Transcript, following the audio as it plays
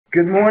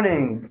Good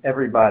morning,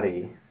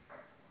 everybody.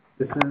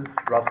 This is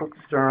Russel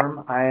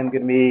Sturm. I am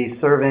going to be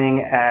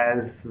serving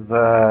as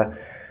the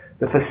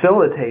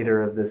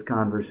facilitator of this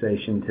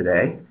conversation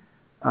today.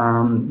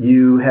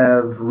 You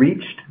have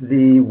reached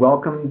the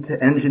Welcome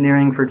to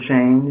Engineering for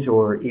Change,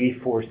 or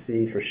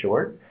E4C for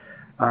short,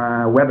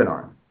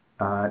 webinar.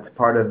 It's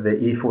part of the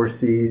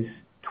E4C's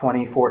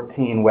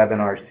 2014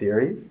 webinar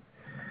series.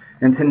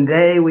 And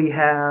today we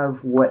have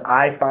what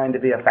I find to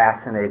be a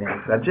fascinating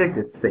subject.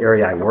 It's the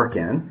area I work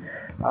in.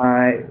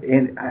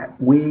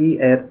 We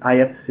at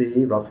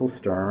IFC, Russel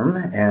Sturm,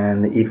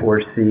 and the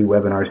E4C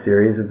webinar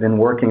series have been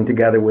working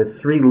together with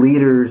three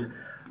leaders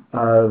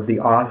of the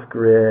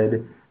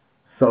off-grid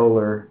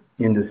solar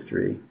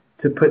industry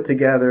to put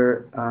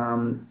together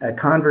a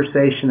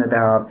conversation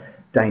about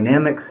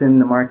dynamics in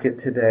the market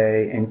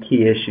today and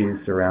key issues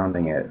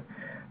surrounding it.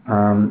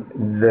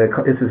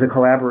 This is a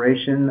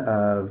collaboration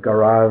of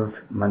Gaurav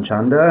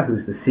Manchanda,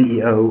 who's the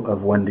CEO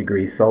of 1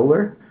 Degree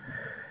Solar,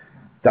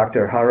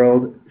 Dr.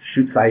 Harald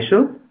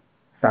Schützeichel,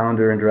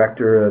 founder and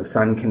director of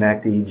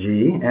SunConnect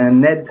EG, and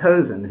Ned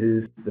Tozun,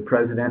 who's the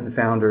president and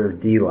founder of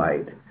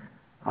d.light.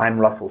 I'm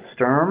Russel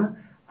Sturm.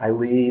 I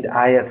lead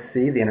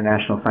IFC, the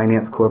International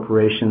Finance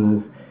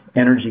Corporation's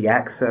energy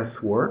access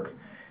work.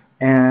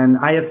 And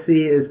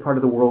IFC is part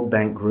of the World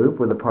Bank Group.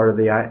 We're the part of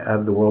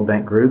the World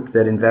Bank Group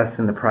that invests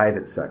in the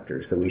private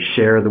sector. So we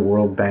share the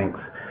World Bank's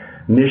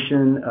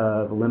mission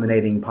of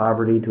eliminating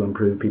poverty to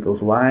improve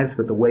people's lives,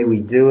 but the way we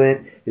do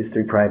it is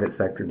through private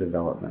sector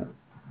development.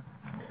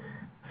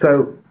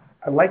 So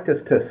I'd like us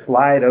to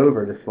slide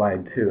over to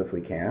slide 2 if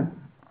we can.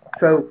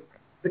 So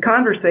the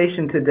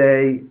conversation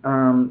today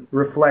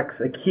reflects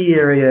a key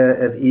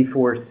area of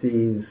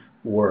E4C's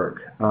work,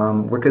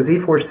 because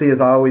E4C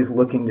is always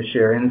looking to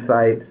share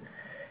insights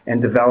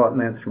and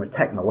developments from a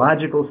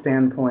technological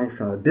standpoint,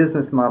 from a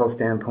business model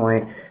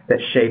standpoint, that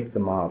shape the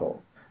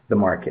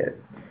market.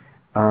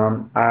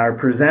 Our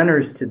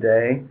presenters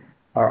today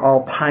are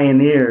all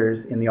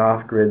pioneers in the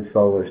off-grid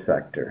solar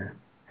sector.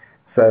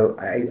 So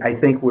I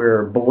think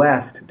we're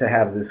blessed to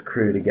have this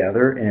crew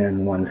together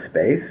in one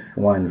space,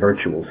 one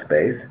virtual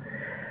space.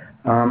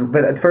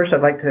 But at first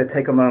I'd like to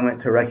take a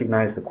moment to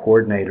recognize the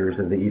coordinators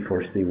of the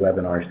E4C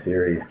webinar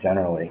series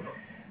generally.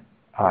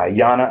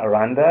 Jana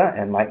Aranda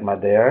and Mike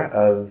Mader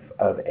of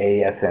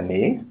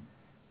ASME,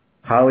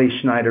 Holly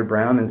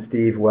Schneider-Brown and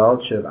Steve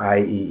Welch of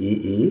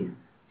IEEE,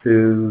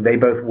 who they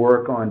both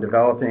work on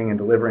developing and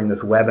delivering this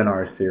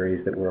webinar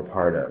series that we're a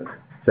part of.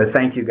 So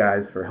thank you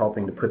guys for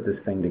helping to put this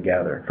thing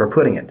together, for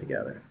putting it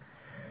together.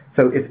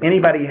 So if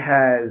anybody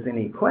has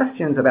any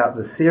questions about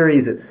the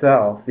series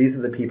itself, these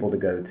are the people to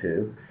go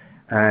to.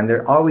 And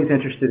they're always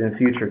interested in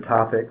future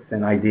topics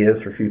and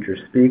ideas for future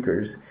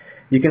speakers.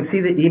 You can see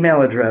the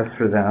email address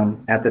for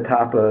them at the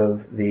top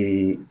of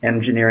the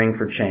Engineering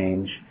for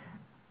Change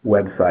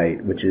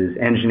website, which is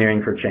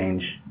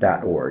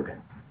engineeringforchange.org.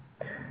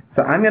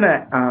 So I'm going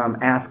to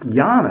ask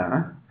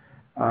Jana,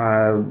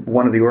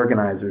 one of the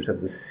organizers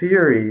of the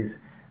series,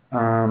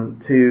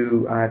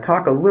 to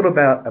talk a little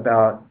bit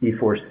about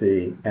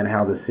E4C and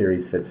how the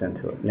series fits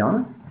into it.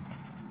 Jana?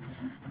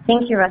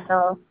 Thank you,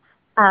 Russell.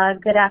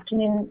 Good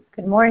afternoon,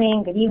 good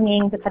morning, good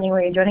evening, depending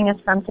where you're joining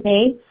us from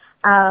today.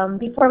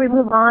 Before we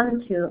move on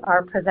to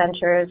our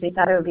presenters, we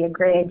thought it would be a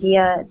great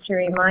idea to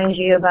remind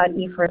you about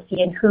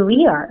E4C and who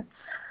we are.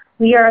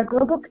 We are a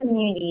global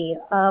community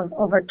of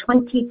over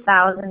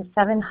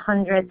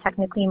 20,700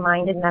 technically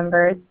minded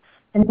members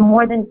and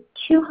more than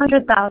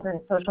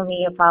 200,000 social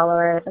media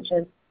followers, such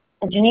as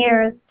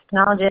engineers,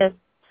 technologists,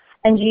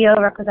 NGO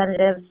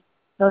representatives,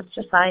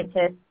 social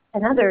scientists,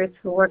 and others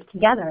who work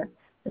together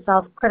to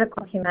solve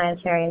critical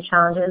humanitarian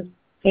challenges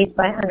faced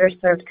by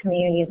underserved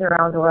communities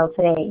around the world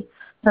today.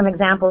 Some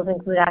examples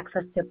include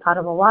access to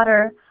potable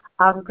water,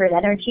 off-grid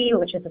energy,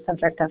 which is the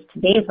subject of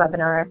today's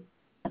webinar,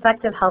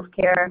 effective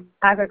healthcare,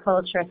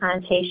 agriculture,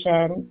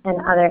 sanitation,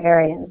 and other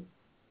areas.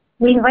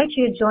 We invite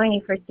you to join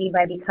E4C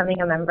by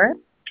becoming a member.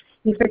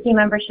 E4C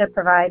membership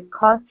provides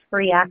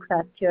cost-free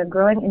access to a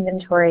growing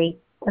inventory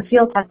of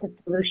field-tested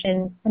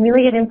solutions and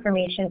related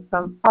information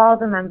from all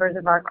the members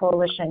of our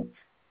coalition,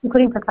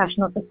 including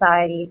professional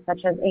societies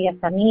such as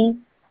ASME,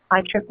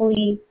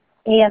 IEEE,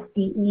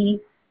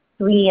 ASDE,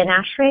 SWE, and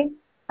ASHRAE,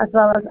 as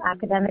well as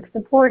academic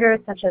supporters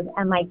such as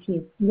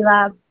MIT's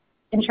D.Lab,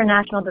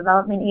 international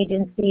development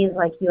agencies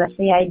like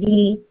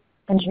USAID,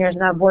 Engineers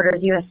Without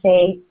Borders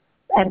USA,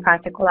 and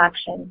Practical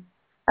Action,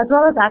 as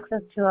well as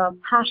access to a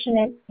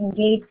passionate,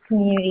 engaged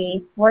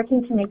community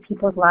working to make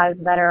people's lives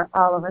better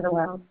all over the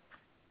world.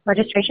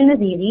 Registration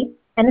is easy,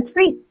 and it's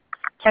free.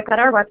 Check out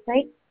our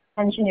website,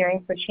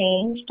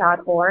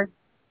 engineeringforchange.org,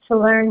 to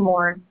learn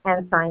more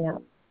and sign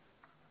up.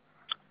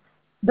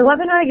 The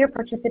webinar you're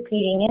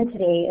participating in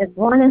today is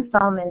one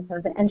installment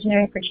of the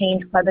Engineering for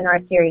Change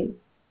webinar series.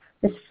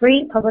 This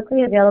free,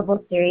 publicly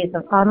available series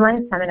of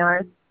online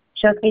seminars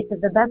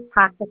showcases the best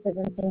practices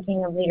and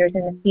thinking of leaders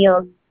in the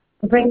field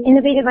to bring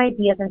innovative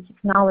ideas and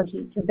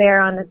technology to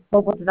bear on the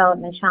global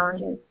development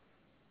challenges.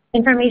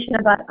 Information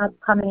about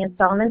upcoming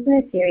installments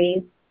in the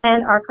series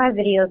and archive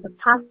videos of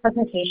past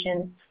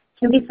presentations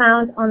can be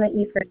found on the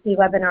E4C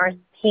webinars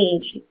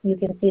page. You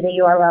can see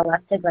the URL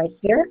listed right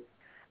here.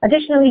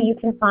 Additionally, you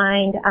can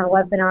find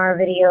webinar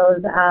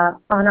videos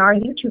on our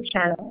YouTube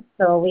channel,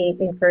 so we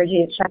encourage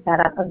you to check that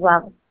out as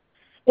well.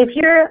 If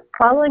you're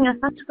following us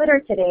on Twitter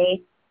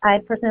today,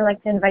 I'd personally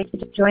like to invite you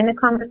to join the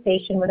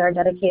conversation with our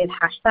dedicated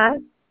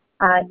hashtag,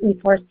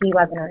 E4C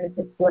webinars.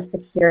 It's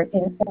listed here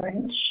in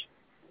orange.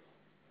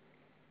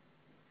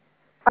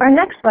 Our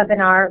next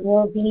webinar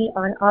will be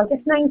on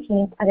August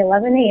 19th at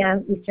 11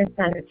 a.m. Eastern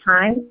Standard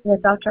Time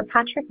with Dr.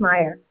 Patrick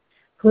Meyer,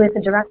 who is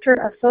the Director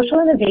of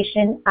Social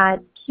Innovation at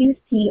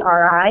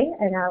QCRI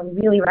and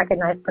a really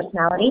recognized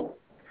personality.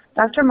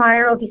 Dr.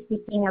 Meyer will be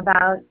speaking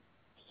about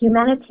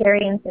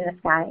humanitarians in the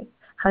sky,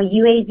 how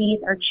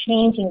UAVs are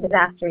changing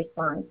disaster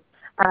response.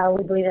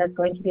 We believe that's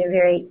going to be a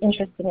very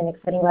interesting and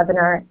exciting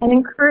webinar, and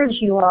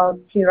encourage you all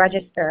to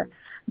register.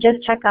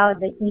 Just check out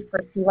the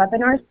E4C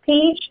webinars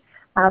page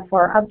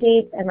for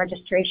updates and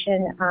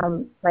registration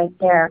right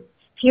there.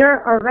 If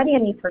you're already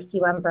an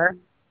E4C member,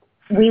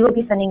 we will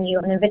be sending you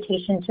an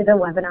invitation to the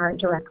webinar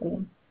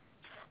directly.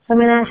 So I'm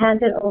going to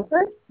hand it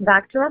over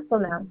back to Russel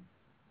now.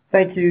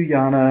 Thank you,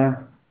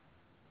 Jana.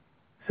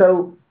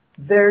 So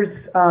there's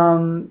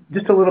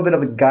just a little bit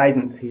of a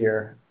guidance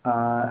here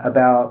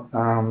about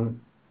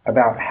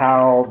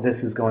how this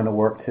is going to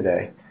work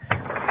today.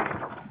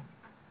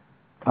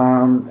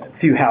 A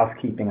few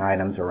housekeeping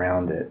items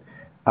around it.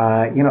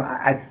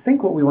 I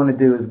think what we want to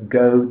do is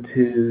go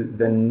to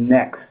the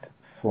next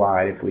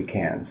slide if we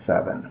can,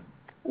 7.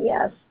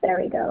 Yes, there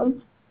we go.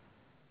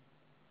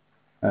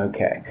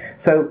 Okay,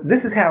 so this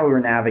is how we're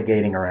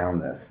navigating around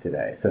this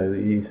today. So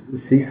you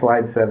see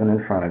slide 7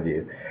 in front of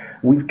you.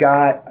 We've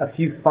got a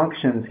few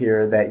functions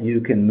here that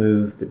you can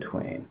move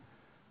between.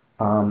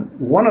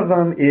 One of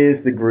them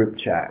is the group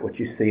chat, which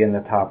you see in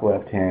the top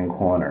left-hand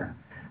corner.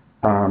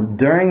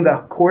 During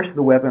the course of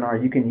the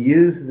webinar, you can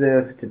use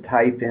this to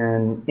type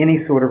in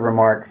any sort of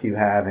remarks you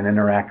have and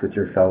interact with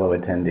your fellow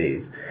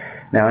attendees.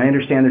 Now, I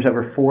understand there's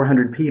over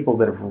 400 people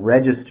that have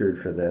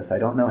registered for this. I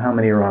don't know how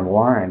many are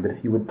online, but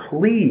if you would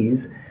please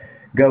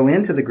go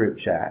into the group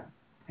chat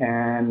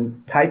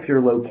and type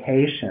your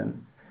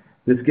location.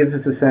 This gives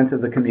us a sense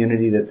of the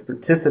community that's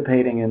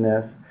participating in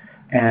this,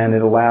 and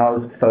it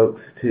allows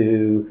folks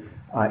to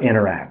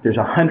interact. There's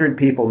 100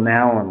 people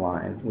now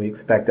online. We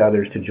expect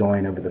others to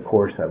join over the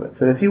course of it.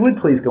 So if you would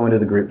please go into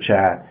the group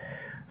chat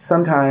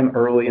sometime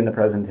early in the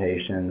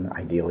presentation,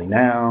 ideally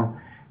now,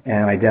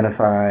 and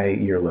identify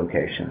your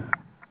location.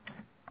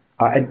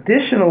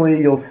 Additionally,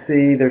 you'll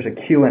see there's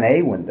a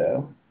Q&A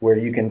window where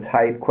you can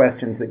type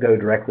questions that go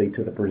directly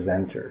to the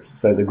presenters.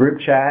 So the group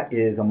chat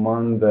is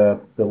among the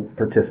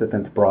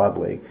participants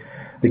broadly.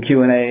 The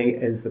Q&A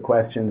is the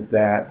questions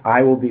that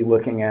I will be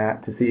looking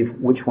at to see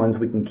which ones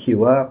we can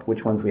queue up,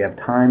 which ones we have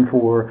time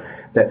for,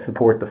 that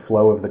support the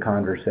flow of the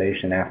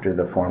conversation after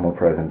the formal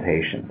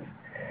presentations.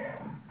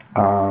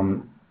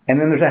 And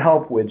then there's a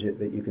help widget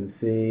that you can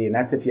see, and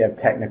that's if you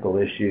have technical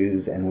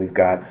issues, and we've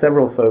got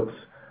several folks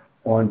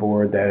on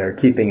board that are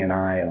keeping an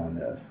eye on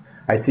this.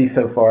 I see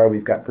so far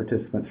we've got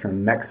participants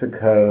from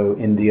Mexico,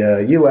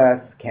 India,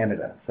 US,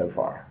 Canada so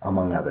far,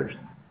 among others.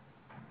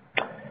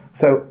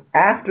 So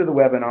after the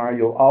webinar,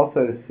 you'll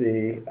also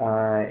see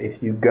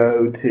if you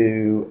go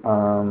to,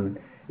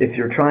 if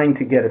you're trying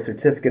to get a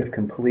certificate of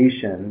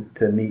completion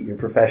to meet your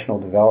professional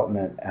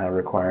development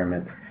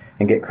requirements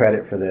and get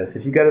credit for this,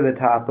 if you go to the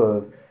top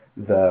of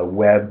the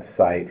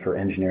website for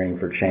Engineering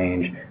for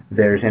Change,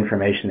 there's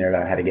information there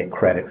about how to get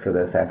credit for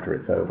this after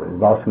it's over.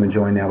 We've also been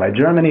joined now by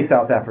Germany,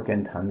 South Africa,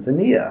 and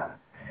Tanzania.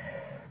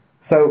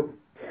 So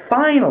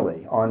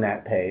finally on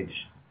that page,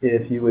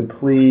 if you would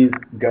please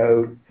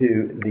go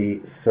to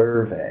the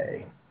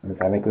survey.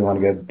 I think we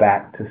want to go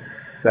back to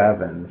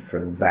 7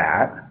 for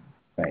that.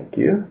 Thank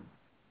you.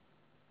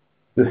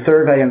 The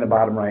survey in the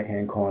bottom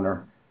right-hand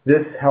corner.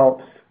 This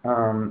helps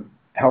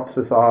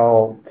us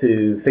all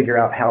to figure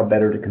out how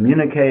better to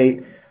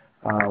communicate,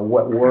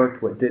 what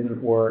worked, what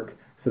didn't work,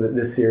 so that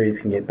this series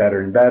can get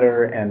better and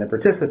better, and the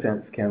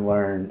participants can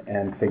learn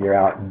and figure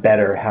out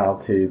better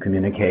how to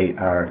communicate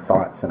our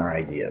thoughts and our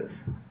ideas.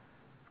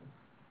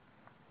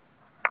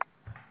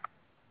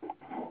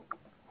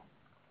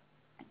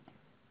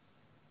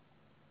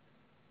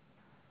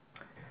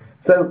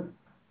 So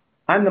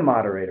I'm the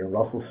moderator,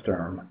 Russel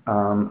Sturm.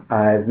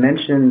 I've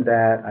mentioned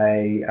that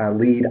I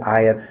lead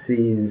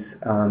IFC's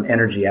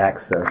energy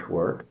access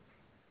work.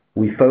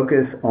 We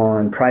focus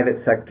on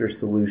private sector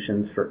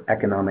solutions for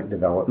economic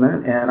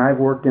development, and I've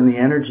worked in the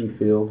energy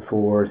field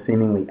for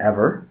seemingly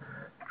ever,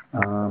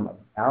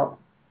 about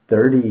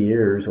 30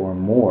 years or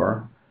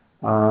more.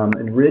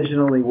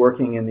 Originally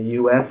working in the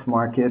U.S.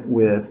 market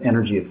with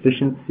energy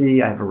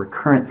efficiency. I have a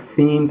recurrent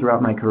theme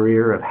throughout my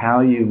career of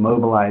how you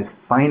mobilize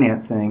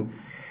financing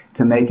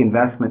to make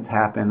investments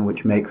happen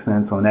which make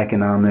sense on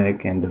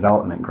economic and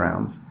development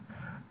grounds.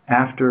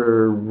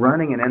 After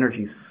running an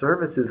energy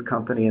services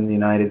company in the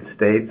United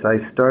States, I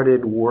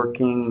started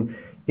working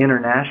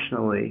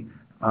internationally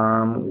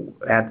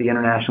at the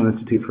International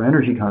Institute for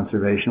Energy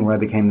Conservation, where I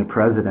became the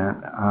president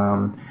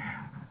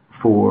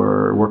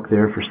worked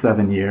there for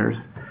 7 years.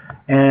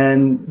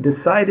 and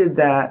decided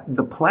that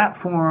the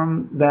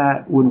platform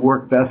that would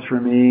work best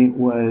for me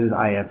was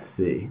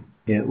IFC.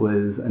 It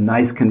was a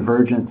nice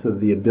convergence of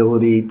the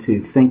ability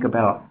to think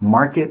about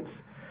markets,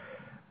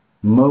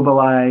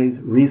 mobilize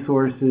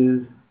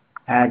resources,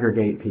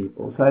 aggregate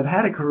people. So I've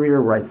had a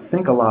career where I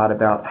think a lot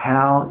about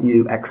how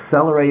you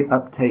accelerate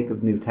uptake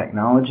of new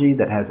technology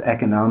that has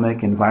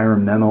economic,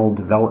 environmental,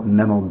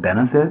 developmental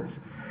benefits,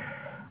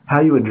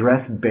 how you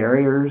address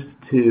barriers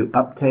to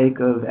uptake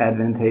of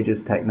advantageous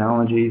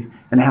technologies,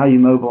 and how you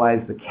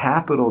mobilize the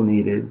capital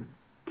needed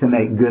to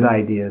make good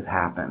ideas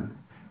happen.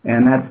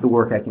 And that's the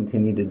work I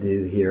continue to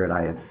do here at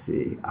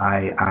IFC.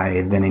 I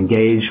have been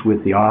engaged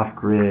with the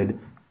off-grid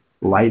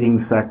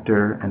lighting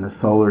sector and the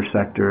solar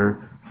sector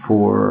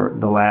for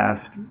the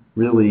last,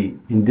 really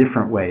in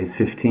different ways,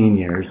 15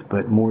 years,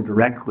 but more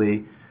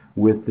directly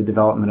with the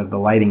development of the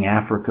Lighting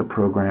Africa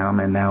program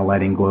and now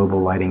Lighting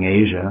Global, Lighting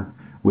Asia,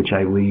 which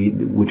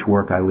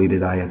work I lead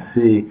at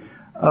IFC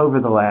over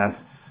the last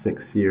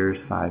 6 years,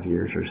 5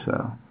 years or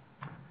so.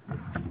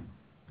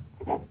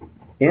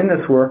 In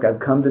this work, I've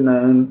come to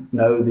know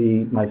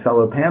my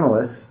fellow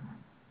panelists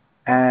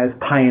as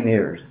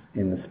pioneers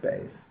in the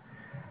space.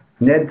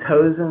 Ned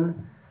Tozun,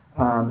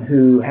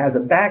 who has a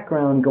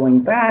background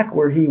going back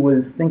where he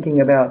was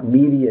thinking about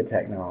media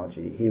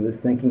technology. He was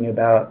thinking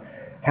about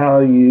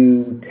how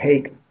you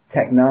take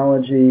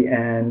technology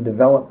and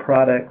develop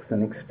products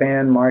and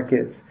expand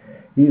markets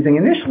using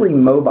initially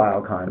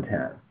mobile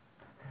content,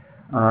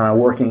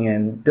 working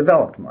in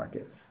developed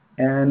markets.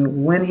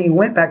 And when he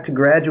went back to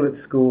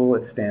graduate school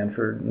at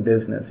Stanford in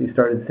business, he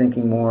started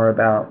thinking more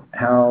about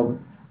how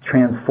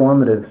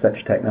transformative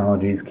such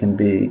technologies can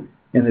be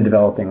in the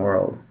developing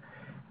world,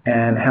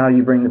 and how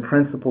you bring the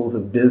principles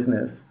of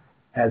business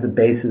as a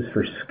basis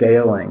for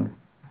scaling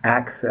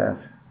access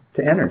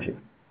to energy.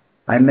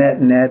 I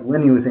met Ned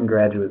when he was in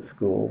graduate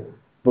school,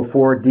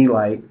 before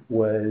d.light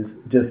was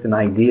just an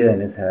idea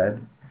in his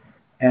head,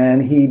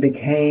 and he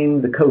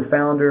became the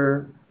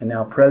co-founder and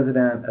now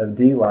president of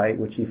d.light,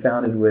 which he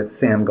founded with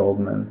Sam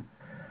Goldman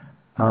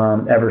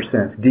ever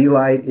since.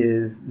 d.light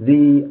is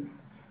the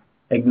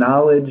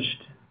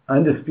acknowledged,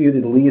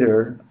 undisputed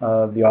leader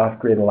of the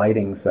off-grid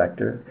lighting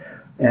sector.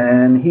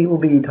 And he will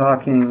be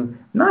talking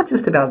not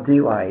just about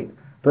d.light,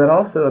 but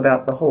also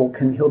about the whole,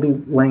 he'll be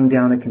laying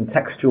down a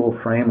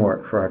contextual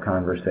framework for our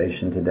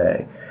conversation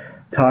today,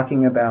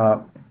 talking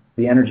about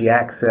the energy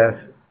access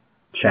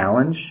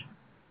challenge,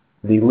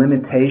 the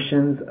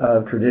limitations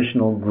of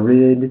traditional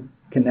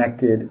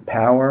grid-connected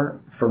power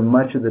for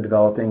much of the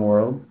developing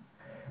world,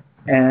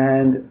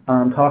 and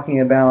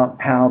talking about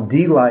how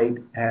d.light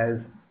has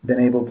been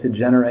able to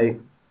generate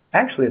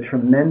actually a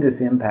tremendous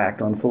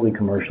impact on fully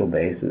commercial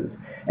bases,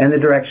 and the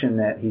direction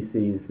that he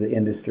sees the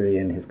industry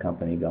and his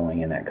company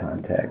going in that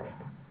context.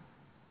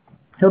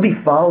 He'll be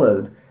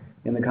followed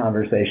in the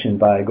conversation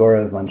by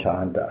Gaurav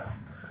Manchanda.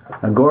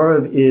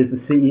 Gaurav is the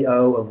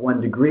CEO of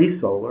 1 Degree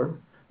Solar,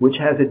 which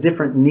has a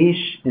different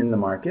niche in the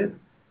market.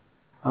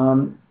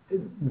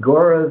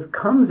 Gaurav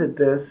comes at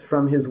this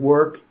from his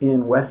work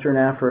in Western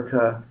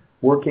Africa,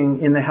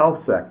 working in the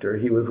health sector.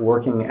 He was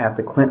working at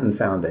the Clinton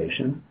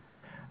Foundation,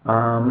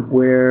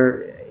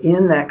 where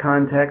in that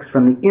context,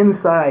 from the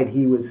inside,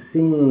 he was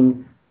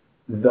seeing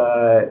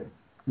the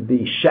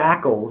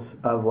shackles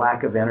of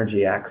lack of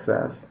energy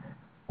access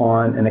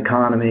on an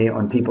economy,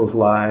 on people's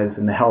lives,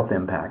 and the health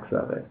impacts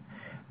of it.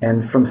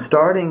 And from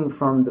starting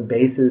from the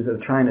basis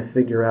of trying to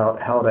figure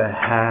out how to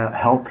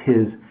help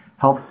his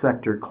health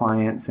sector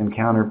clients and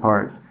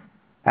counterparts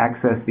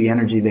access the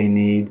energy they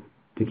need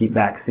to keep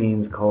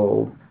vaccines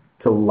cold,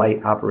 to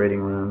light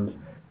operating rooms,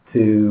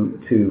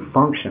 to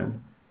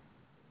function.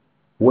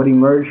 What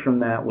emerged from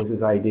that was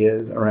his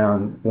ideas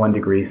around 1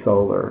 Degree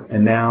Solar.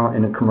 And now,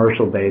 in a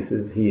commercial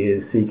basis, he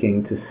is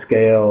seeking to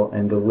scale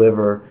and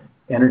deliver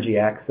energy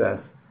access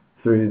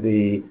through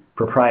the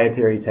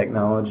proprietary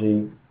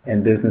technology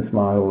and business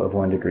model of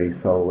 1 Degree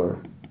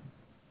Solar.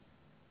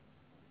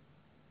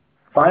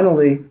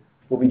 Finally,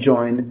 we'll be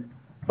joined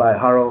by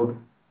Harald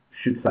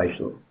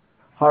Schützeichel.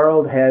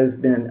 Harald has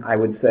been, I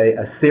would say,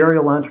 a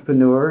serial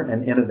entrepreneur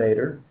and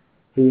innovator.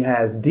 He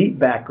has deep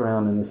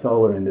background in the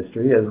solar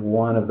industry as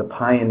one of the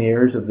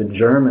pioneers of the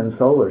German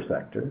solar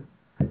sector,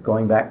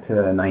 going back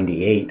to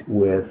 '98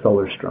 with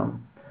Russel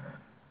Sturm.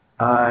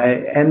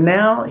 And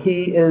now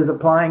he is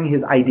applying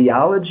his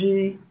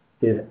ideology,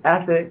 his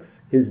ethics,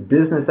 his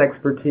business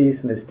expertise,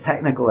 and his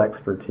technical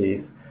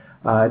expertise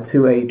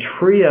to a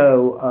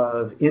trio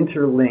of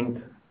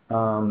interlinked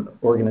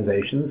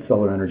organizations,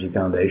 Solar Energy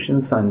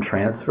Foundation, Sun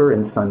Transfer,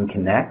 and Sun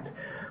Connect,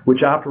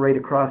 which operate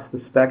across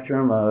the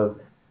spectrum of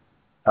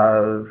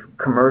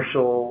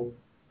commercial,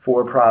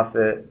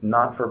 for-profit,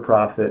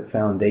 not-for-profit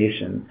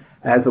foundation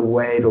as a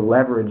way to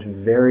leverage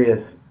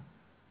various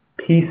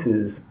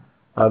pieces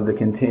of the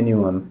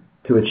continuum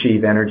to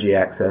achieve energy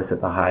access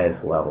at the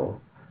highest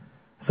level.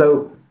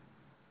 So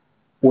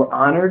we're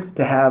honored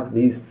to have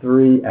these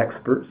three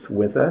experts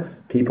with us,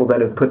 people that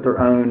have put their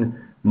own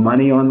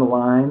money on the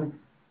line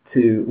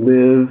to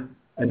live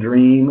a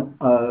dream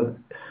of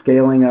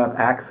scaling up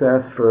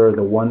access for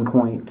the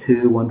 1.2,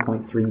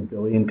 1.3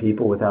 billion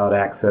people without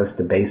access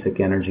to basic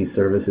energy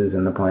services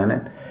in the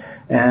planet.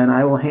 And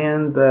I will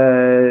hand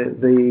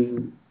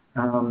the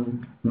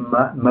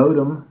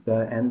modem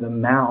and the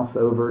mouse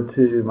over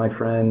to my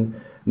friend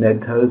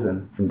Ned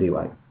Tozun from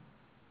d.light.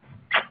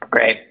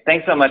 Great.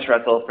 Thanks so much,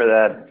 Russell, for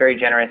the very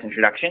generous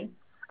introduction.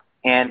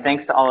 And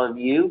thanks to all of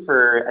you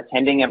for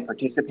attending and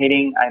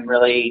participating. I'm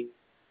really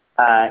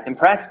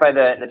impressed by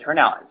the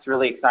turnout. It's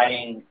really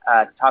exciting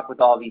to talk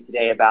with all of you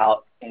today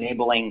about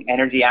enabling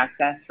energy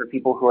access for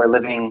people who are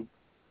living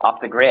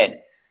off the grid.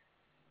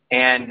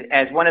 And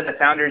as one of the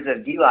founders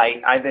of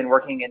d.light, I've been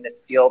working in this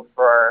field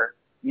for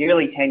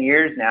nearly 10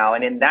 years now.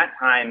 And in that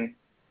time,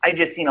 I've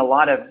just seen a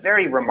lot of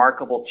very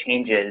remarkable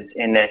changes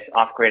in this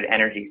off-grid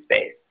energy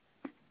space.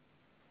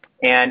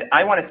 And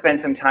I want to spend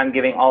some time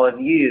giving all of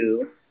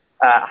you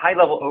a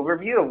high-level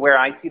overview of where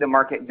I see the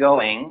market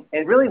going,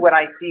 and really what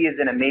I see is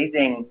an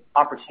amazing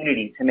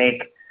opportunity to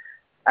make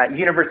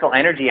universal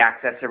energy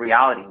access a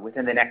reality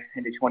within the next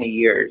 10 to 20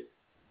 years.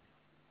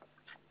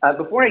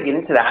 Before I get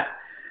into that,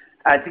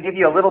 to give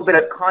you a little bit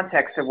of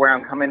context of where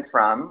I'm coming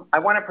from, I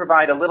want to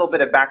provide a little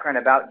bit of background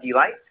about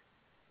d.light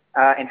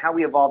and how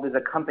we evolved as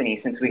a company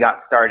since we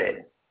got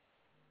started.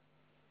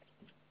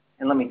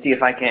 And let me see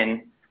if I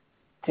can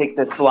take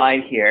the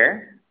slide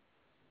here.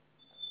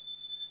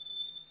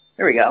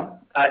 There we go.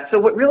 So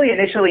what really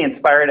initially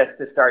inspired us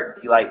to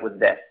start d.light was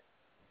this.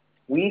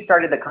 We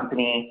started the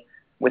company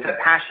with a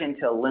passion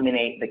to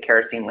eliminate the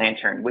kerosene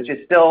lantern, which is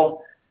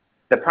still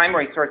the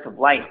primary source of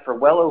light for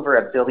well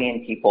over 1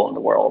 billion people in the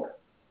world.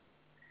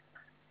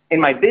 And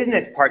my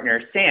business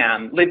partner,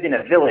 Sam, lived in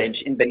a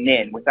village in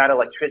Benin without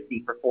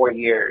electricity for 4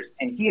 years,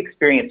 and he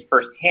experienced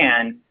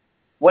firsthand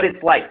what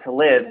it's like to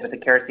live with a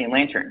kerosene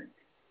lantern.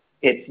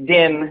 It's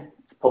dim,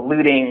 it's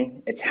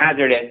polluting, it's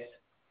hazardous,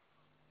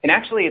 and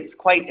actually it's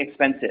quite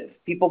expensive.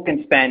 People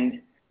can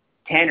spend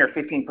 10 or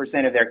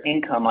 15% of their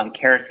income on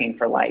kerosene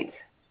for light.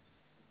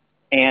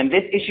 And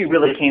this issue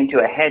really came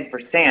to a head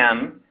for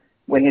Sam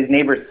when his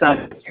neighbor's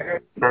son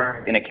was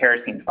burned in a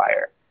kerosene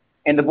fire.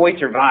 And the boy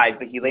survived,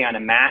 but he lay on a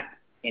mat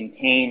in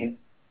pain,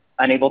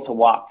 unable to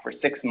walk for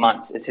 6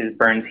 months as his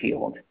burns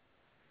healed.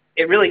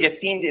 It really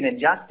just seemed an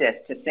injustice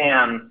to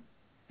Sam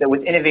that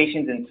with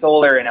innovations in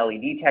solar and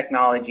LED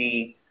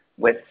technology,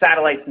 with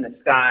satellites in the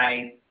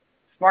sky,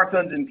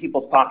 smartphones in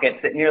people's pockets,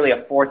 that nearly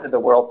 1/4 of the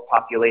world's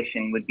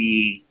population would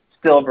be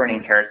still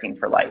burning kerosene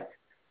for light.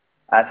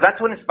 So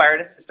that's what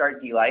inspired us to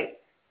start d.light,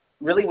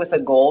 really with a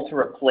goal to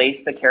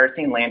replace the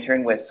kerosene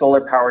lantern with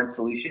solar-powered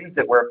solutions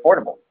that were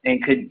affordable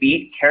and could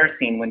beat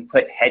kerosene when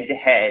put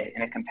head-to-head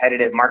in a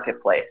competitive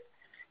marketplace.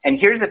 And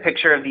here's a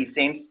picture of these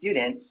same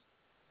students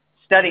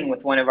studying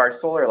with one of our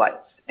solar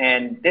lights.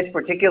 And this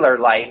particular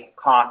light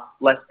costs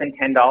less than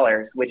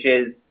 $10, which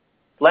is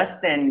less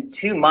than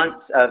 2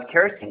 months of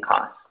kerosene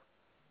costs.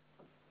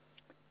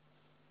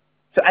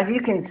 So as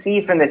you can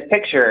see from this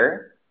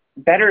picture,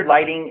 better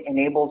lighting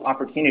enables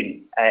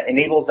opportunity,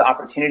 enables the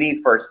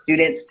opportunity for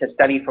students to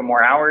study for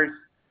more hours,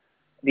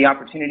 the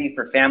opportunity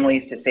for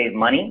families to save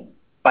money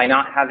by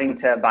not having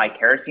to buy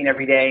kerosene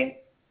every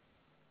day,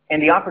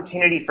 and the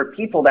opportunity for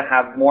people to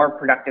have more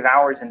productive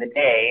hours in the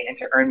day and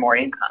to earn more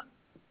income.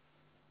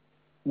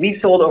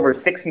 We've sold over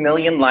 6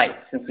 million lights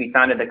since we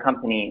founded the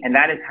company, and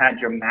that has had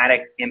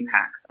dramatic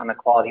impacts on the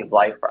quality of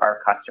life for our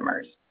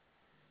customers.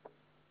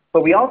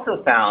 But we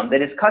also found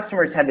that as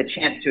customers had the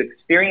chance to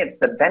experience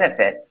the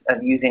benefits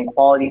of using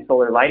quality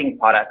solar lighting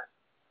products,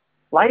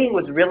 lighting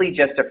was really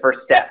just a first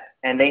step,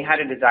 and they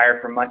had a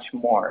desire for much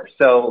more.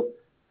 So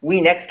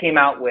we next came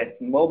out with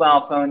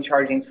mobile phone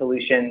charging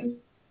solutions,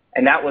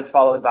 and that was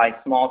followed by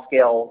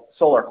small-scale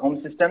solar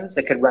home systems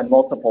that could run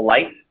multiple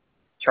lights,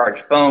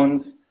 charge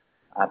phones,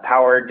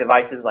 power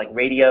devices like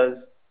radios.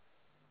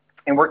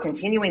 And we're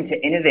continuing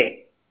to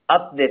innovate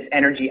up this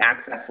energy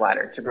access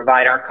ladder to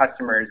provide our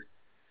customers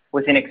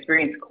with an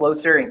experience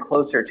closer and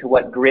closer to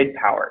what grid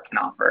power can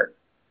offer.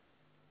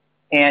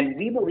 And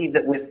we believe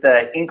that with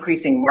the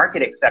increasing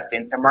market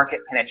acceptance and market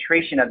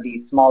penetration of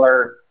these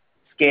smaller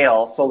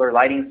scale solar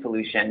lighting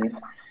solutions,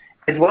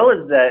 as well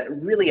as the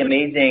really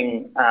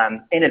amazing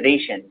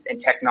innovations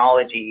in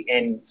technology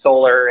in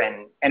solar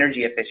and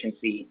energy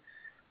efficiency,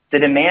 the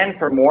demand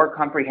for more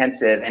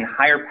comprehensive and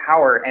higher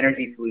power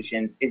energy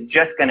solutions is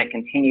just going to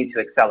continue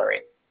to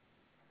accelerate.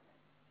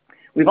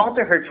 We've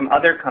also heard from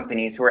other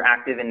companies who are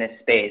active in this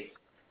space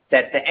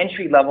that the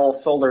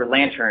entry-level solar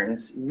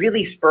lanterns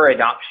really spur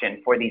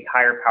adoption for these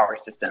higher power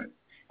systems.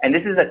 And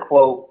this is a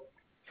quote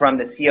from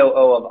the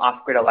COO of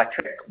Off Grid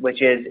Electric,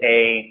 which is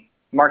a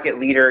market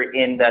leader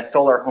in the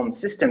solar home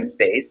system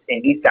space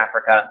in East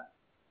Africa,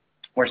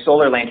 where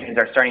solar lanterns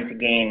are starting to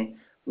gain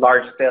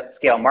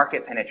large-scale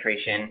market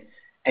penetration.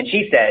 And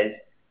she says,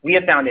 "We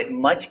have found it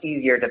much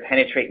easier to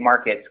penetrate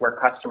markets where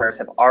customers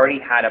have already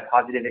had a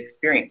positive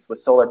experience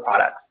with solar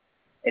products,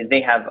 as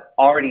they have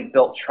already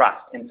built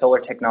trust in solar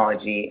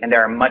technology and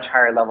there are much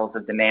higher levels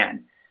of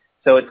demand."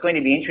 So it's going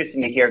to be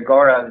interesting to hear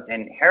Gaurav's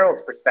and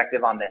Harald's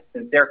perspective on this,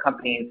 since their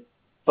companies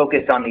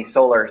focus on these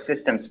solar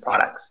systems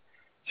products.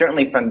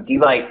 certainly from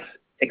d.light's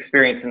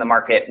experience in the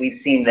market,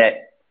 we've seen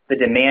that the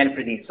demand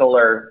for these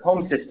solar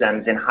home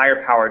systems and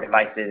higher power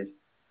devices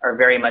are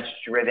very much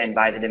driven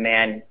by the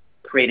demand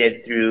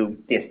created through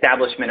the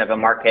establishment of a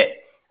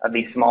market of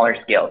these smaller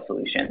scale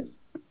solutions.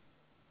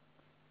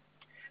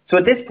 So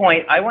at this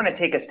point, I want to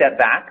take a step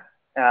back,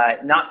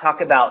 not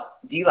talk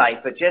about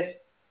d.light, but just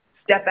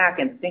step back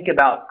and think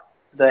about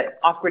the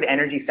off-grid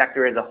energy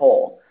sector as a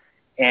whole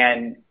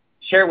and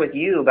share with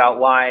you about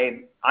why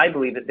I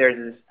believe that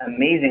there's this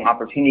amazing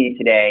opportunity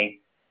today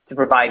to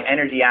provide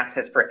energy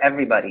access for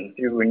everybody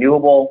through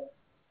renewable,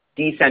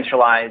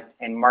 decentralized,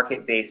 and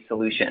market-based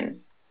solutions.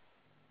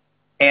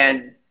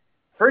 And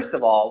first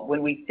of all,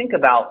 when we think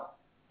about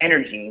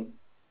energy,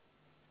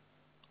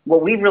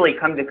 what we've really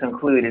come to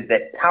conclude is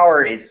that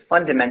power is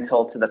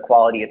fundamental to the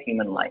quality of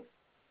human life.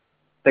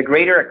 The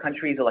greater a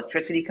country's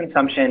electricity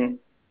consumption,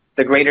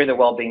 the greater the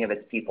well-being of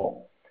its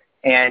people.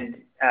 And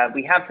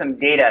we have some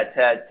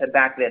data to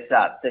back this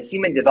up. The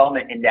Human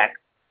Development Index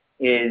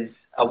is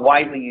a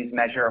widely used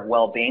measure of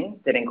well-being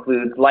that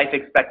includes life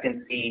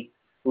expectancy,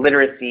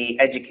 literacy,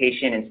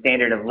 education, and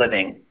standard of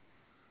living.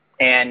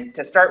 And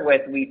to start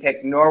with, we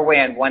picked Norway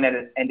on one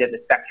end of the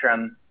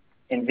spectrum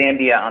and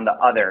Zambia on the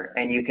other.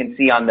 And you can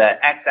see on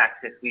the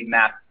x-axis, we've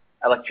mapped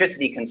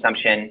electricity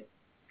consumption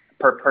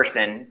per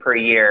person per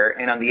year.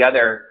 And on the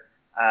other,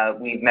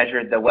 we've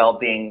measured the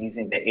well-being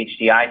using the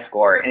HDI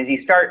score. And as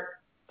you start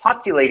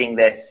populating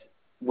this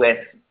with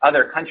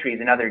other countries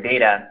and other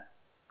data,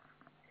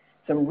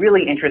 some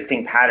really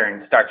interesting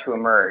patterns start to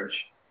emerge.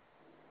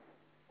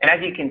 And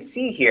as you can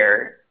see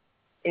here,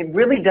 it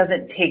really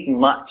doesn't take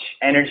much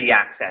energy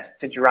access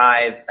to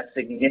drive a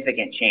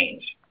significant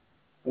change.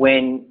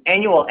 When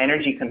annual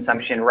energy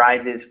consumption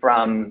rises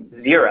from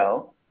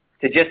 0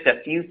 to just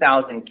a few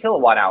thousand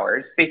kilowatt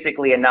hours,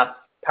 basically enough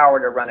power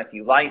to run a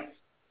few lights,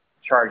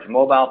 charge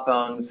mobile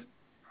phones,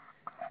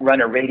 run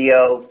a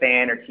radio,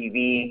 fan, or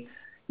TV,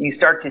 you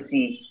start to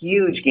see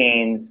huge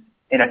gains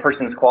in a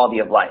person's quality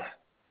of life.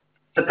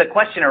 But the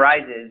question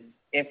arises,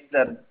 if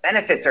the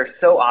benefits are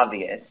so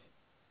obvious,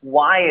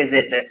 why is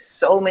it that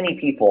so many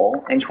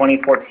people in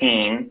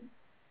 2014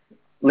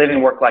 live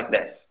and work like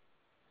this?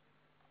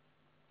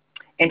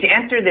 And to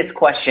answer this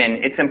question,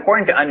 it's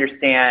important to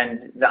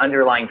understand the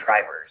underlying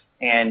drivers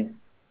and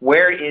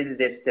where is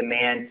this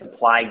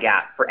demand-supply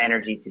gap for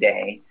energy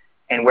today,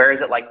 and where is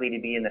it likely to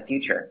be in the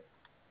future?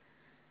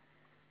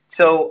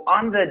 So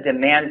on the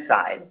demand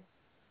side,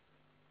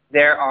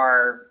 there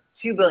are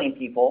 2 billion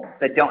people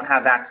that don't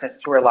have access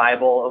to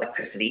reliable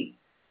electricity.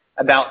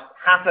 About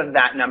half of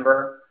that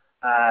number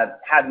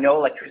have no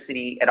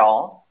electricity at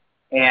all,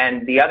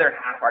 and the other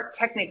half are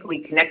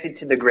technically connected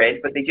to the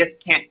grid, but they just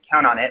can't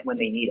count on it when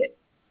they need it.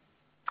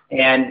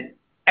 And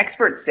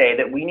experts say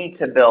that we need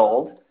to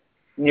build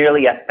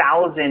nearly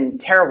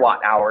 1,000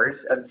 terawatt hours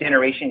of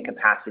generation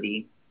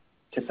capacity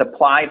to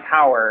supply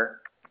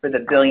power for the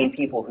billion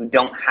people who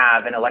don't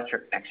have an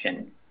electric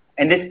connection.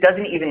 And this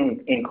doesn't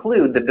even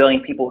include the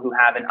billion people who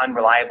have an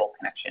unreliable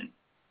connection.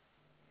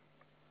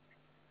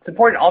 It's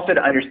important also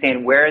to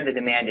understand where the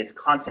demand is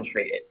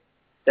concentrated.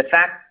 The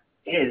fact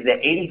is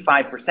that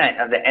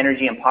 85% of the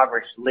energy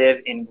impoverished live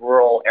in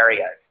rural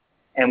areas.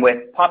 And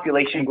with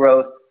population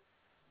growth,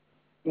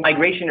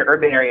 migration to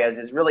urban areas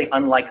is really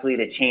unlikely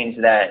to change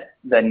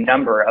the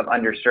number of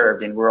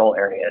underserved in rural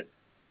areas.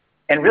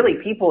 And really,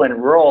 people in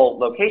rural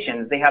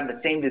locations, they have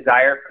the same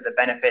desire for the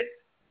benefits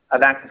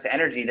of access to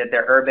energy that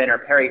their urban or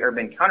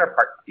peri-urban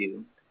counterparts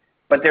do.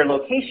 But their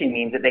location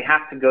means that they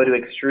have to go to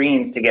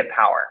extremes to get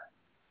power.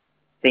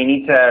 They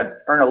need to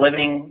earn a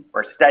living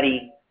or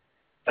study,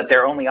 but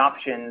their only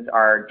options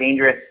are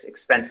dangerous,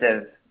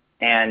 expensive,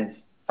 and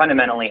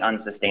fundamentally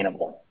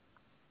unsustainable.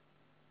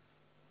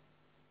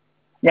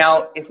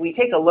 Now, if we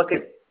take a look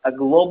at a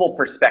global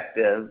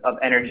perspective of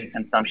energy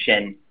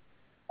consumption,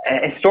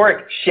 a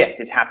historic shift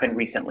has happened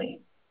recently,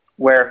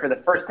 where for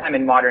the first time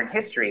in modern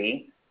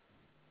history,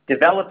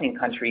 developing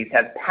countries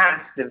have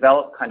passed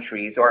developed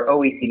countries or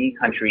OECD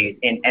countries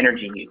in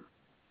energy use.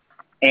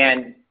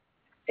 And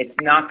it's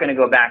not going to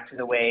go back to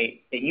the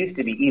way it used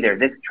to be either.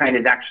 This trend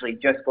is actually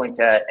just going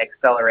to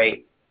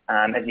accelerate,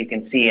 as you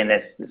can see in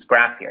this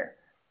graph here.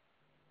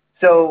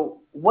 So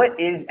what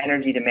is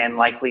energy demand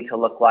likely to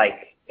look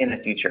like in the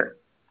future?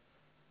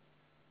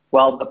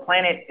 Well, the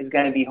planet is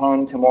going to be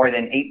home to more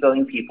than 8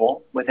 billion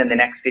people within the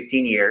next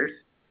 15 years.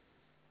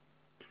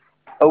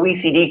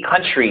 OECD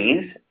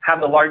countries have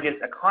the largest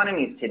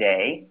economies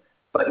today,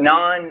 but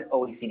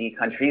non-OECD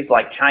countries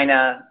like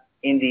China,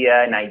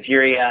 India,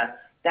 Nigeria,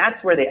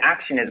 that's where the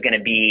action is going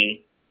to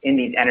be in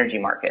these energy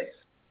markets.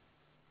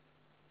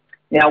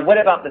 Now, what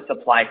about the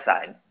supply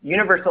side?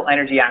 Universal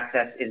energy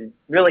access is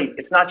really,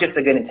 it's not just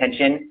a good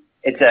intention,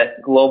 it's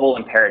a global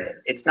imperative.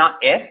 It's not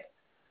if,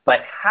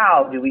 but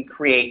how do we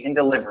create and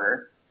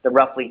deliver the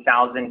roughly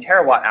 1,000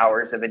 terawatt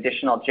hours of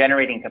additional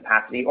generating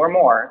capacity or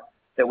more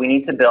that we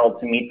need to build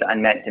to meet the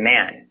unmet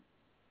demand?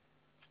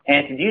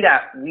 And to do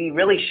that, we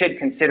really should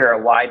consider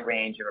a wide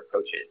range of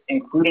approaches,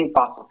 including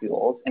fossil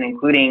fuels and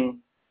including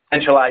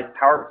centralized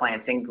power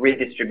plants and grid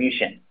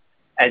distribution.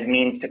 as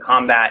means to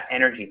combat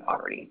energy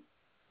poverty.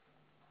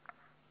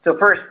 So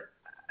first,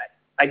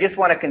 I just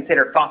want to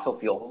consider fossil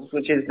fuels,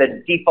 which is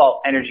the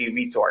default energy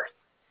resource.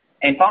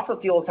 And fossil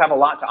fuels have a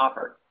lot to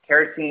offer.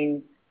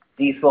 Kerosene,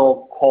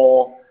 diesel,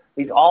 coal,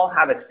 these all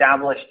have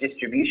established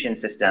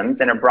distribution systems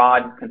and a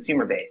broad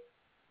consumer base.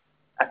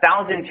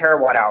 1,000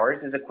 terawatt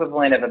hours is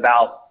equivalent of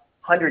about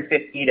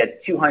 150 to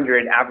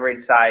 200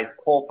 average-sized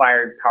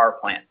coal-fired power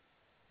plants.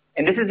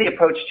 And this is the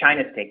approach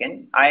China's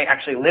taken. I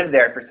actually lived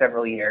there for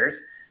several years,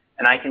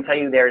 and I can tell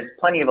you there's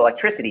plenty of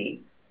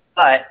electricity,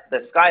 but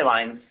the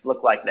skylines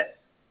look like this.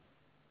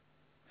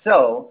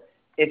 So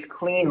if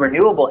clean,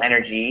 renewable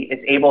energy is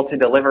able to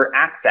deliver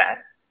access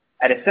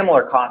at a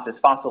similar cost as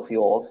fossil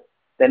fuels,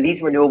 then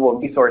these renewable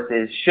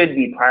resources should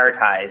be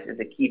prioritized as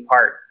a key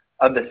part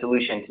of the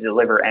solution to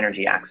deliver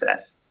energy access.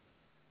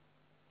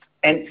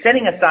 And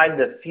setting aside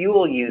the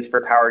fuel used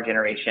for power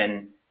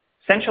generation,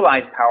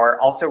 centralized power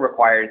also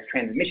requires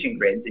transmission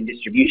grids and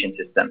distribution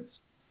systems.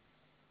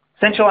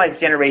 Centralized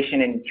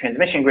generation and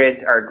transmission grids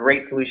are a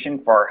great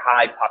solution for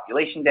high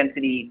population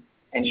density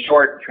and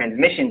short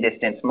transmission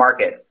distance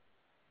markets.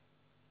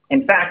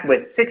 In fact,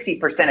 with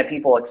 60% of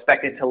people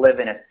expected to live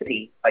in a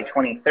city by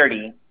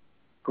 2030,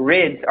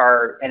 grids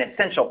are an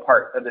essential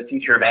part of the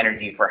future of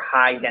energy for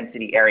high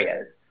density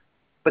areas.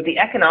 But the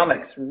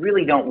economics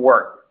really don't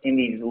work in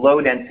these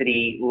low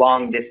density,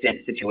 long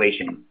distance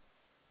situations.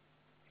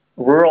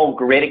 Rural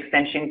grid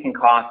extension can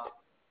cost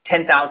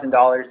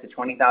 $10,000 to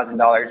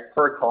 $20,000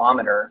 per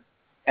kilometer,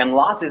 and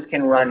losses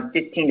can run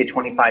 15 to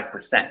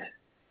 25%.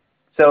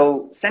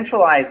 So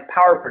centralized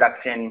power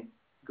production,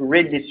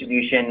 grid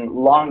distribution,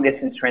 long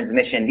distance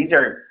transmission, these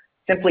are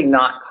simply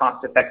not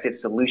cost effective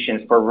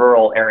solutions for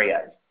rural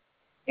areas.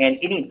 And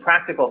any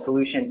practical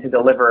solution to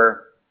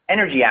deliver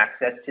energy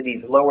access to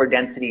these lower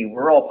density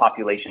rural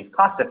populations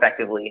cost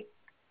effectively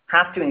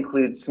has to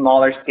include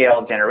smaller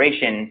scale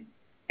generation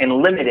and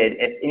limited,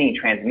 if any,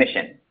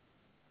 transmission.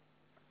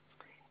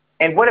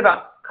 And what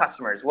about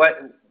customers?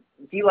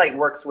 d.light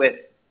works with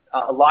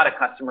a lot of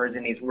customers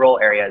in these rural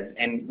areas,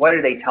 and what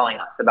are they telling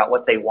us about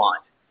what they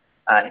want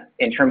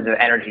in terms of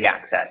energy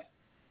access?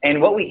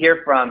 And what we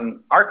hear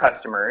from our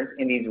customers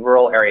in these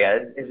rural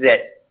areas is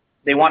that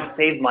they want to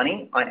save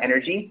money on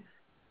energy.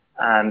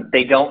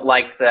 They don't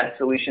like the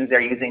solutions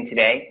they're using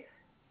today.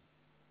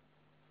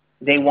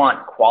 They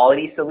want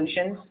quality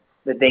solutions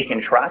that they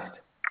can trust.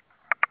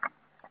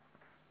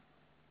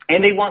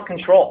 And they want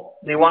control.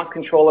 They want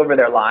control over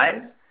their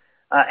lives,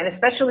 and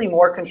especially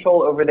more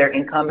control over their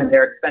income and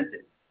their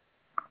expenses.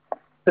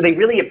 So they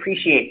really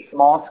appreciate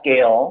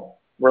small-scale,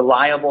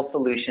 reliable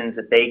solutions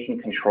that they can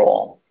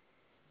control.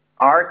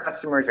 Our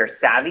customers are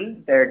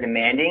savvy, they're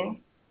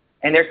demanding,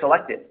 and they're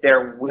selective.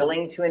 They're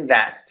willing to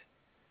invest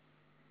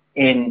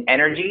in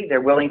energy.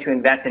 They're willing to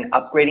invest in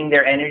upgrading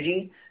their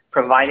energy,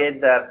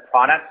 provided the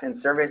products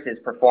and services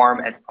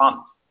perform as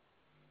promised.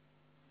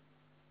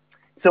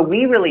 So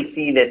we really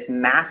see this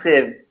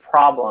massive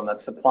problem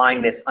of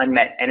supplying this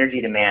unmet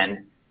energy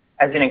demand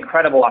as an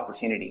incredible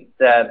opportunity.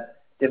 The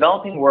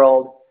developing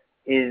world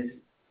is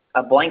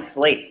a blank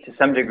slate to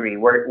some degree.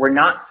 We're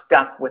not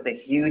stuck with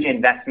a huge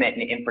investment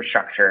in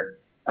infrastructure,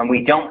 and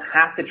we don't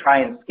have to try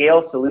and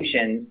scale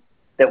solutions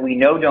that we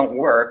know don't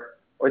work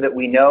or that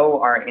we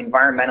know are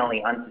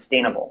environmentally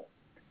unsustainable.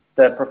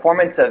 The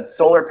performance of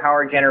solar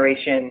power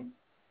generation,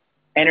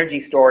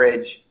 energy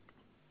storage,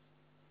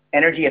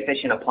 energy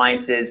efficient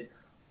appliances,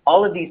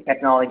 all of these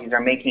technologies are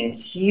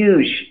making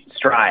huge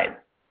strides,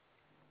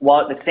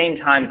 while at the same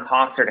time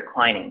costs are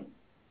declining.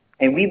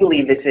 And we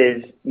believe this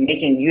is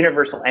making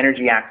universal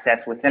energy access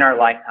within our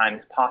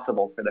lifetimes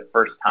possible for the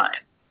first time.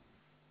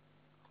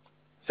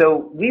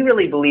 So we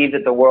really believe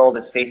that the world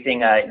is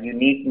facing a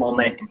unique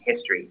moment in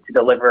history to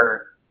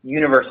deliver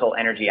universal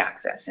energy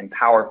access and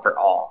power for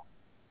all.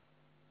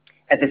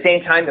 At the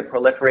same time, the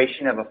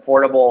proliferation of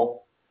affordable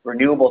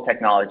renewable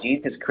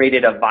technologies has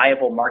created a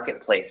viable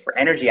marketplace for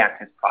energy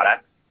access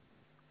products.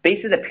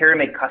 Base of the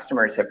pyramid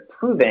customers have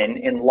proven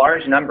in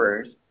large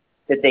numbers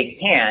that they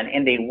can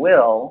and they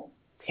will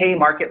pay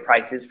market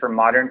prices for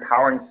modern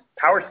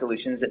power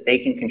solutions that they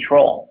can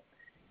control.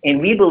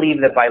 And we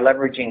believe that by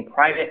leveraging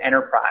private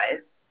enterprise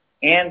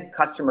and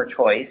customer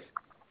choice,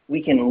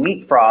 we can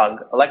leapfrog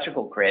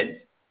electrical grids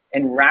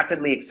and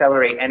rapidly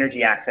accelerate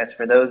energy access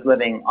for those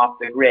living off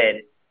the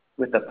grid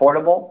with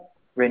affordable,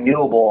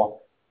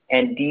 renewable,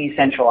 and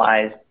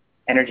decentralized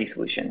energy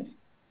solutions.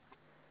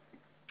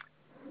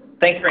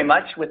 Thanks very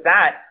much. With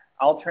that,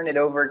 I'll turn it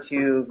over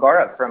to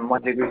Gaurav from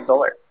 1 Degree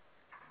Solar.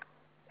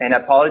 And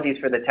apologies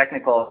for the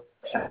technical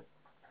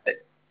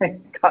that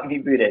got me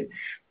booted.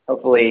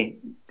 Hopefully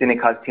didn't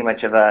cause too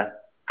much of a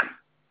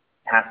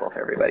hassle for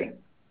everybody.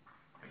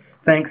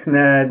 Thanks,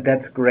 Ned.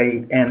 That's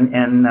great.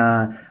 And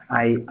I'm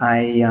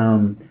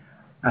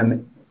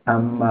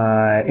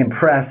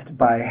impressed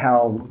by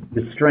how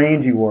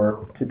restrained you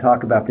were to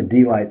talk about the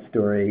d.light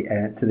story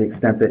to the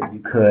extent that you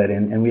could.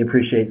 And we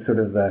appreciate sort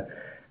of the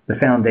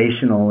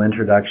foundational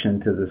introduction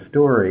to the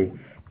story.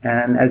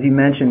 And as you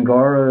mentioned,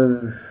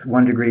 Gaurav's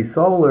 1 Degree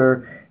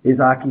Solar is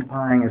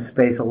occupying a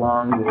space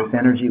along this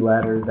energy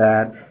ladder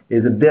that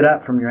is a bit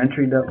up from your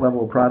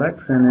entry-level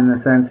products, and in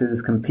a sense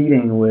is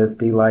competing with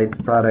d.light's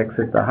products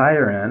at the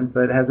higher end,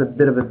 but has a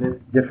bit of a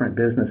different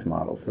business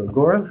model. So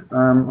Gaurav,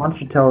 why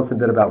don't you tell us a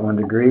bit about 1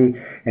 Degree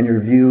and your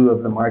view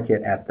of the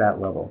market at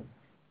that level?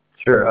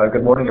 Sure.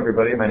 Good morning,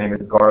 everybody. My name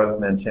is Gaurav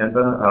Manchanda.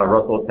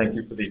 Russell, thank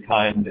you for the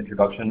kind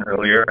introduction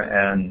earlier,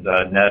 and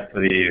Ned for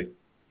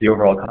the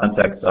overall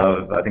context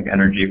of, I think,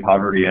 energy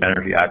poverty and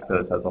energy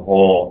access as a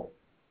whole.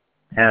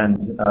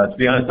 And to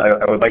be honest,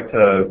 I would like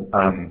to,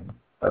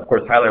 of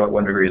course, highlight what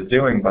 1 Degree is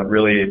doing, but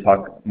really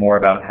talk more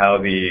about how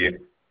the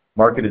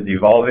market is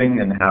evolving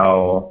and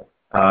how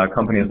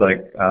companies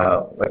like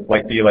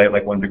d.light,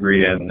 like 1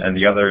 Degree, and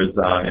the others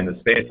in the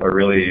space are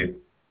really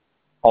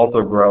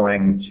also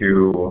growing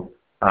to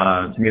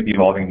meet the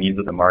evolving needs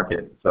of the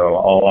market. So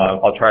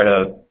I'll try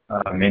to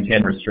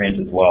maintain restraint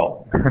as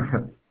well.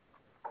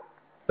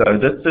 So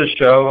just to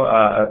show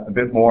a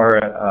bit more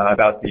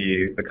about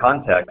the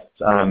context,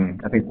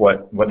 I think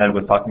what Ned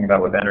was talking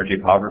about with energy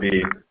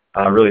poverty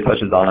really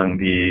touches on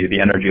the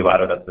energy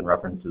ladder that's been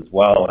referenced as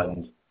well.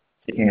 And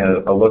taking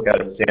a look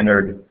at a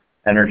standard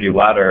energy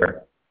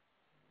ladder,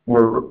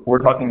 we're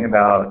talking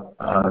about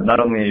not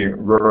only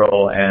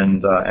rural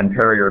and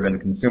peri-urban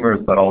consumers,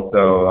 but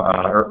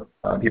also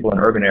people in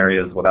urban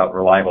areas without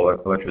reliable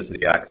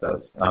electricity access.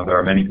 There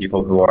are many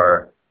people who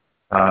are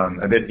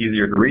a bit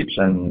easier to reach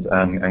and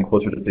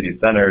closer to city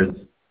centers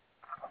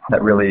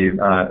that really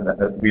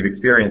that we've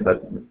experienced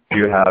that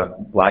do have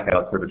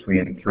blackouts for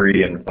between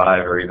 3 and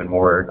 5 or even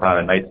more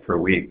nights per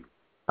week,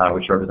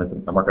 which represents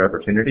a market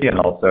opportunity. And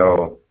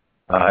also,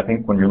 I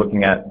think when you're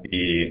looking at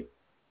the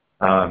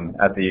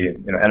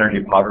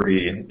energy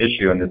poverty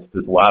issue and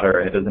this ladder,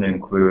 it doesn't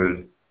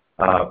include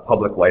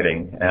public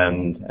lighting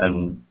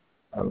and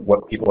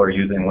what people are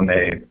using when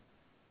they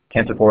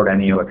can't afford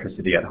any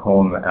electricity at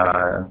home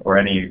or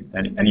any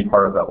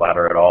part of that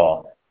ladder at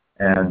all.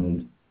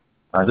 And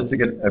just to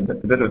get a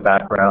bit of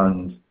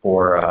background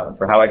for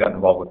how I got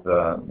involved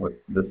with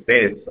the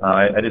space,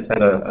 I did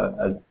spend,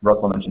 as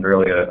Russell mentioned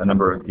earlier, a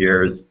number of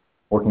years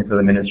working for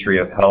the Ministry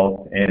of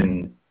Health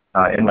in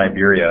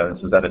Liberia.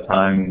 This was at a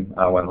time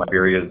when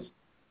Liberia's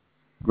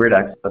grid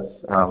access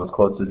was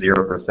close to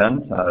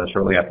 0%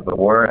 shortly after the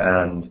war,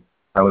 and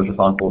I was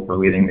responsible for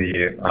leading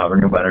the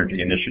renewable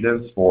energy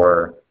initiatives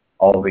for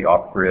all of the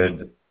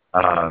off-grid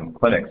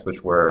clinics,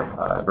 which were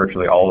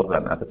virtually all of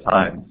them at the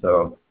time.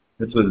 So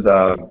this was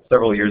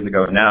several years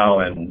ago now,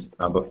 and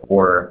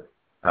before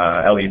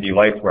LED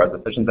lights were as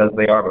efficient as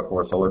they are,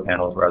 before solar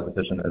panels were as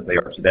efficient as they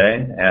are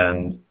today.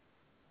 And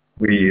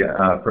we,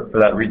 for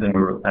that reason, we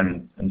were,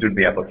 and due to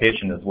the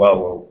application as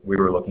well, we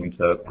were looking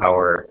to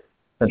power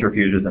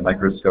centrifuges and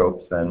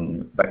microscopes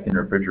and vaccine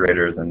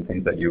refrigerators and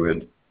things that you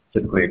would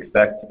typically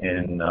expect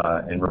in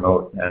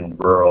remote and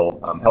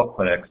rural health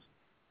clinics.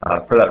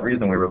 For that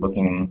reason, we were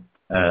looking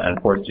and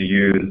forced to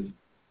use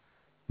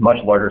much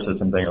larger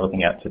systems than you're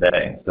looking at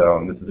today.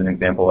 So this is an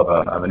example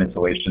of an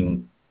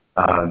installation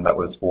that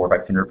was for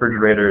vaccine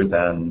refrigerators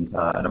and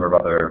a number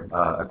of other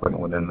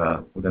equipment within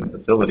the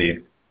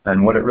facility.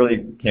 And what it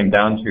really came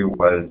down to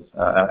was,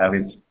 at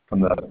least from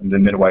the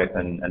midwife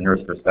and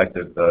nurse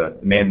perspective, the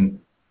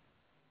main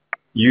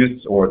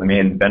use or the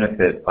main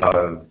benefit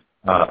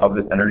of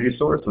this energy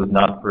source was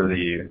not for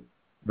the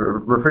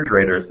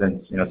refrigerator,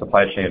 since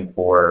supply chain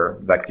for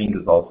vaccines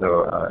is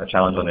also a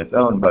challenge on its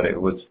own, but it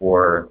was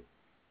for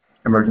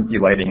emergency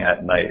lighting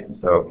at night.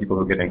 So people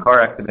who get in car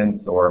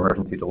accidents or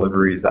emergency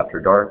deliveries after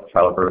dark,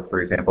 childbirth,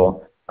 for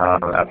example,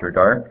 after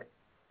dark.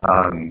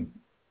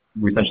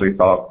 We essentially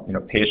saw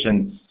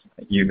patients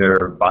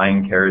either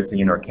buying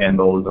kerosene or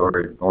candles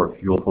or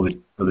fuel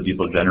for the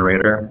diesel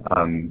generator,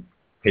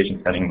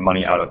 patients spending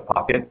money out of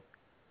pocket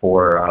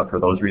for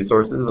those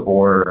resources,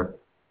 or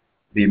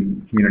the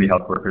community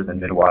health workers and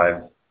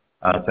midwives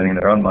spending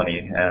their own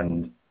money.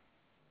 And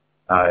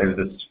it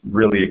was just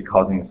really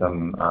causing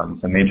some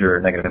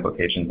major negative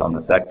implications on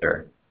the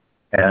sector.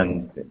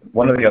 And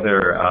one of the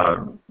other,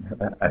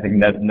 I think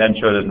Ned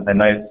showed a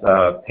nice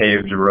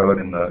paved road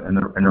in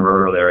the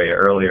rural area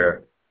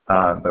earlier,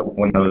 but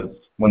when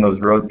those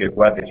roads get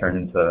wet, they turn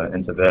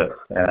into this.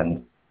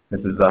 And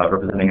this is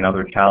representing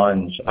another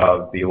challenge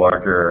of the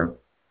larger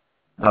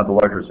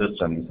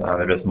systems.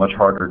 They're just much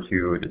harder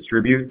to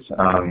distribute.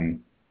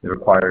 It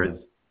requires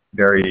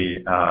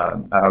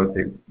I would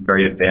say,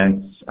 very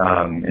advanced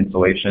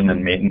installation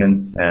and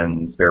maintenance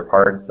and spare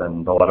parts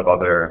and a lot of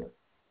other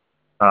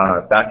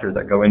factors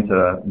that go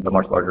into the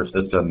much larger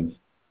systems,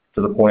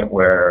 to the point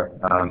where,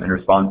 in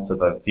response to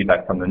the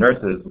feedback from the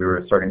nurses, we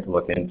were starting to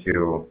look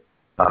into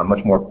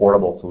much more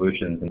portable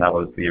solutions, and that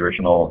was the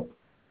original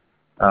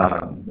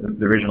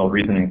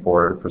reasoning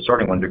for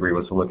starting 1 Degree,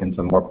 was to look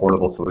into more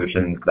portable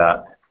solutions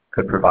that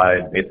could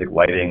provide basic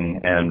lighting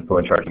and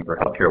phone charging for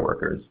healthcare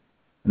workers.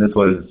 And this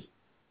was,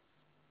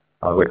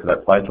 I'll wait for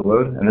that slide to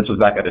load, and this was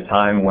back at a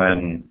time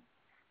when,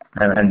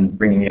 and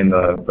bringing in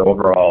the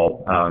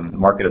overall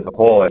market as a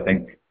whole, I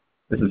think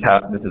this is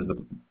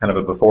kind of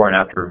a before and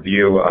after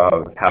view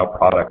of how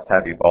products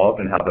have evolved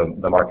and how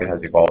the market has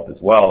evolved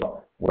as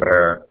well,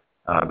 where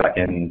back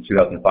in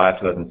 2005,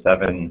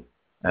 2007,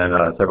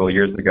 and several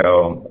years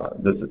ago,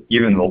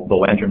 even the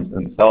lanterns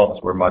themselves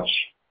were much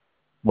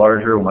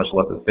larger, much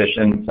less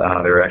efficient.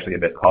 They were actually a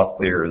bit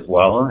costlier as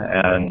well,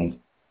 and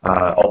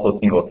also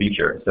single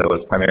feature. So it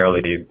was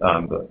primarily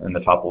in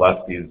the top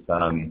left, these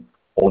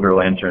older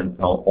lanterns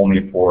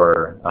only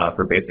for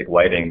basic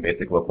lighting,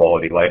 basic low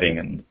quality lighting.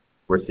 And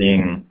we're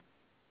seeing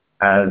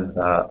as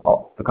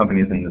the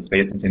companies in the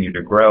space continue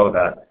to grow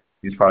that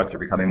these products are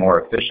becoming more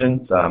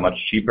efficient, much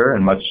cheaper,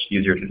 and much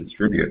easier to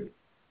distribute.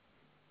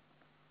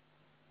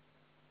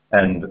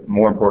 And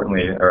more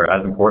importantly, or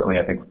as importantly,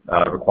 I think,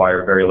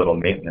 require very little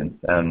maintenance.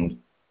 And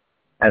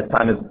as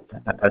time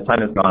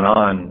has gone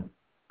on,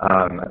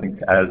 I think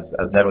as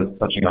Ned was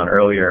touching on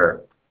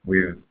earlier,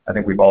 I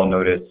think we've all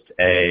noticed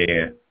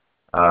an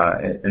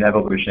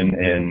evolution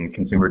in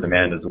consumer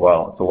demand as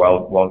well. So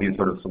while these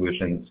sort of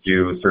solutions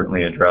do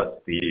certainly address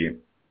the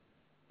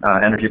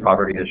energy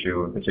poverty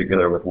issue, in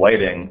particular with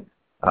lighting,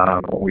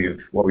 what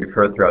we've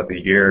heard throughout the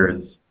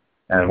years,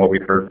 and what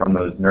we've heard from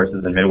those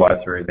nurses and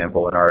midwives, for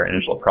example, in our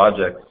initial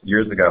projects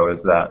years ago, is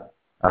that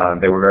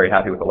they were very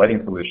happy with the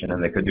lighting solution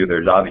and they could do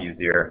their job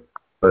easier.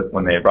 But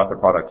when they brought the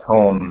product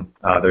home,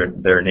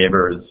 their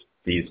neighbors,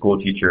 the school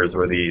teachers,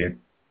 or the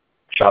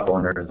shop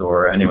owners,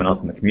 or anyone else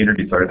in the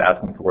community started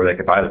asking for where they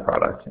could buy the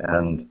product.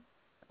 And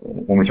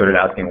when we started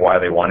asking why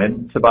they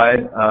wanted to buy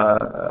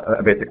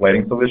a basic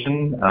lighting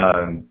solution,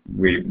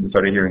 we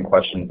started hearing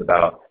questions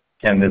about,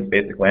 can this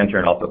basic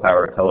lantern also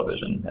power a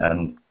television?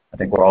 And I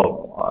think we're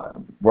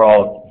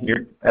all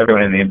here,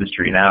 everyone in the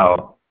industry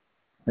now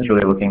is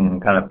really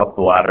looking kind of up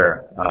the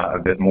ladder a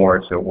bit more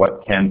to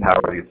what can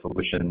power these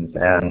solutions.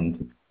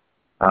 And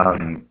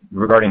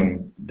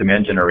regarding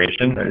demand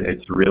generation,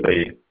 it's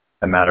really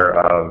a matter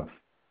of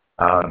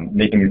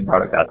making these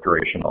products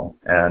aspirational.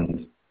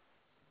 And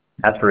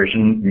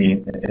aspiration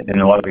in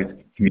a lot of these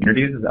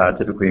communities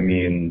typically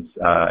means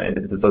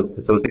it's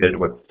associated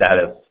with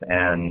status,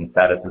 and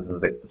status is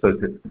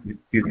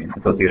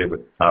associated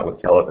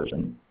with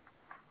television.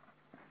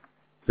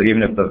 So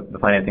even if the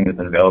financing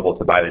isn't available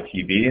to buy the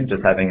TV,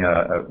 just having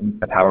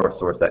a power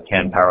source that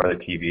can power the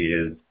TV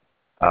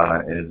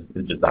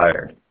is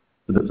desired.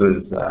 So this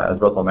was, as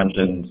Russell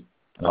mentioned,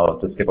 and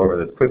I'll just skip over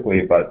this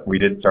quickly, but we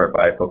did start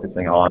by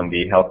focusing on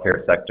the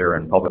healthcare sector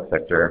and public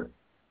sector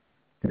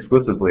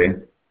exclusively.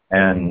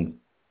 And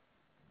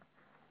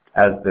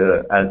as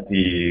the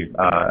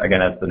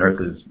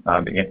nurses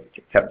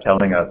kept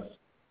telling us,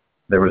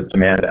 there was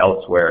demand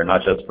elsewhere,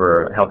 not just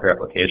for healthcare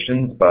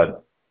applications,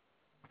 but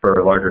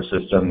for larger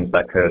systems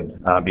that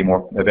could be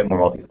a bit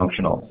more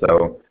multifunctional.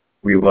 So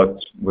we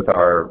looked with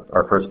our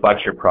first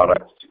flagship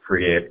products to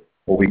create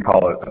what we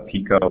call a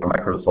Pico or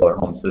micro solar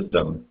home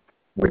system,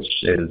 which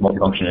is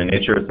multifunction in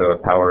nature. So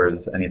it powers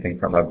anything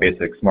from a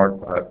basic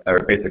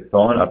basic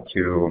phone up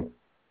to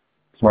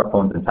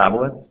smartphones and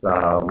tablets,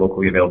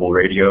 locally available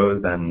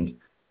radios, and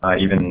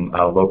even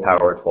low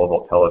power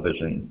 12-volt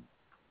television.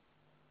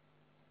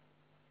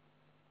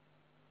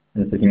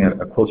 And taking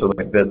a closer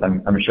look at this,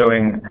 I'm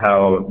showing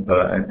how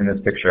in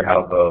this picture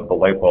how the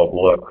light bulb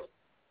looks,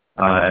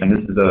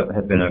 and this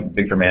has been a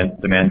big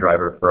demand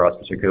driver for us,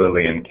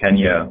 particularly in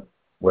Kenya,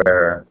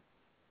 where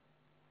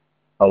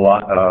a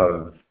lot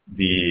of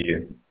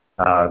the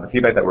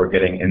feedback that we're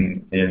getting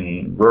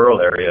in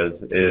rural areas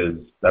is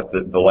that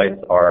the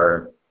lights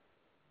are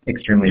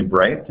extremely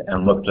bright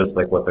and look just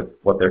like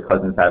what their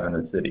cousins have in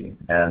the city.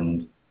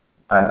 And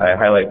I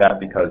highlight that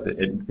because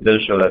it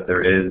does show that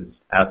there is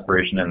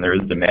aspiration and there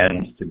is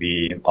demand to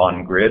be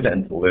on grid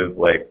and to live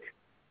like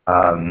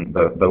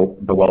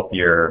the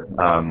wealthier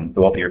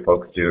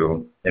folks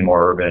do in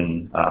more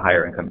urban,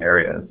 higher income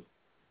areas.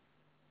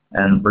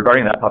 And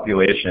regarding that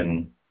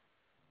population,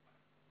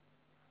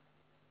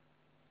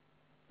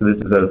 so this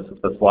is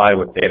a slide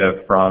with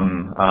data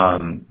from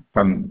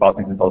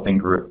Boston Consulting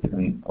Group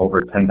and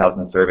over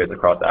 10,000 surveys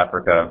across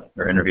Africa,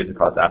 or interviews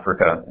across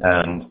Africa.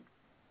 And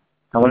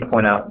I want to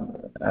point out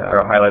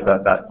or highlight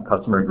that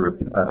customer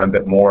group a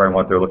bit more and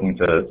what they're looking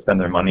to spend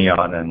their money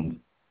on. And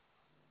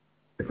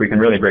if we can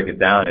really break it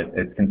down,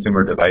 it's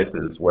consumer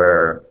devices,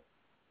 where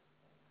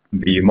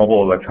the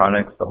mobile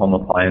electronics, the home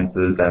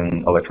appliances,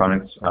 and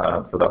electronics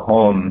for the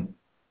home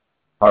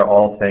are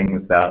all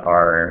things that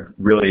are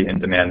really in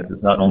demand. This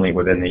is not only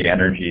within the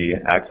energy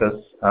access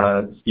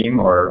scheme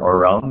or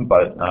realm,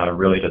 but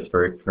really just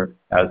for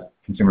as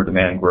consumer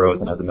demand grows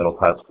and as the middle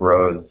class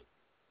grows,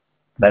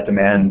 that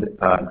demand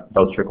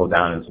does trickle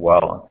down as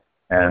well.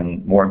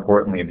 And more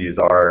importantly, these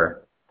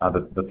are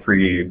the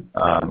three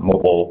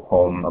mobile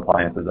home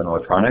appliances and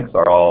electronics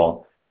are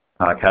all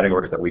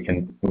categories that we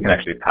can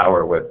actually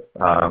power with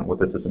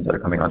the systems that are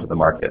coming onto the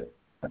market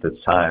at this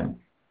time.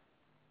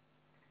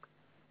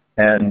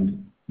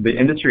 And the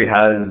industry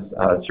has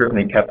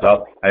certainly kept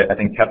up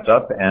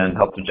and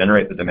helped to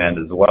generate the demand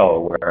as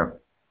well, where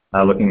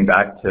looking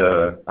back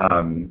to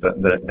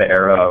the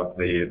era of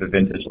the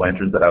vintage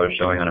lanterns that I was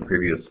showing on a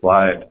previous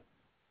slide,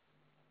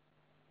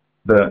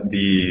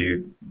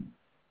 the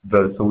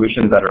the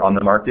solutions that are on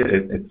the market,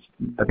 it's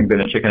I think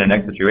been a chicken and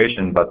egg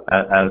situation, but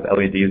as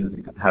LEDs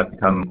have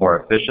become more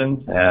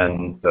efficient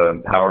and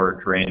the power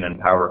drain and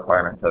power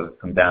requirements have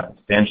come down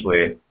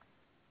substantially,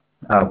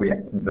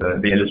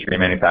 the industry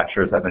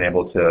manufacturers have been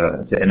able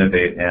to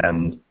innovate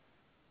and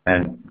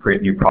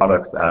create new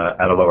products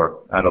at a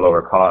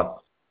lower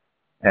cost.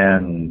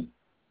 And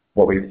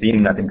what we've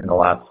seen, I think, in the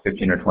last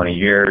 15 or 20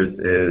 years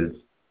is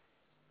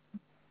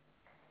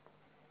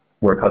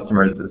where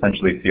customers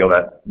essentially feel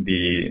that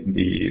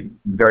the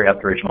very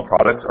aspirational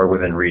products are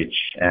within reach.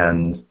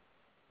 And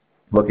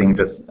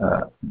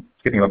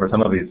skipping over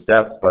some of these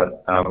steps,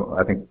 but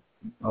I think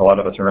a lot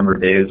of us remember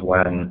days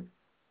when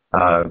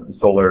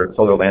solar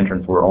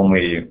lanterns were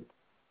only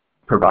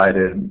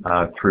provided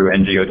through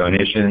NGO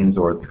donations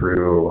or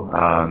through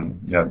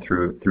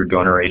through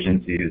donor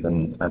agencies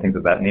and things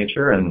of that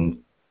nature, and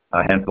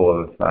a handful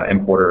of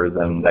importers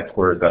and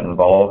exporters got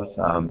involved,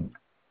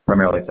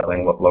 primarily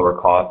selling lower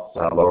cost,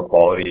 lower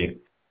quality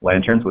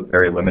lanterns with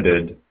very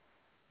limited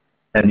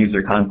end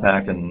user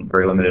contact and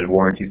very limited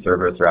warranty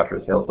service or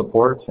after sales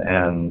support.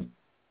 And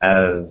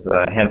as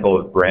a handful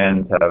of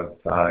brands have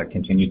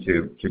continued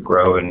to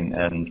grow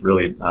and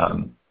really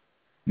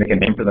make a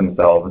name for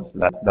themselves,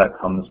 that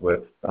comes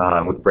with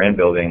brand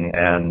building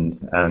and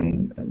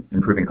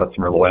improving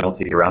customer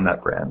loyalty around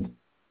that brand.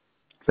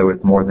 So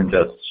it's more than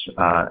just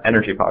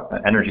energy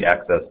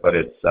access, but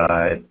it's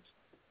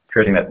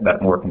creating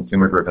that more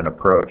consumer-driven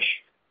approach,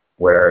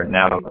 where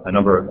now I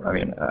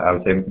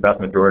would say the vast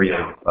majority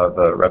of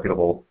the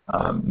reputable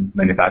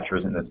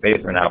manufacturers in this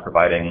space are now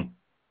providing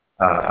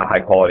a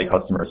high-quality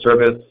customer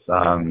service,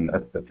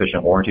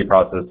 efficient warranty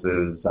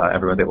processes.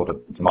 Everyone's able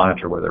to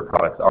monitor where their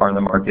products are in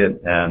the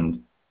market,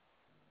 and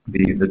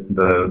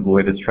the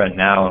latest trend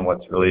now and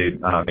what's really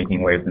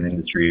making waves in the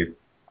industry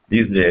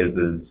these days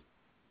is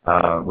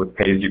with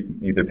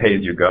either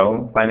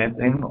pay-as-you-go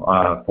financing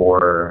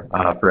for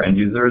end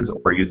users,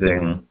 or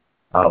using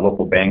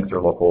local banks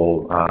or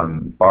local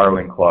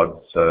borrowing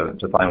clubs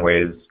to find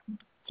ways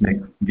to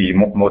make the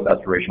most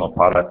aspirational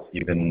products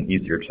even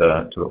easier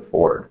to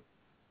afford.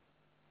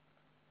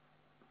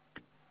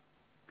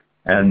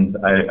 And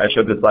I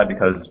showed this slide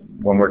because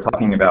when we're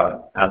talking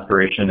about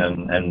aspiration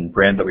and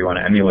brands that we want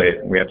to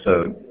emulate, we have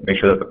to make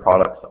sure that the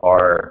products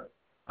are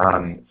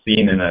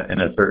seen in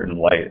a certain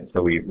light.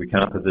 So we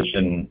cannot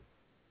position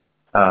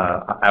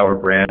our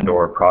brand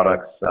or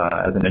products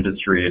as an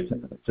industry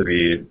to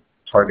be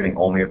targeting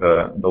only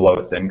the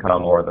lowest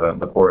income or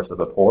the poorest of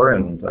the poor.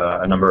 And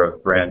a number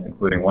of brands,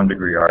 including 1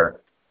 Degree, are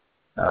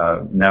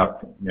now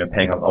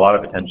paying a lot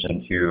of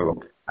attention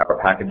to our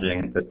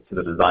packaging, to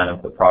the design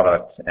of the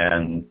product,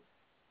 and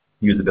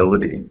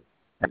usability.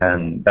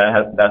 And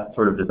that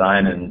sort of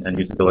design and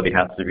usability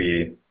has to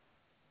be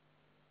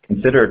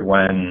considered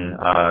when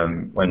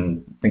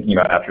thinking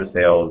about after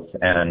sales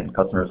and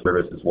customer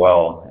service as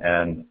well.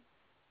 And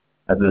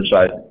as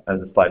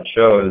the slide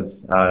shows,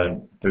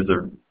 there's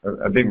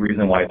a big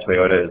reason why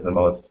Toyota is the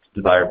most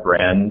desired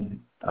brand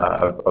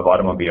of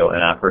automobile in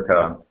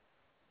Africa.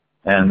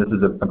 And this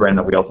is a brand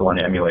that we also want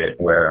to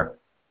emulate, where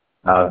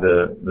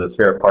the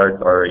spare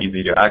parts are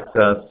easy to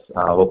access.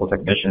 Local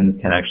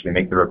technicians can actually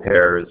make the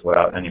repairs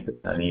without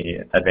any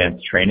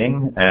advanced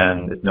training,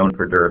 and it's known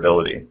for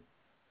durability.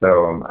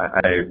 So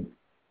I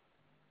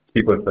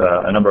speak with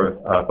a number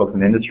of folks in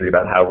the industry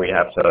about how we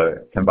have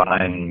to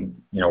combine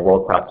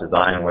world-class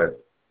design with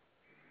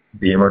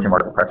the emerging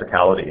market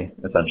practicality,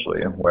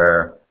 essentially,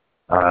 where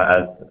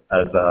as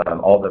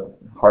all the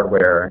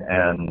hardware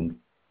and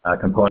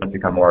components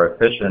become more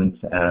efficient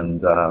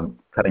and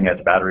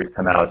cutting-edge batteries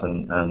come out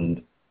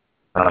and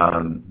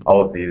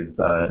all of these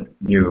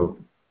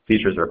new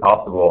features are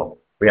possible,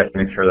 we have to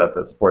make sure that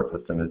the support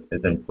system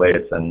is in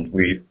place. And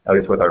we, at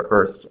least with our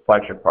first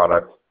flagship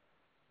products,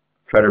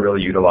 try to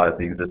really utilize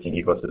the existing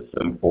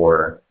ecosystem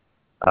for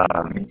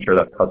making sure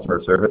that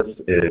customer service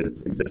is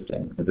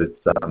existing. Because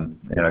I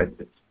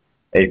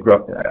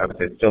would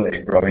say it's still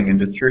a growing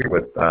industry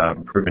with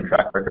proven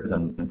track records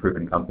and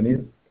proven companies,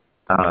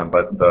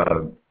 but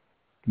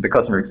the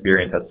customer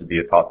experience has to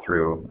be thought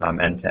through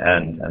end to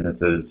end, and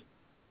this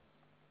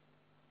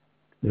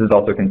is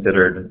also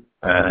considered.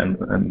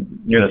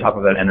 And near the top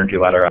of that energy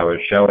ladder I was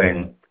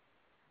showing,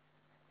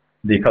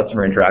 the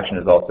customer interaction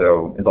is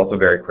also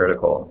very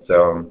critical.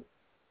 So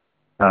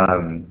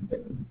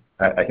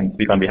I can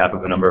speak on behalf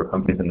of a number of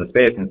companies in the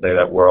space and say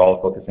that we're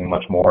all focusing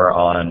much more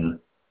on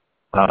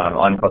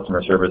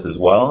customer service as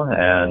well.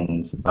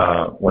 And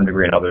 1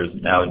 Degree and others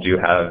now do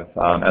have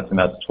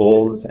SMS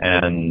tools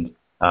and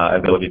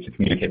ability to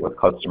communicate with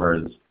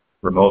customers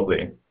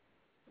remotely.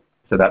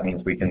 So that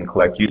means we can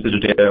collect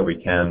usage data,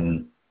 we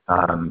can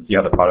see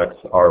how the products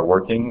are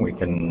working, we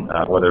can,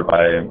 whether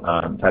by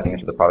typing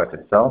into the product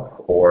itself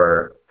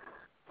or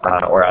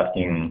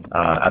asking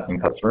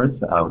customers,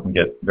 we can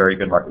get very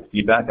good market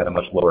feedback at a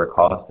much lower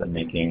cost than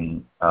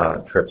making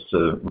trips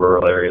to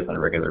rural areas on a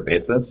regular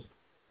basis.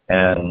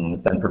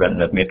 And then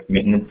preventative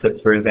maintenance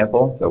tips, for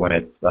example. So when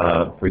it's,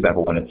 for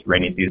example, when it's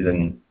rainy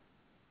season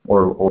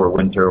or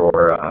winter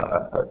or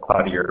a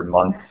cloudier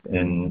month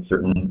in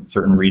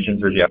certain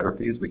regions or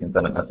geographies, we can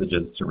send up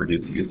messages to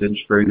reduce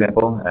usage, for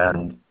example.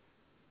 And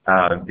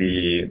I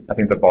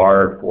think the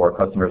bar for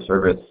customer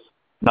service,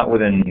 not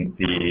within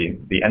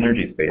the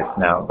energy space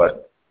now,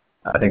 but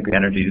I think the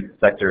energy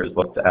sector is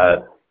looked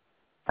at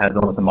as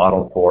almost a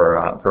model for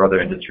other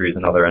industries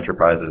and other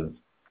enterprises,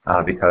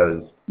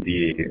 because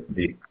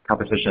the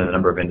competition, the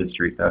number of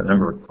industries, the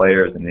number of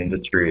players in the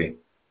industry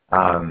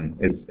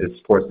is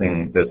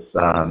forcing this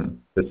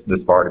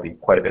bar to be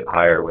quite a bit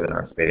higher within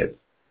our space.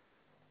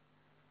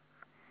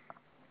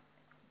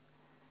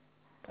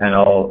 And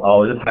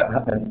I'll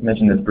just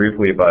mention this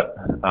briefly, but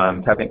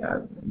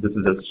this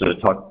is just to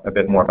talk a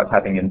bit more about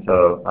tapping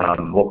into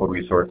local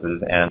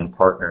resources and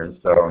partners.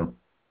 So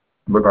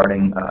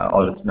regarding,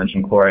 I'll just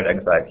mention Chloride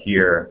Exact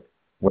here,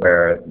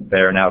 where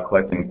they're now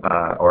collecting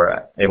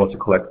or able to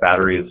collect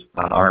batteries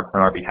on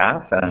our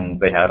behalf, and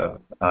they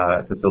have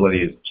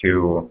facilities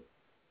to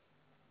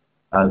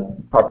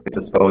properly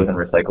dispose and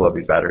recycle of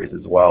these batteries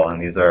as well.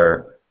 And these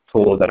are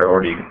tools that are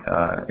already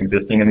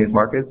existing in these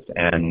markets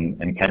and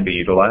can be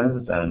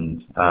utilized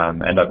and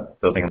end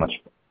up building a much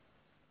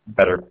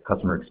better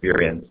customer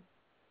experience.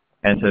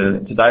 And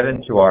to dive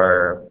into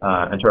our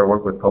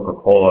work with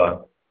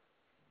Coca-Cola,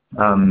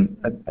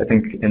 I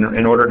think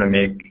in order to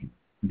make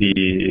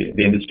the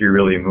industry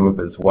really move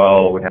as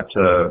well, we have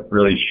to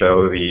really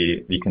show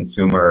the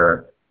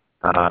consumer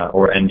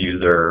or end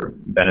user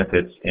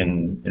benefits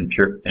in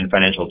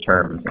financial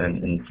terms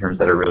and in terms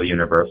that are really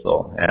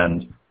universal.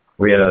 And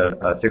we had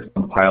a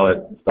 6-month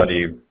pilot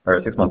study, or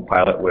a 6-month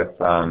pilot with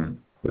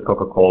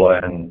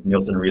Coca-Cola, and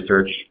Nielsen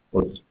Research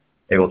was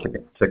able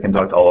to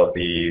conduct all of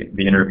the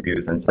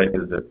interviews and site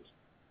visits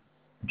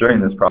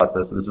during this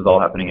process. This is all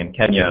happening in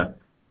Kenya.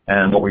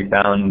 And what we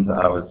found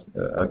was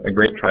a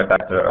great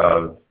trifecta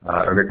of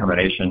a great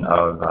combination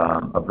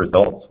of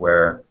results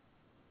where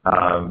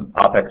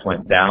OPEX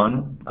went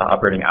down,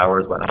 operating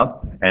hours went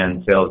up,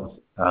 and sales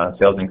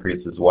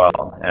increased as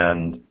well.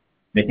 And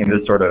making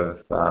this sort of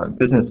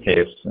business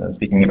case,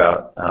 speaking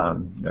about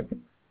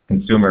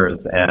consumers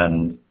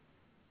and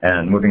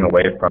moving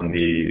away from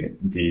the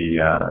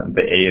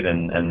aid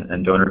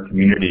and donor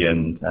community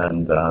and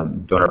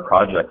donor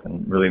projects,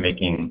 and really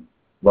making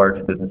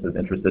large businesses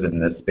interested in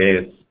this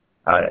space.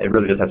 It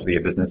really does have to be a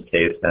business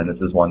case, and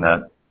this is one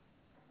that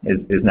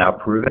is now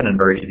proven and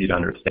very easy to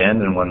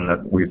understand, and one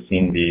that we've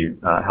seen be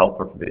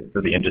helpful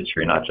for the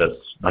industry, not just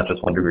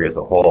 1degree as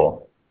a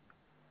whole.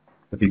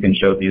 If you can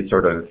show these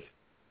sort of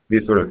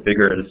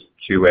figures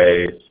to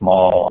a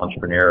small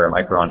entrepreneur or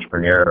micro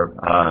entrepreneur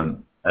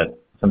that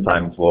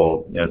sometimes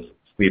will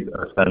sleep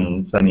or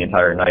spend the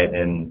entire night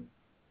in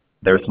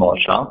their small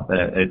shop,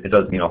 it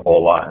does mean a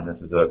whole lot. And this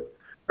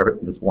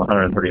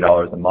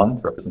 $130 a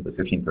month represents a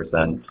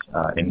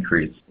 15%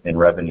 increase in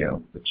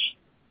revenue, which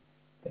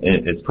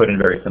is put in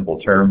very simple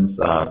terms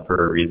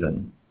for a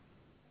reason.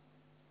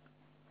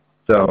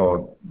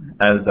 So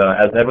as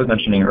Ned was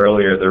mentioning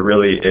earlier, there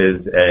really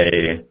is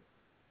a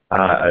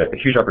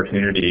huge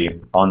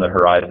opportunity on the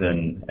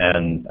horizon,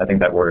 and I think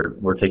that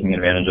we're taking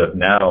advantage of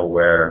now,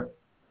 where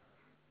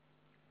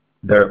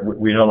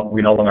we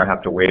no longer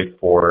have to wait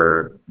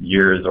for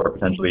years or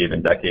potentially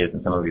even decades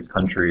in some of these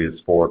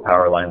countries for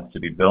power lines to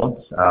be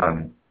built.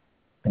 I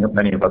know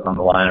many of us on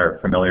the line are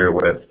familiar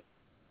with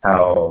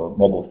how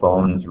mobile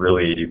phones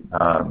really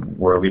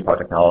were a leapfrog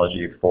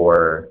technology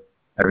for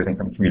everything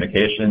from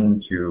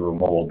communication to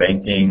mobile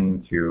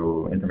banking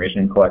to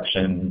information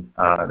collection.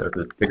 There's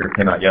a figure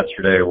came out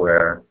yesterday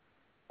where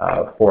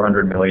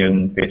 400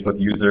 million Facebook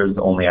users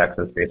only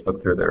access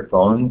Facebook through their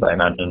phones. I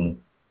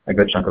imagine a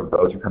good chunk of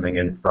those are coming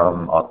in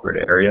from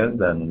off-grid areas,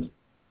 and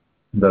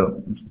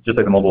just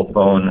like the mobile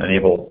phone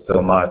enables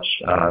so much,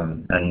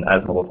 and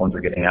as mobile phones are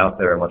getting out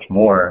there much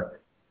more,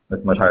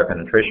 with much higher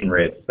penetration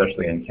rates,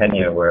 especially in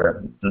Kenya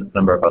where a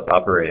number of us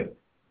operate,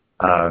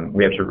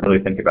 we have to really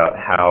think about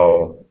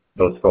how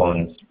those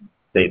phones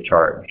stay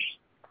charged.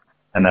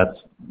 And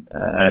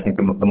I think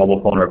the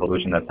mobile phone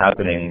revolution that's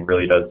happening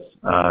really does,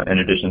 in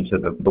addition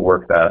to the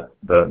work that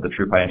the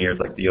true pioneers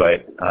like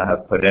d.light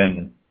have put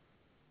in,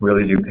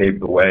 really do pave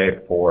the way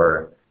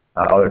for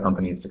other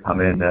companies to come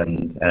in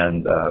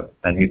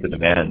and meet the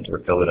demand or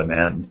fill the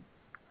demand.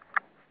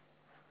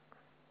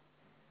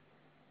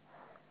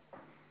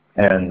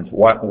 And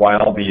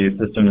while these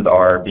systems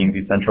are being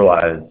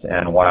decentralized,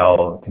 and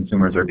while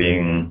consumers are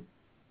being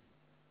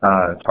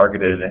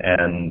targeted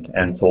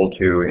and sold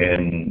to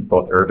in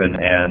both urban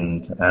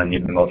and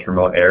even the most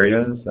remote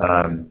areas,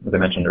 as I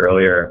mentioned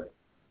earlier,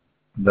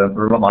 the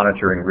remote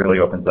monitoring really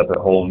opens up a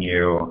whole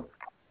new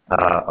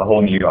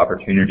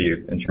opportunity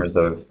in terms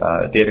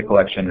of data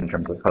collection, in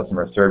terms of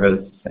customer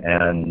service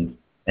and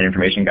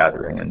information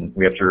gathering. And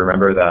we have to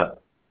remember that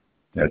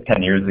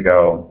 10 years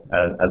ago,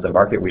 as a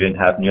market, we didn't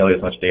have nearly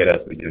as much data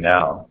as we do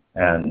now.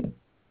 And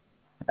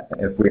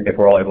if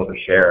we're all able to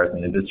share as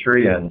an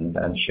industry and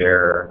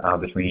share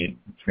between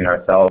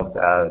ourselves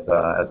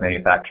as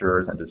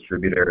manufacturers and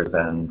distributors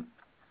and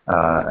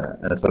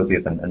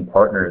associates and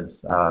partners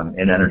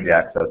in energy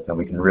access, then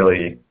we can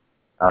really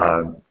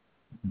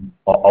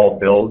all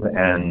build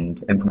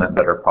and implement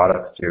better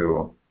products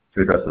to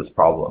address this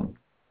problem.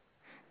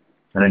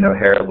 And I know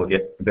Harald will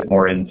get a bit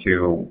more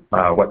into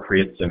what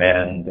creates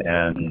demand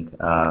and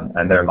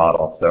their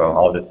model. So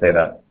I'll just say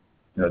that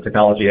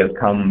technology has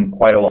come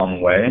quite a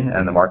long way,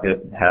 and the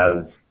market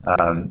has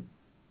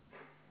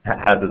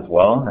as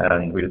well,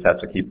 and we just have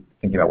to keep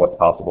thinking about what's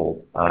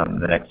possible in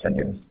the next 10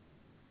 years.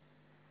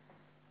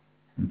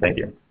 Thank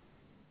you.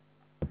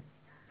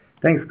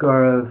 Thanks,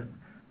 Gaurav.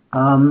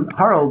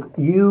 Harald,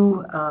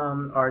 you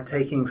are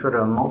taking sort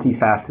of a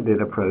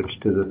multifaceted approach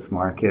to this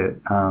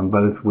market,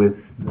 both with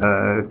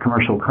a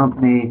commercial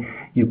company.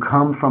 You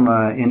come from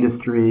an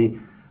industry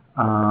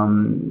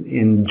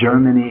in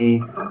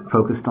Germany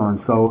focused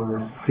on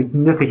solar,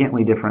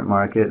 significantly different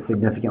market,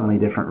 significantly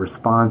different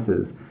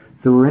responses.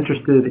 So we're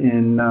interested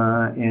in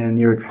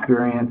your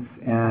experience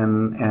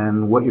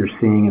and what you're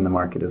seeing in the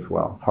market as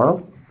well.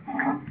 Harald?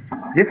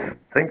 Yes,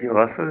 thank you,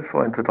 Russell,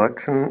 for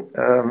introduction.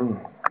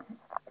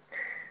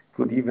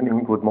 Good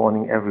evening, good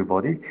morning,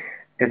 everybody.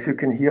 As you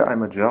can hear,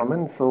 I'm a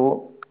German,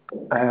 so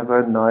I have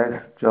a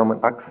nice German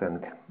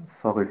accent.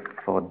 Sorry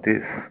for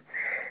this.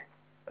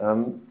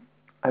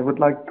 I would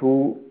like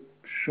to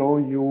show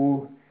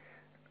you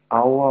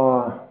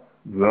our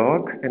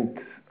work and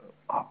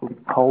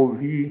how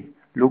we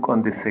look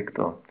on this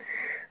sector.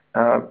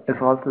 As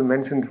Russell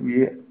mentioned,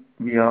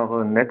 we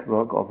are a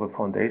network of a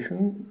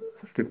foundation,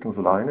 Stiftung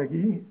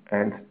Solarenergie,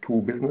 and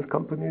two business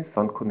companies,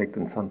 SunConnect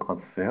and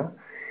SunTransfer.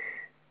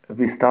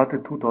 We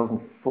started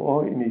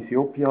 2004 in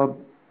Ethiopia,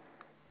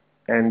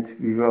 and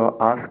we were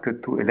asked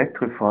to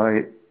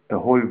electrify a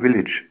whole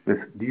village with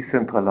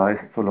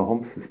decentralized solar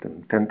home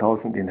system,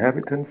 10,000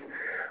 inhabitants,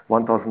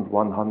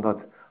 1,100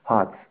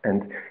 huts.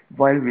 And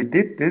while we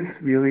did this,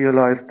 we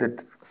realized that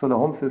solar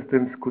home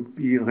systems could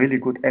be a really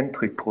good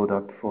entry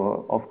product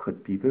for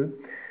off-grid people.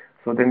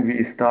 So then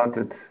we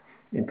started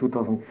in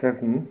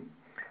 2007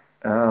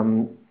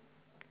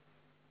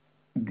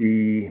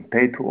 the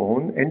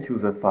pay-to-own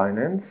end-user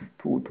finance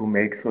to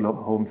make solar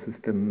home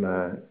system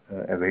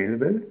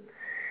available.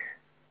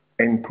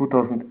 In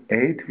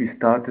 2008, we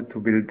started to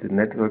build a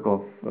network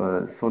of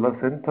solar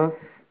centers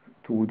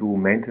to do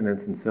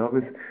maintenance and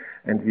service.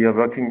 And we are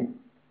working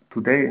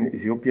today in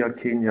Ethiopia,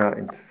 Kenya,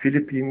 and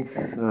Philippines.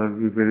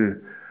 We will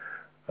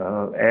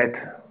add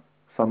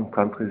some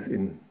countries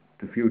in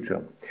the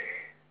future.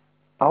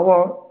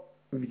 Our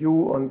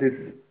view on this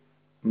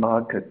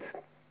market,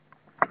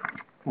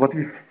 what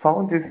we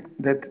found is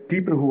that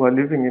people who are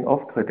living in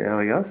off-grid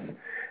areas,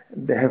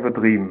 they have a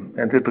dream.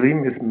 And the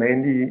dream is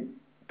mainly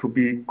to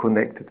be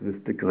connected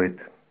with the grid.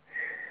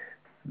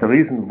 The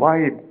reason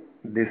why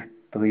this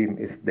dream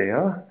is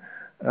there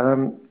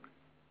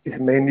is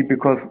mainly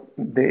because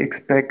they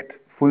expect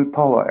full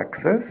power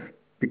access,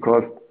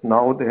 because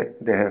now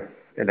they have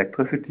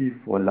electricity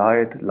for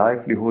light,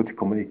 livelihood,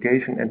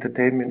 communication,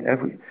 entertainment,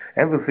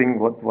 everything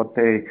what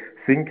they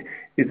think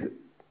is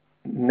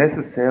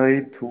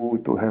necessary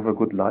to have a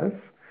good life.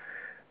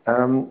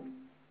 And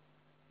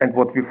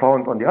what we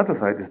found on the other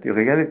side is the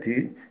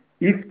reality.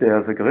 If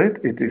there's a grid,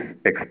 it is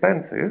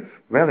expensive,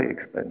 very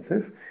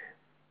expensive.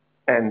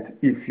 And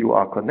if you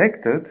are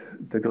connected,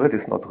 the grid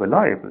is not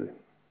reliable.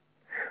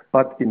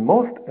 But in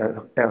most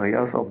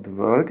areas of the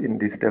world, in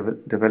these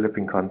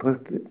developing countries,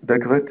 the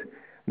grid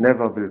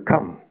never will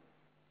come.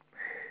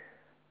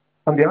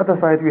 On the other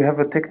side, we have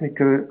a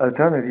technical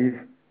alternative.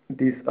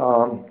 These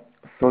are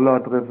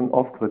solar-driven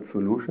off-grid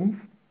solutions.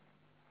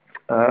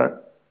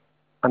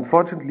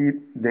 Unfortunately,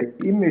 the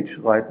image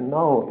right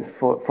now is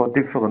for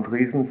different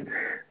reasons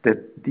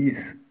that these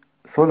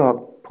solar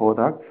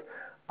products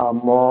are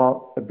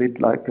more a bit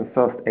like a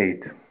first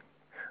aid.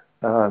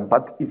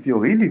 But if you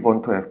really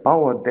want to have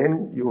power,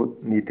 then you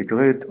need a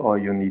grid, or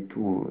you need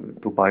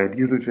to buy a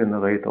diesel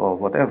generator or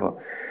whatever.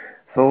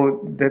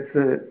 So that's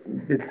a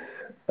bit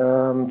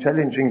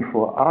challenging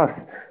for us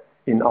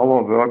in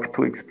our work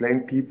to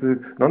explain people,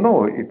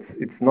 no,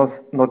 it's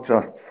not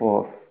just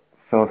for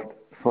first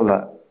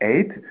solar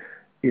aid.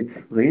 It's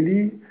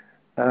really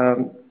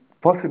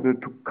possible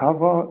to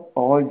cover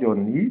all your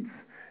needs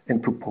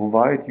and to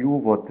provide you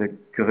what the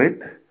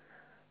grid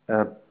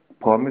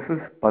promises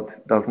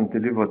but doesn't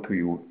deliver to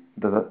you.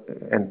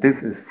 And this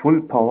is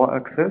full power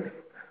access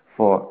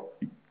for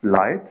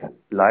light,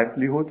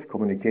 livelihood,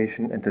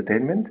 communication,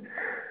 entertainment.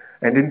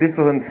 And in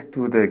difference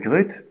to the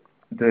grid,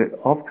 the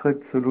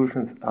off-grid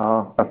solutions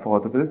are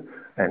affordable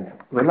and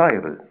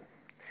reliable.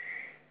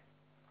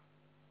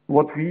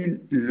 What we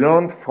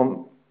learned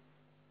from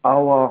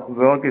our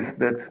work is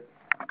that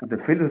the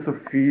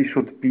philosophy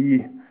should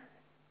be,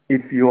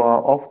 if you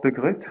are off the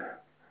grid,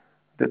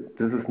 that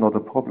this is not a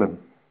problem.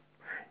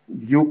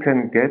 You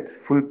can get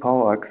full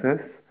power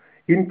access,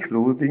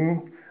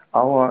 including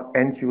our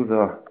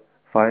end-user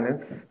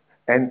finance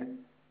and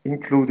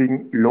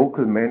including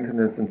local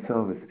maintenance and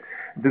service.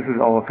 This is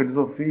our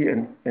philosophy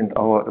and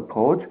our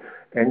approach.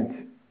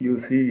 And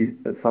you see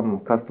some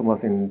customers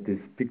in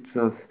these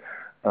pictures.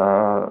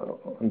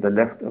 On the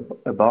left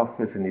above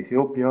is in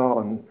Ethiopia,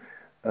 on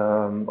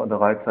the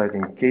right side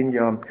in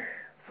Kenya.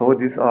 So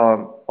these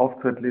are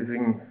off-grid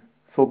living,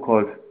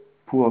 so-called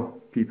poor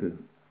people.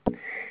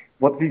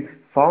 What we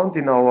found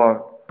in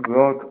our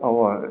work,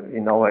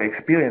 in our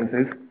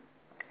experiences,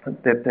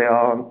 that there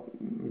are,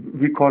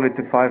 we call it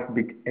the 5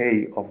 big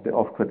A of the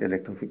off-grid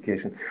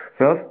electrification.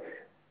 First,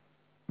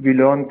 we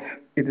learned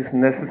it is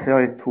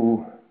necessary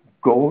to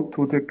go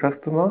to the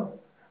customer,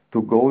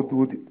 to go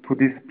to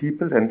these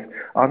people and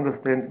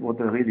understand what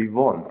they really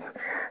want.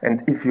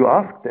 And if you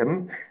ask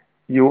them,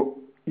 you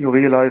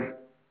realize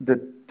the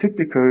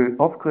typical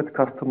off-grid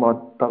customer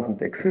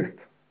doesn't exist.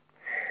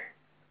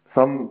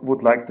 Some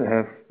would like to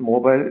have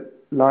mobile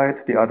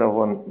light, the other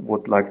one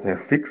would like to have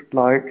fixed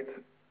light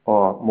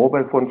or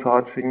mobile phone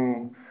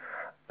charging,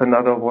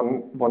 another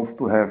one wants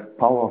to have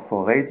power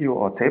for radio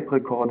or tape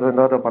recorder,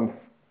 another one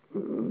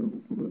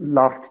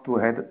loves to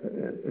have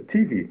a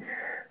TV.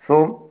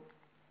 So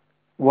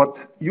what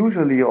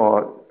usually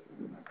or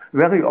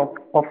very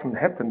often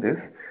happens is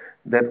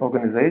that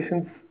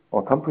organizations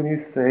or companies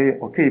say,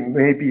 okay,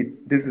 maybe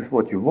this is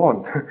what you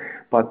want,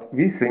 but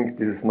we think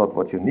this is not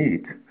what you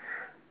need.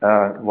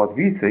 What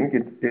we think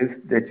is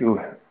that you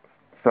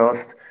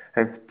first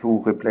have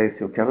to replace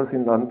your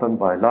kerosene lantern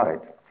by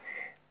light.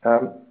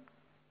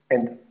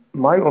 And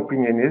my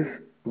opinion is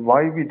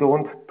why we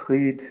don't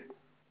treat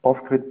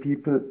off-grid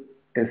people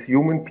as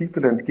human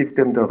people and give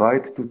them the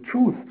right to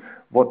choose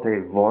what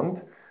they want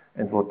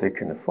and what they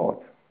can afford.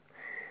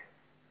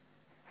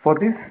 For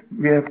this,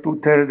 we have to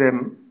tell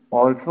them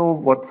also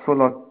what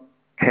solar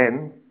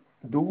can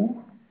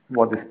do,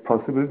 what is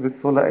possible with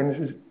solar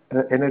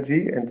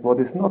energy and what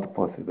is not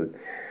possible.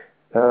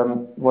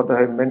 What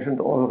I mentioned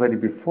already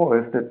before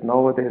is that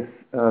nowadays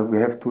we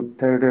have to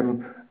tell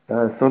them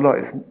solar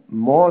is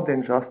more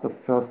than just a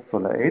first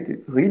solar aid.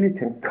 It really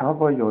can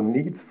cover your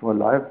needs for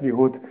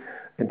livelihood,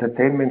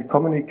 entertainment,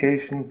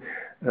 communication,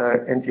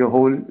 and your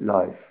whole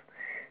life.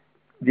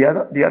 The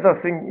other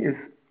thing is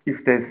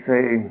if they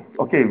say,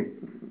 okay,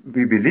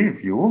 we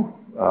believe you,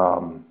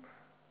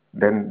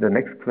 then the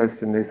next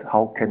question is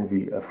how can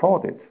we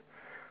afford it?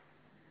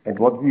 And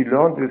what we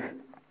learned is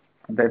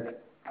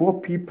that poor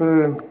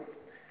people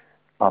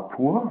are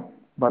poor,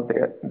 but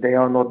they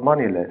are not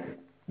moneyless.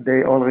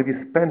 They already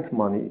spend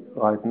money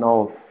right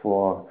now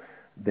for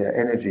their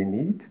energy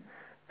need,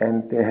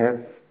 and they have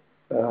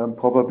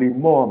probably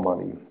more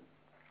money.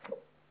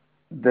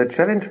 The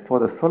challenge for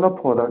the solar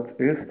product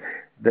is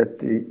that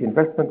the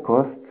investment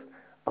costs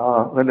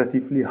are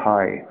relatively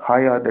high,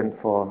 higher than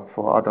for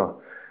other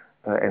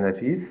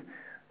energies.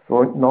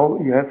 So now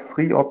you have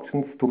 3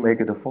 options to make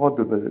it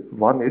affordable.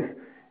 One is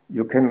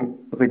you can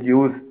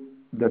reduce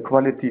the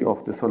quality of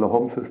the solar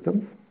home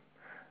systems.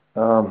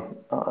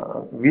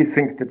 We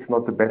think that's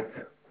not the best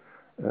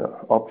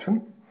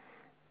option.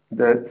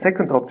 The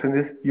second option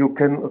is you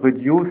can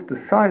reduce the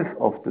size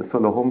of the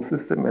solar home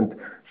system and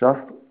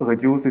just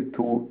reduce it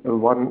to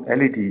one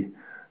LED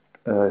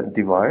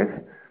device.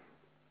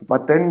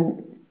 But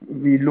then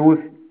we lose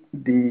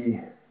the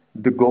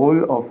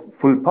goal of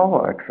full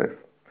power access.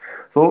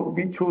 So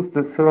we choose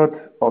the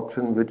third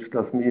option, which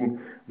does mean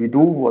we do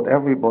what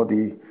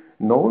everybody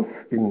knows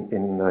in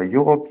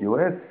Europe,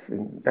 US,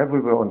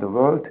 everywhere on the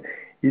world.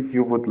 If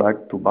you would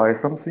like to buy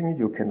something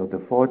you cannot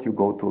afford, you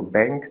go to a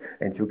bank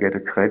and you get a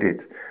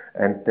credit.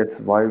 And that's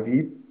why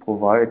we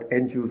provide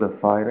end-user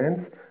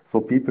finance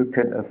so people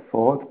can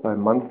afford by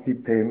monthly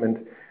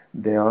payment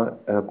their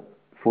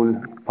full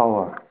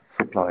power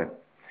supply.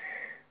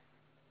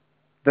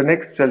 The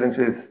next challenge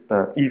is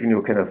even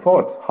you can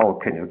afford, how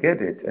can you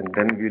get it? And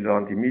then we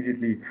learned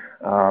immediately,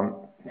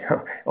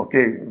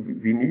 okay,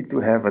 we need to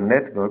have a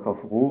network of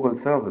rural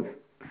service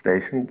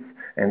stations,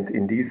 and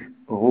in these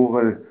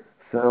rural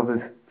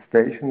service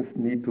stations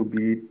need to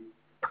be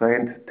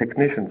trained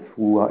technicians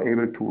who are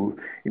able to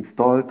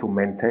install, to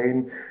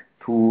maintain,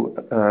 to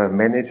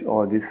manage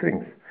all these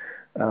things.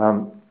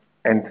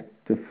 And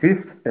the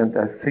fifth, and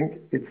I think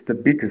it's the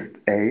biggest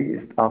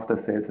A, is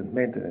after sales and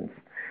maintenance.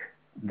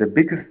 The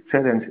biggest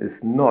challenge is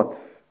not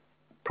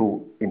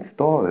to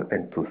install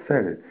and to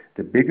sell.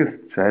 The biggest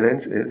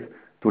challenge is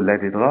to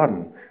let it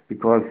run,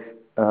 because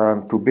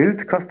to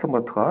build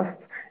customer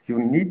trust, you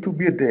need to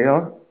be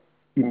there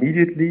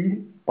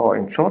immediately or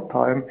in short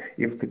time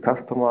if the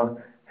customer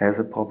has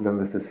a problem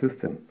with the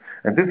system.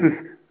 And this is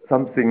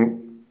something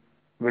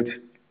which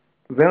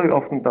very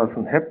often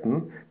doesn't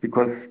happen,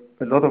 because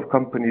a lot of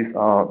companies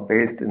are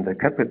based in the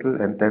capital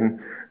and then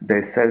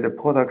they sell the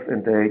products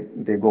and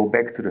they go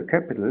back to the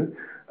capital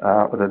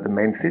or the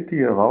main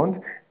city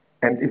around.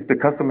 And if the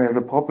customer has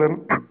a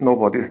problem,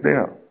 nobody's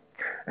there.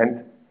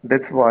 And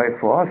that's why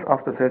for us,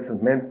 after sales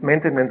and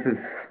maintenance is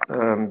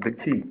the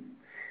key.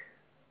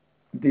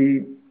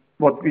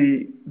 What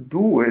we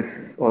do is,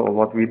 or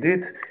what we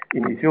did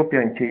in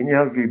Ethiopia and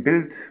Kenya,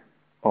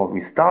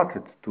 we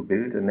started to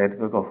build a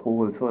network of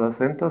rural solar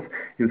centers.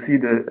 You see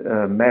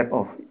the map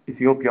of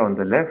Ethiopia on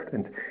the left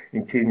and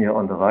in Kenya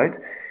on the right.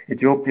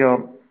 Ethiopia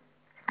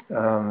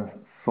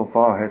so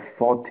far has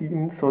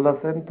 14 solar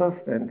centers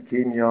and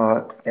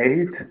Kenya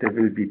 8. There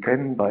will be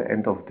 10 by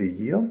end of the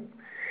year.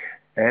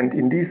 And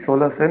in these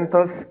solar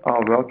centers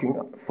are working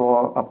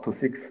for up to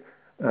 6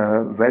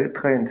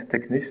 well-trained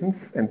technicians,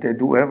 and they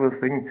do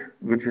everything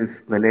which is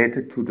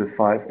related to the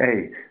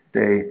 5A.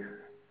 They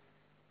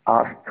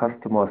ask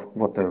customers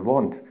what they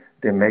want.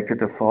 They make it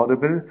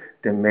affordable.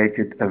 They make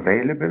it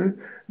available.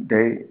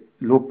 They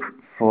look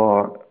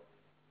for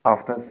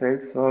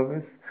after-sales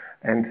service,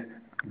 and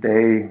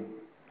they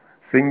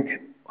think,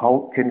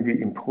 how can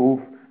we improve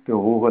the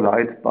rural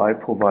light by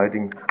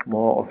providing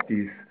more of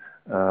these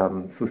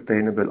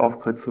sustainable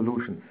off-grid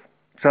solutions.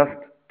 Just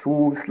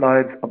 2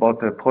 slides about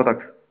the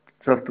products,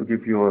 just to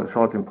give you a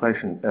short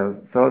impression.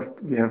 First,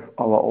 we have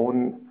our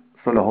own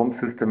solar home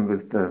system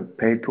with the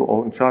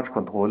pay-to-own charge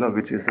controller,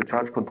 which is a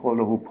charge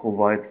controller who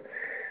provides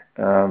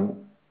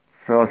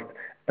first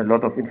a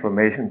lot of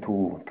information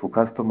to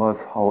customers,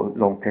 how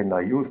long can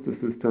I use the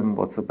system,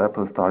 what's the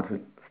battery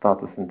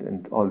status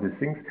and all these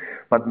things.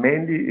 But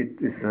mainly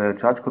it is a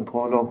charge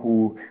controller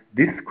who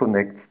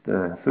disconnects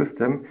the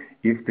system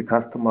if the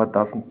customer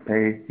doesn't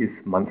pay his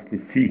monthly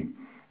fee.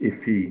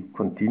 If he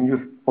continues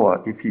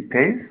or if he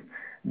pays,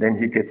 then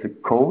he gets a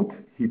code,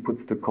 he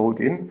puts the code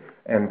in,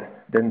 and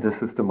then the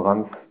system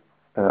runs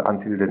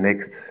until the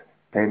next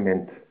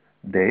payment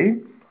day.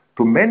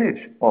 To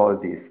manage all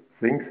these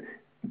things,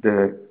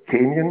 the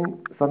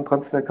Kenyan Sun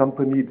Transfer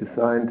Company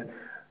designed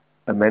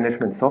a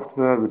management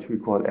software which we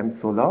call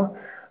M-Solar,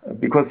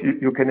 because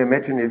you can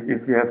imagine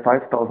if we have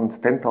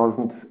 5,000,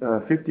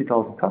 10,000,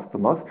 50,000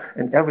 customers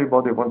and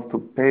everybody wants to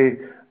pay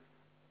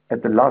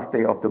at the last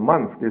day of the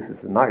month, this is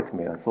a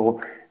nightmare. So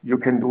you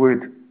can do it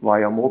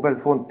via mobile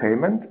phone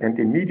payment, and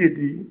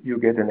immediately you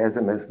get an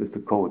SMS with the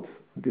codes.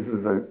 This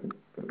is a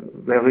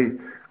very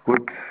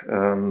good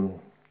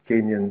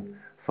Kenyan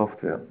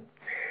software.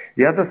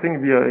 The other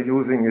thing we are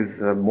using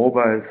is a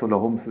mobile solar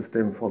home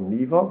system from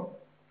NIVA,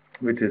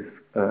 which is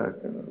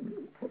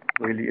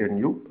really a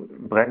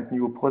brand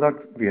new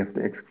product. We have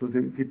the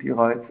exclusivity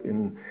rights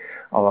in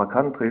our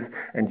countries,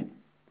 and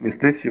with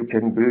this you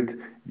can build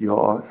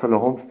your solar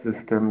home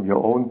system,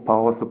 your own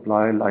power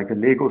supply, like a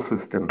Lego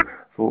system.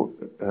 So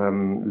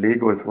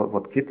Lego is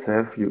what kids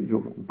have.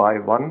 You buy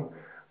one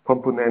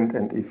component,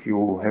 and if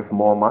you have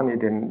more money,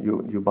 then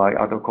you buy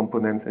other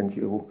components, and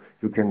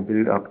you can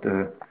build up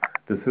the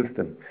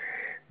system.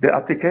 The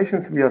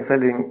applications we are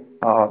selling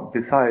are,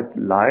 besides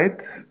light,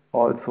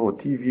 also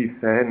TV,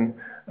 fan.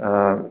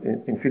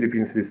 In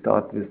Philippines we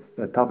start with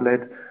a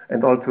tablet,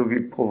 and also we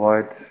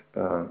provide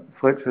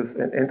fridges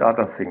and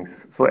other things.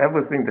 So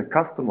everything the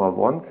customer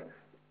wants,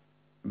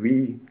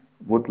 we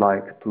would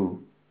like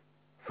to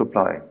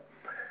supply.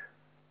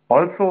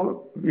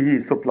 Also,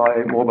 we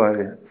supply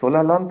mobile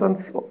solar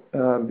lanterns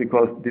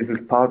because this is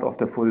part of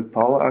the full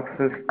power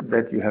access,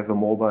 that you have a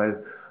mobile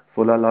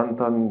solar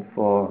lantern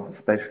for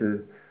special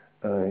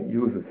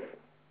uses.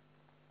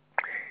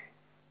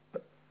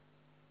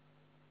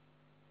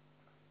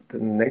 The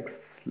next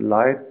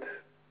slide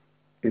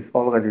is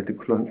already the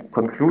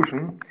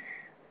conclusion,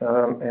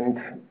 and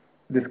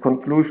this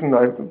conclusion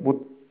I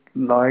would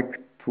like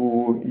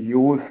to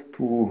use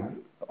to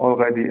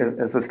already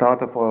as a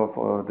starter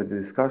for the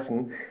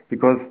discussion,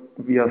 because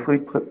we are 3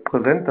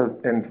 presenters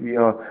and we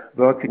are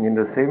working in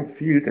the same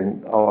field,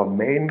 and our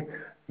main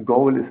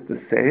goal is the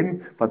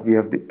same, but we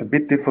have a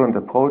bit different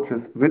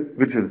approaches,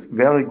 which is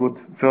very good,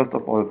 first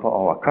of all, for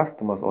our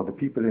customers or the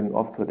people in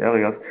off-grid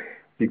areas,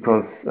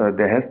 because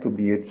there has to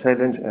be a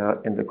challenge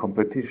in the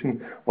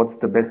competition. What's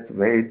the best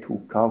way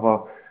to cover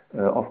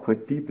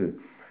off-grid people?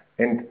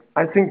 And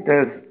I think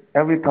there's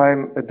every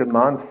time a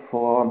demand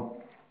for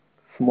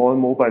small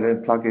mobile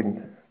and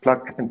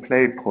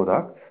plug-and-play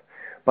products,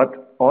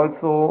 but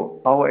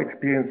also our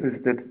experience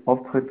is that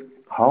off-grid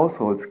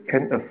households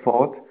can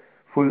afford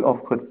full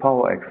off-grid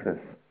power access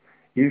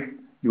if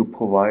you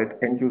provide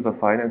end-user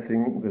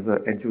financing with an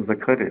end-user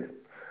credit.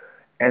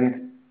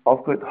 And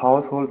off-grid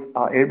households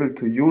are able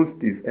to use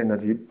these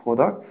energy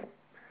products.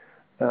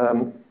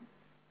 And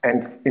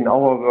in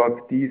our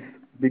work, these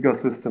bigger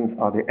systems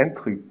are the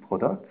entry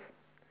products.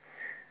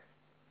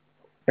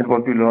 And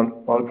what we learned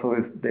also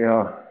is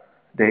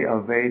they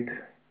await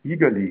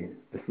eagerly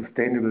a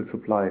sustainable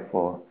supply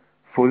for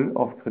full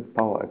off-grid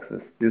power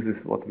access. This is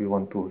what we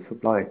want to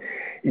supply.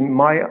 In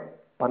my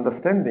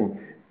understanding,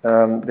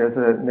 there's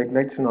a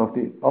neglection of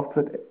the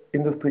off-grid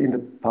industry in the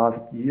past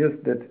years,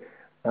 that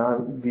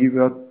we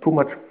were too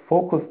much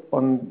focused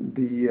on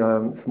the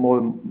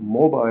small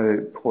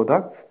mobile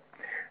products,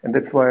 and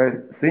that's why I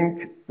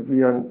think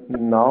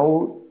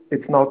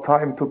it's now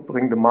time to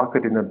bring the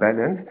market in a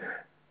balance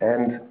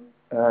and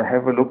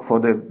have a look for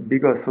the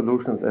bigger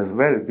solutions as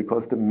well,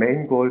 because the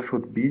main goal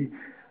should be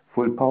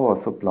full power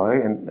supply.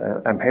 And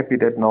I'm happy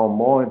that now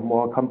more and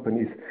more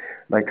companies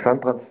like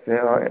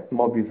Suntransfer,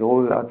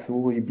 Mobisol,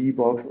 Atsuri,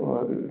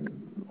 Bbox,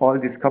 all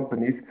these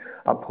companies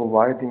are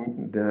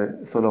providing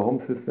the solar home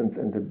systems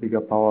and the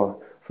bigger power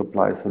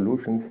supply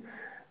solutions.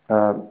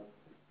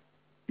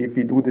 If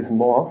we do this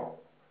more,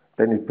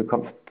 then it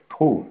becomes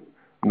true.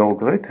 No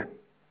grid,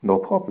 no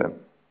problem.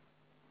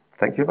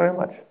 Thank you very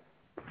much.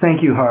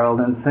 Thank you, Harald,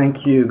 and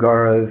thank you,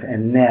 Gaurav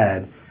and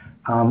Ned.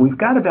 We've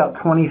got about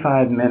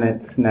 25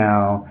 minutes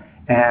now,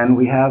 and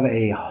we have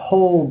a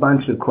whole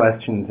bunch of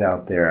questions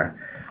out there.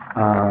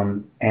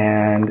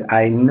 And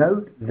I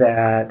note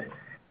that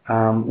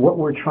what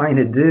we're trying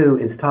to do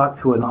is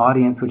talk to an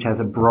audience which has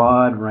a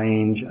broad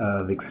range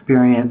of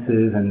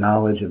experiences and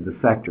knowledge of the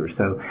sector.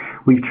 So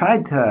we've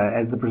tried to,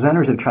 as the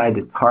presenters have tried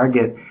to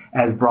target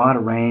as broad a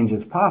range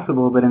as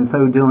possible, but in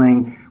so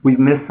doing, we've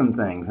missed some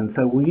things. And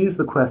so we use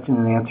the question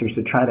and answers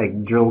to try to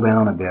drill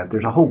down a bit.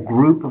 There's a whole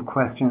group of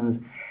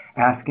questions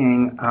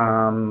asking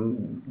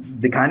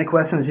the kind of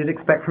questions you'd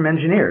expect from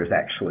engineers,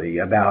 actually,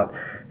 about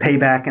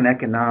payback and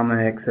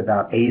economics,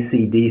 about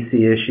AC-DC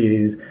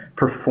issues,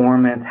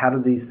 performance, how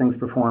do these things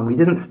perform. We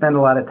didn't spend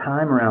a lot of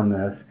time around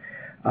this,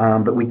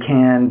 but we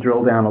can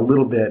drill down a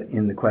little bit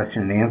in the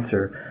question and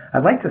answer.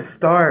 I'd like to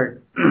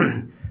start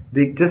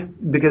just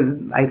because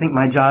I think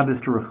my job is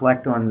to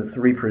reflect on the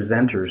three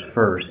presenters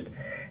first.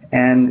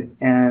 And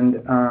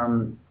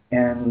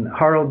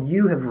Harald,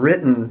 you have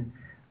written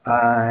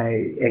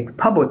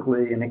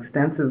publicly and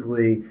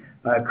extensively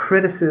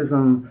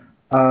criticism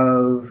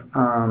of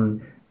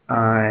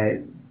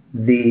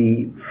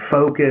the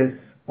focus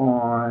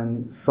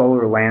on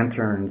solar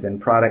lanterns and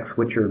products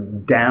which are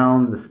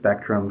down the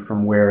spectrum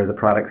from where the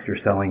products you're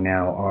selling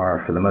now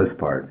are for the most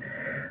part.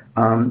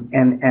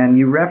 And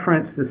you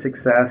referenced the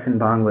success in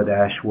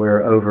Bangladesh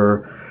where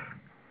over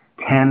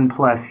 10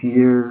 plus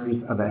years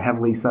of a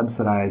heavily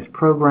subsidized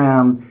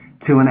program,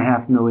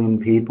 2.5 million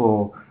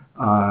people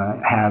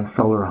have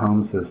solar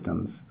home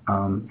systems.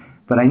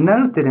 But I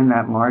note that in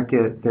that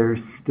market, there's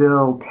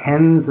still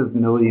tens of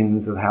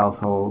millions of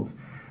households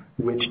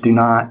which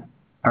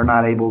are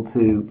not able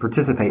to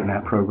participate in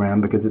that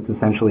program because it's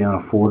essentially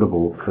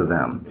unaffordable for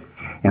them.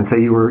 And so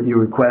you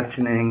were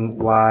questioning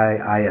why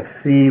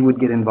IFC would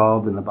get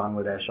involved in the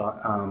Bangladesh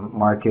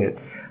market,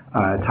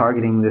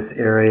 targeting this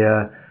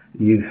area.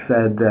 You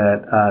said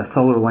that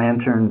solar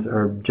lanterns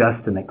are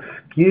just an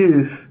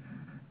excuse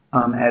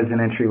as an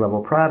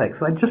entry-level product.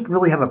 So I just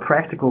really have a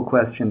practical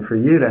question for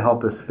you to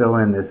help us fill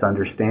in this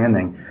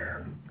understanding.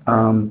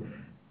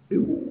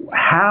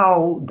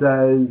 How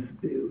does,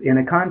 in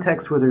a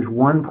context where there's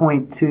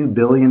 1.2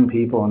 billion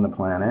people on the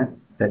planet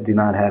that do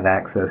not have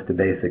access to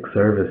basic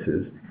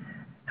services,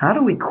 how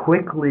do we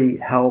quickly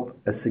help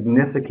a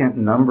significant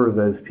number of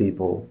those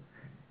people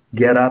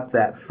get up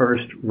that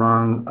first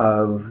rung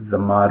of the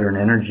modern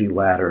energy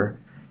ladder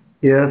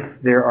if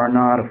there are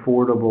not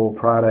affordable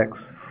products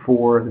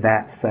for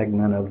that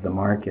segment of the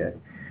market?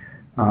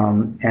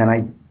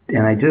 I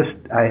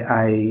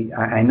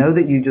know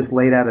that you just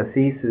laid out a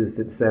thesis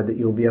that said that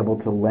you'll be able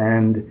to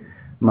lend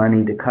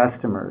money to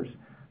customers,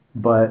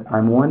 but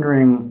I'm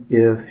wondering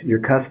if your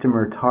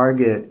customer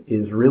target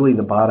is really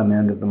the bottom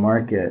end of the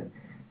market,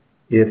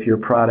 if your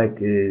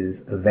product is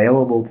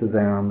available to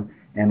them,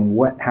 and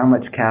how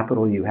much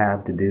capital you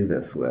have to do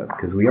this with,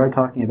 because we are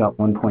talking about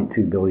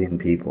 1.2 billion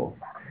people.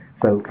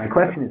 So my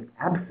question is,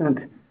 absent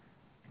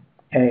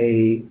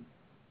a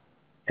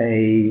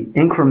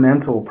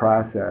incremental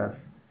process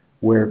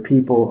where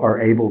people are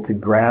able to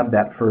grab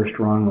that first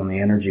rung on the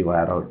energy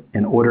ladder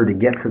in order to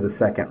get to the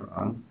second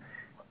rung,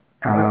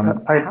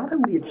 how do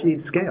we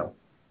achieve scale?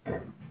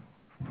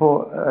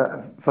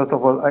 First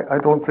of all, I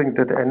don't think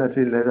that the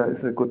energy ladder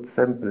is a good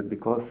sample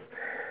because,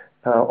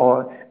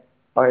 or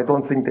I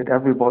don't think that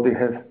everybody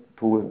has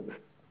to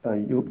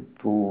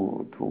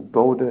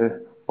go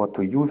or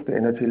to use the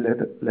energy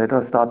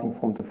ladder starting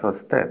from the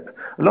first step.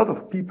 A lot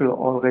of people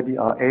already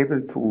are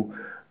able to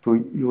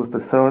use the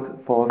third,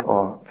 fourth,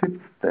 or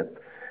fifth step.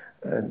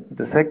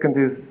 The second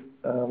is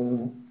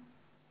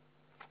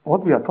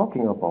what we are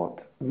talking about.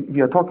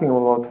 We are talking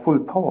about full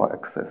power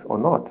access or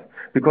not.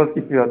 Because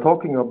if we are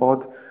talking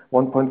about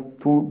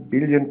 1.2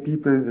 billion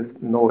people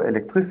with no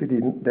electricity,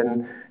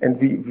 then and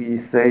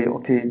we say,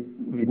 okay,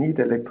 we need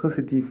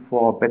electricity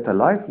for better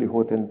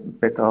livelihood and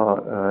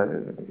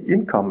better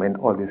income and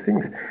all these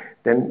things,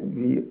 then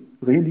we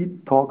really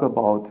talk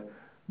about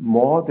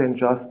more than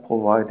just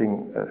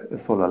providing a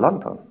solar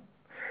lantern.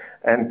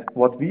 And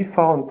what we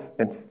found,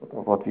 and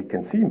what we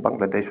can see in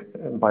Bangladesh,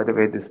 by the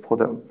way, this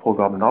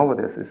program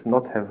nowadays is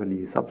not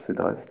heavily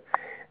subsidized.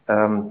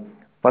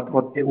 But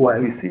what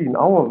we see in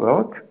our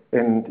work,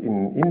 and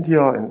in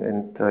India and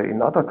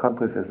in other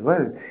countries as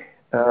well,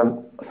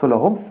 solar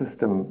home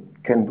system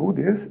can do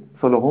this.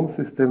 Solar home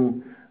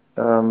systems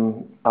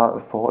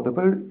are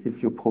affordable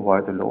if you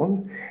provide a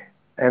loan.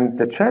 And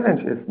the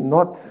challenge is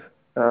not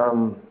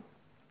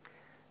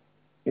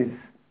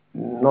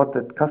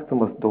that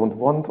customers don't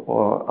want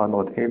or are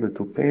not able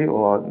to pay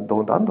or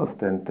don't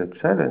understand. The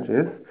challenge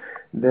is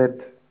that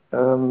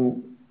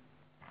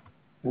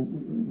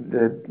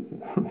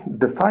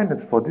the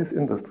finance for this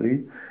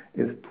industry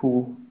is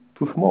too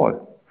small.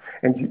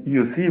 And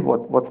you see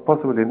what's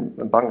possible in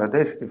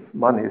Bangladesh. If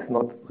money is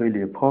not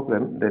really a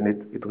problem, then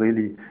it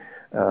really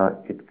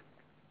it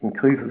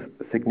increases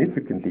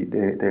significantly.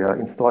 They are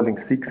installing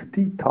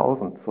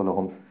 60,000 solar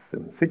home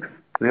systems.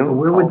 60,000.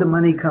 Where would the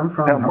money come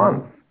from? Per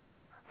month.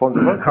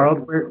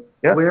 Harald,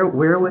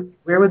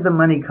 where would the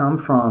money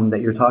come from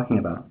that you're talking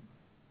about?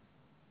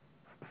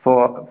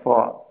 For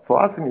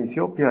us in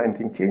Ethiopia and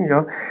in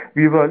Kenya,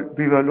 we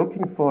were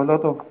looking for a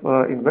lot of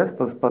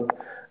investors, but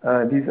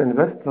these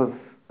investors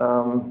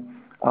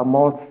are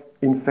more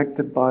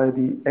infected by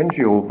the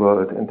NGO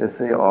world, and they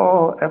say,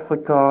 oh,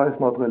 Africa is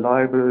not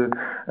reliable,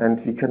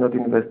 and we cannot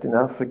invest in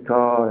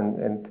Africa,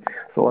 and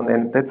so on.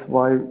 And that's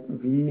why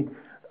we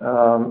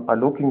are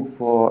looking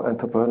for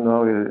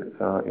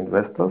entrepreneurial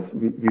investors.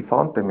 We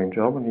found them in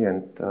Germany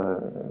and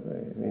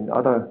in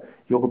other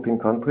European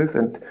countries,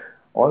 and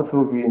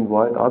also we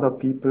invite other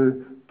people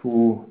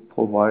to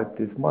provide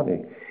this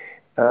money.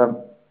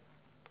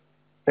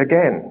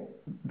 Again,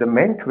 the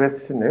main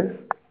question is,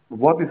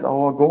 what is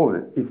our goal?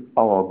 If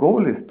our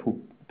goal is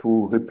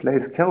to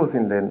replace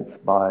kerosene lamps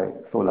by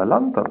solar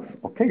lanterns,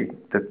 okay,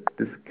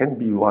 this can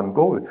be one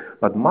goal.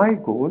 But my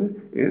goal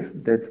is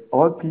that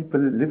all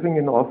people living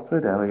in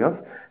off-grid areas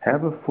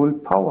have a full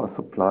power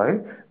supply,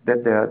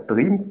 that their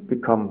dreams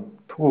become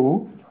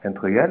true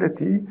and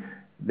reality,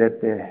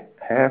 that they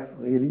have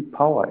really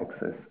power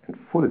access and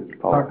full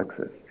power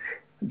access.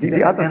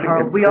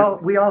 Harald, we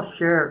all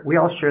share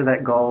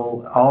that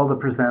goal. All the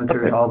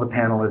presenters, okay. All the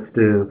panelists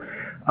do.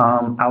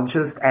 I'll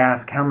just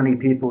ask how many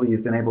people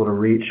you've been able to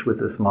reach with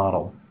this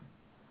model.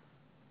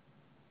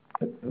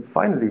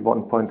 Finally,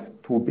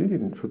 1.2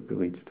 billion should be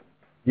reached.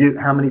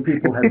 How many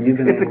people have you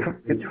been able to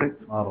reach with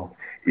this model?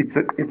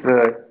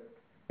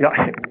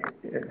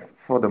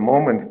 For the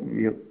moment,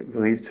 we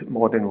reached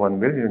more than 1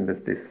 million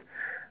with this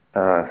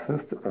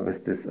system,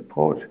 with this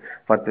approach.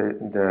 But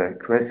the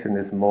question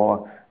is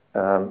more,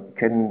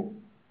 can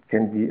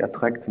we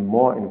attract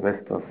more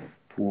investors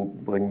to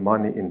bring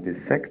money in this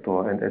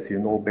sector? And as you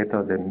know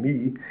better than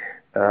me,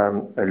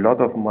 a lot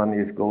of money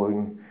is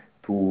going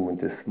to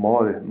the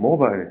small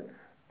mobile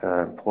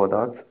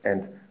products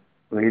and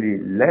really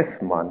less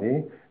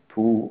money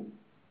to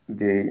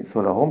the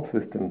solar home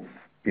systems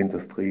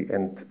industry.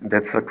 And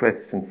that's a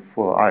question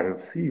for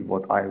IFC,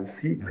 what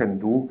IFC can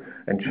do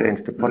and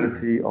change the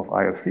policy of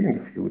IFC in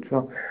the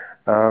future,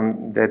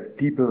 that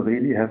people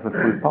really have a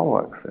full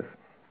power access.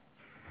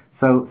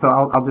 So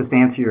I'll just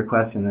answer your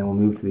question, then we'll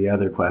move to the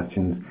other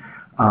questions.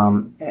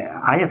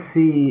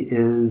 IFC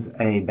is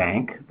a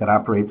bank that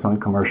operates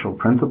on commercial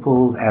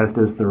principles, as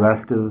does the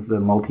rest of the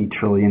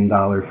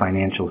multi-trillion-dollar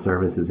financial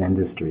services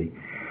industry.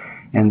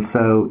 And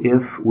so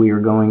if we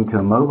are going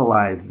to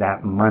mobilize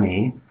that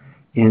money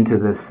into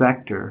this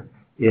sector,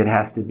 it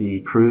has to be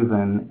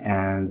proven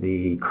and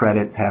the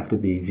credits have to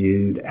be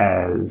viewed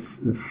as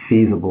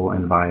feasible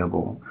and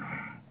viable.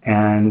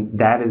 And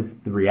that is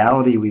the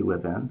reality we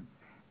live in.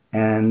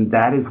 And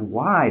that is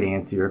why, to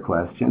answer your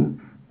question,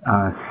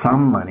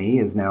 some money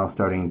is now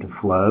starting to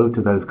flow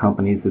to those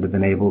companies that have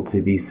been able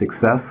to be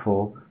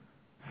successful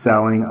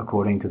selling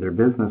according to their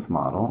business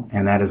model.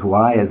 And that is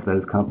why, as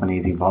those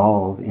companies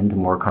evolve into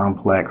more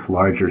complex,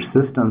 larger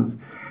systems,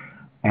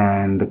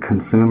 and the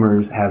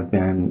consumers have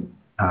been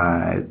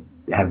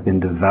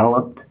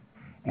developed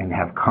and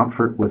have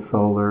comfort with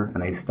solar,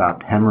 and they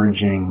stopped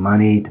hemorrhaging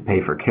money to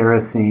pay for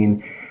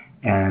kerosene,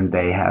 and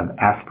they have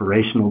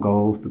aspirational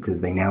goals because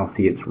they now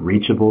see it's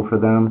reachable for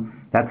them.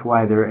 That's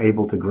why they're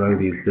able to grow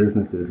these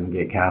businesses and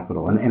get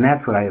capital. And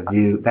that's what I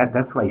view, that's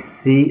what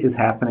I see is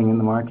happening in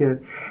the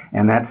market,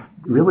 and that's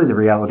really the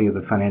reality of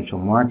the financial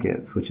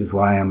markets, which is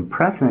why I'm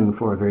pressing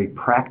for a very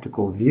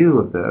practical view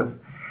of this.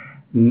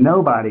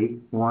 Nobody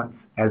wants,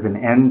 as an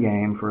end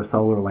game, for a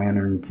solar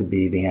lantern to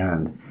be the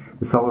end.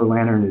 The solar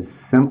lantern is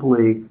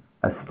simply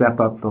a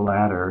step up the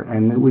ladder,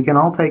 and we can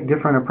all take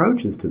different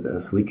approaches to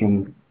this. We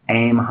can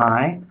aim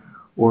high,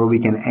 or we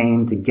can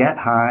aim to get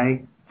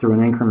high through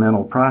an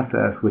incremental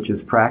process, which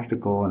is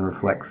practical and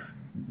reflects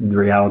the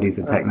realities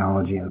of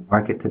technology in the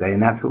market today,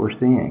 and that's what we're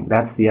seeing.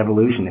 That's the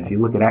evolution. If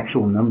you look at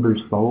actual numbers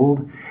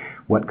sold,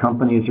 what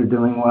companies are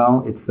doing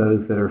well, it's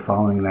those that are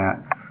following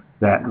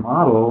that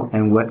model,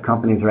 and what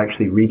companies are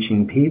actually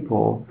reaching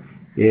people.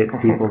 It's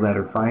people that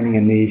are finding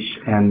a niche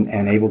and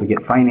able to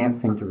get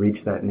financing to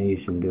reach that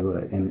niche and do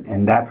it.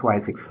 And that's why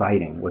it's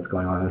exciting what's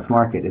going on in this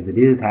market, is it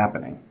is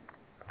happening.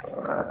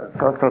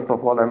 First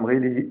of all, I'm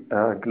really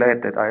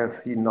glad that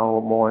IFC now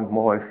more and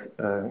more is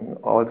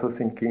also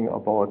thinking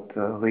about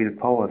real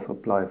power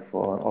supply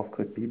for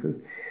off-grid people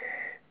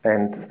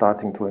and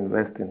starting to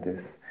invest in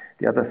this.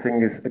 The other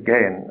thing is,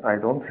 again, I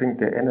don't think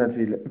the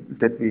energy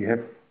that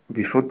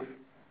we should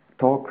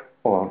talk,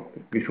 or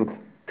we should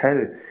tell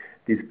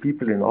these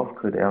people in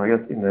off-grid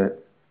areas in an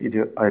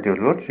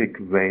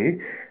ideological way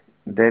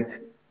that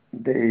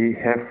they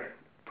have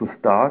to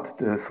start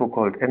the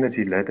so-called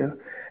energy ladder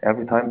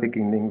every time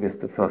beginning with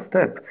the first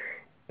step.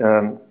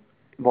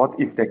 What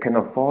if they can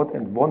afford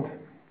and want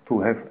to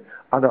have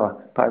other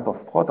type of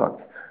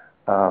products?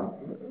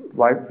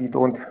 Why we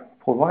don't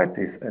provide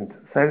this and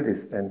sell this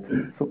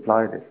and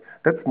supply this?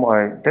 That's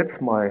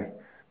my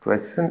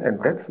question, and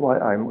that's why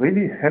I'm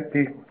really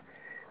happy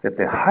that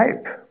the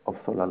hype of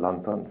solar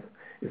lanterns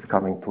is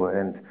coming to an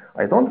end.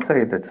 I don't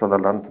say that solar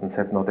lanterns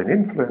have not an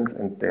influence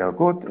and they are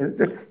good.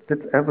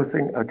 That's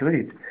everything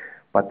agreed.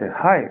 But the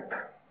hype,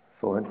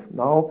 so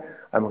now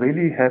I'm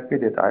really happy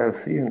that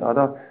IFC and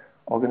other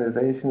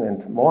organizations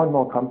and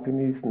more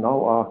companies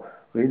now are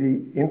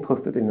really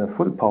interested in a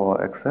full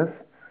power access,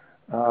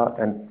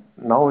 and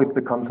now it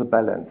becomes a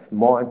balance,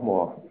 more and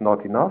more.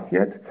 Not enough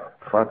yet,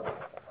 but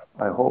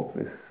I hope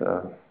with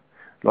a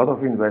lot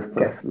of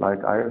investors like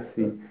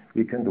IFC,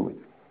 we can do it.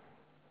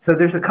 So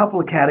there's a couple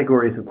of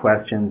categories of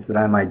questions that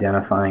I'm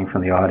identifying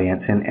from the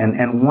audience,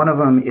 and one of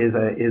them is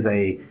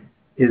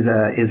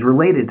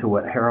related to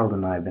what Harald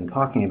and I have been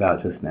talking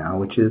about just now,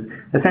 which is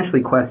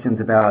essentially questions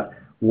about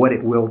what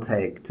it will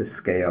take to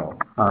scale,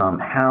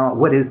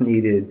 what is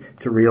needed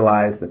to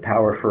realize the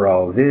power for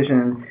all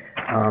vision.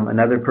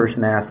 Another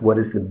person asked, what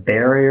is the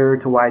barrier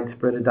to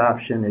widespread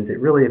adoption? Is it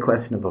really a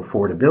question of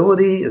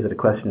affordability? Is it a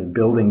question of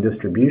building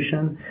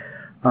distribution?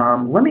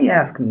 Let me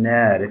ask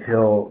Ned if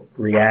he'll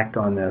react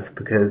on this,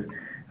 because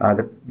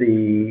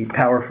the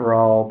Power for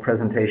All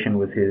presentation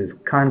was his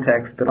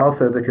context, but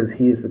also because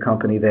he is the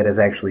company that is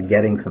actually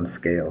getting some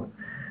scale.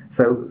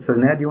 So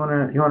Ned, you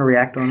want to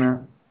react on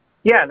that?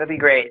 Yeah, that'd be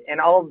great. And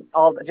I'll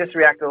just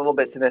react a little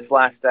bit to this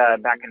last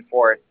back and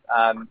forth,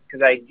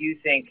 because I do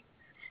think,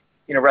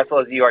 Russell,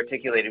 as you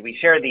articulated, we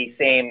share the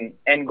same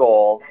end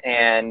goal.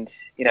 And,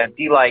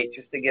 d.light,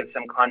 just to give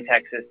some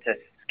context as to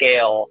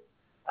scale,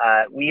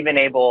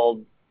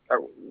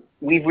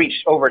 we've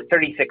reached over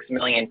 36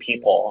 million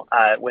people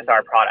with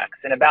our products.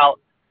 And about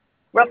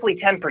roughly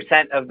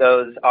 10% of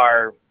those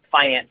are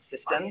finance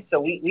systems. So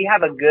we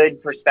have a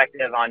good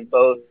perspective on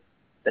both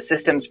the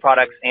systems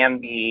products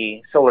and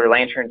the solar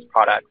lanterns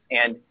products.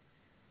 And,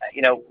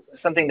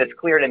 something that's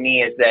clear to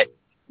me is that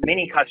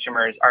many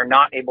customers are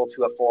not able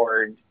to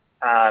afford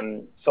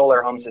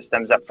solar home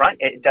systems up front.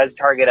 It does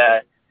target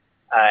a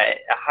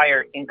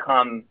higher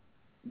income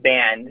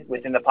band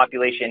within the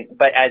population,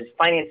 but as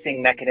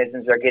financing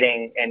mechanisms are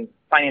getting and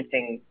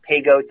financing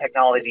pay-go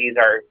technologies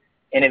are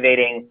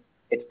innovating,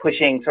 it's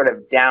pushing sort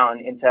of down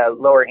into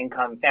lower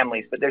income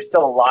families. But there's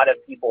still a lot of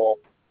people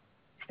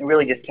who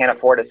really just can't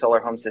afford a solar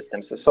home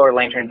system. So solar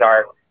lanterns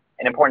are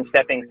an important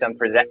stepping stone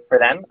for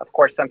them. Of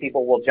course, some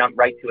people will jump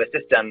right to a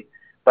system,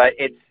 but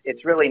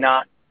it's really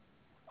not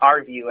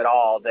our view at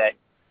all that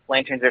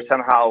lanterns are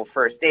somehow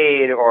first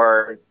aid,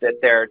 or that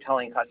they're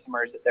telling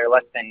customers that they're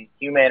less than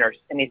human or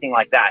anything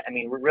like that. I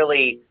mean,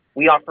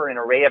 we offer an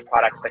array of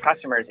products to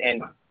customers,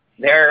 and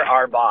they're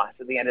our boss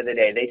at the end of the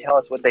day. They tell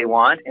us what they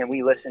want, and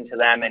we listen to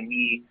them, and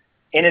we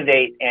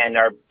innovate and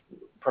are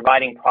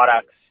providing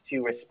products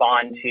to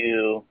respond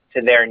to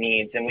their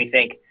needs. And we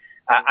think,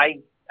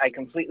 I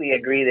completely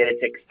agree that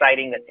it's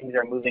exciting that things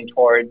are moving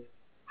towards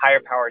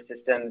higher power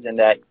systems, and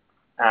that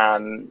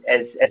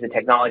as the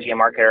technology and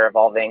market are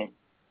evolving,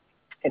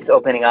 it's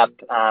opening up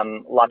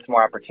lots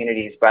more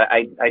opportunities. But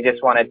I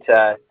just wanted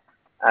to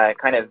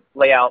kind of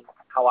lay out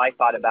how I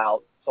thought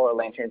about solar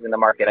lanterns in the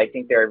market. I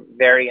think they're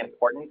very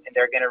important, and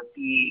they're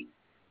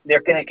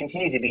going to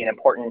continue to be an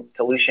important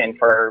solution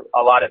for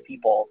a lot of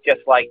people. Just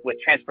like with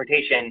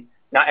transportation,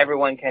 not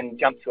everyone can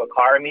jump to a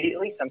car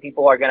immediately. Some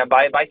people are going to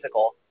buy a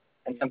bicycle,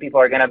 and some people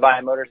are going to buy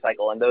a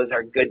motorcycle, and those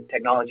are good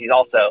technologies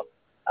also,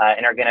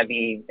 and are going to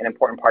be an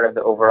important part of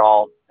the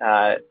overall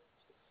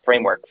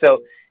framework.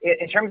 So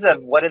in terms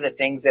of what are the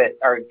things that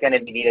are going to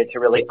be needed to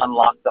really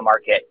unlock the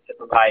market to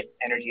provide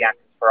energy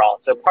access for all.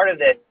 So part of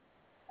this,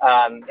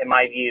 in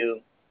my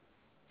view,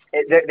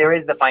 there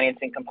is the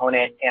financing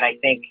component. And I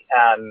think,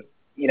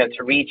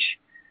 to reach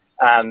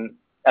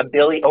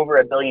over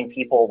a billion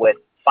people with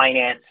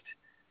financed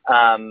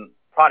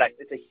products,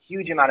 it's a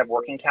huge amount of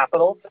working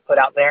capital to put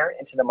out there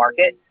into the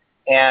market.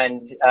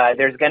 And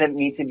there's going to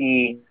need to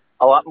be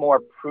a lot more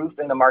proof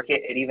in the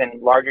market at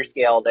even larger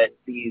scale that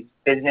these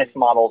business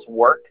models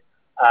work.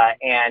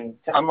 And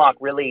to unlock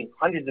really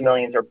hundreds of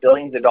millions or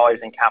billions of dollars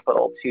in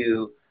capital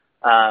to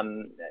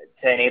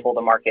enable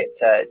the market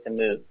to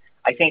move.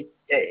 I think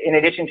in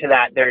addition to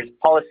that, there's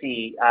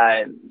policy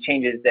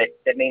changes that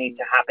may need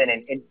to happen,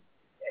 and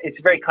it's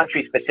very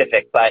country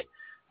specific, but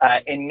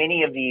in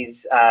many of these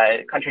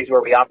countries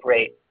where we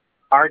operate,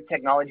 our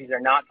technologies are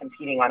not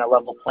competing on a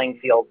level playing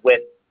field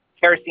with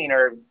kerosene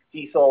or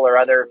diesel or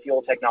other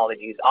fuel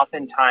technologies.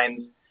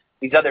 Oftentimes,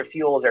 these other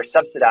fuels are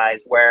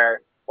subsidized,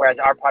 whereas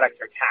our products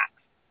are taxed.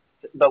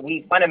 But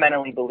we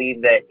fundamentally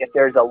believe that if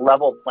there's a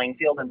level playing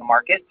field in the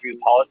market through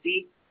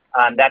policy,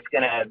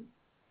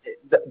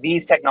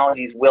 these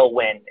technologies will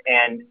win.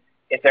 And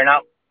if they're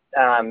not,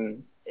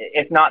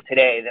 if not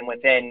today, then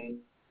within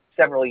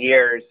several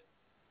years,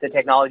 the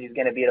technology is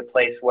going to be at a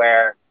place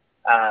where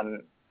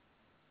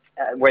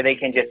they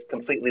can just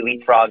completely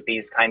leapfrog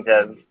these kinds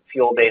of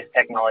fuel-based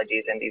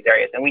technologies in these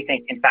areas. And we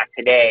think, in fact,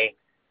 today,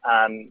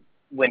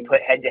 when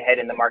put head-to-head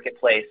in the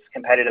marketplace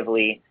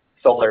competitively,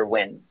 solar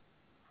wins.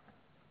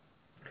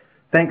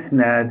 Thanks,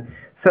 Ned.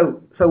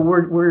 So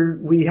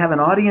we have an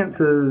audience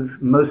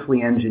of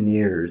mostly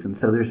engineers, and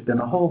so there's been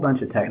a whole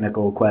bunch of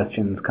technical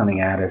questions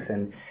coming at us,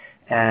 and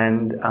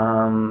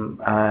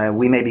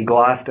we may be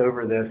glossed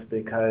over this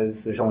because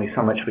there's only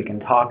so much we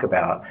can talk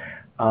about.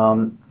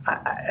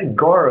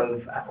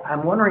 Gaurav,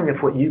 I'm wondering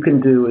if what you can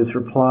do is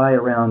reply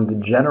around the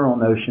general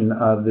notion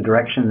of the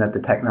direction that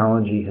the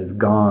technology has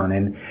gone,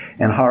 and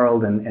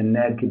Harald and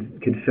Ned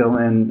could fill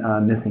in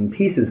missing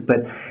pieces.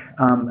 But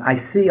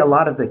I see a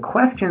lot of the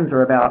questions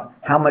are about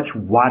how much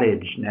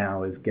wattage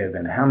now is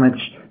given, how much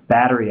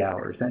battery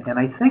hours. And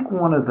I think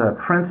one of the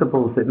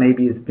principles that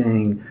maybe is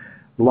being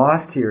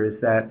lost here is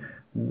that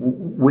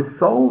with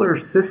solar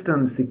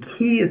systems, the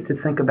key is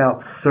to think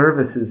about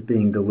services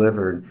being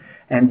delivered.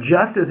 And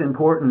just as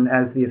important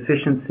as the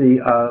efficiency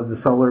of the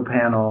solar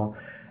panel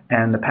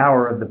and the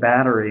power of the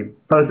battery,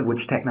 both of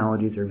which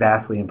technologies are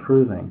vastly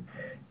improving,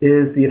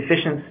 is the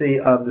efficiency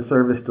of the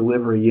service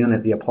delivery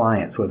unit, the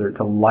appliance, whether it's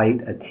a light,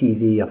 a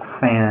TV, a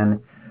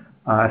fan,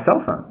 a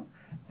cell phone.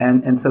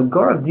 And so,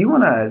 Gaurav, do you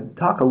want to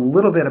talk a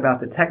little bit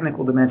about the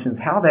technical dimensions,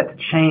 how that's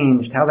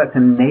changed, how that's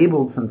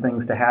enabled some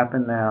things to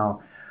happen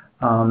now,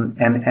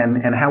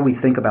 and how we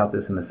think about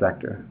this in the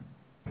sector?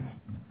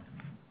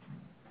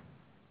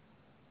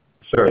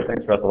 Sure,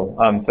 thanks, Russell.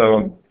 So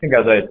I think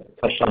as I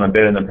touched on a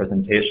bit in the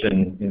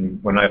presentation,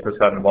 when I first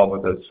got involved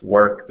with this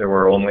work, there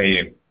were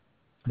only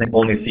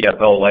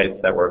CFL lights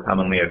that were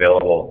commonly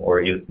available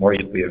or more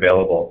easily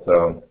available.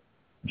 So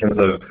in terms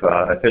of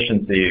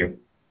efficiency,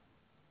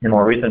 in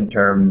more recent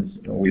terms,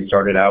 we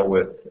started out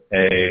with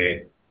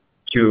a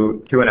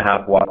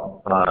 2.5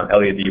 watt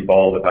LED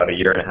bulb about a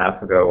year and a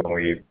half ago when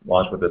we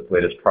launched with this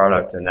latest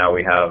product, and now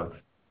we have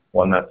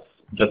one that's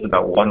just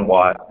about 1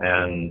 watt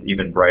and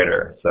even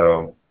brighter.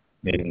 So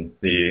I mean,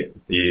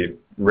 the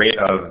rate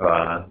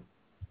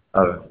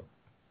of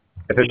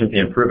efficiency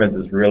improvements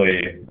is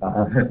really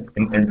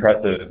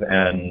impressive,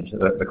 and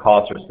the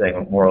costs are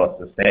staying more or less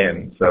the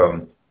same.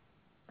 So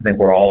I think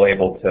we're all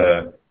able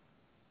to,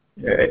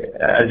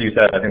 as you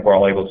said, I think we're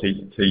all able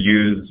to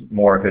use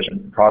more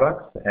efficient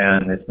products,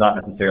 and it's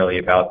not necessarily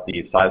about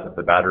the size of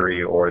the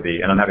battery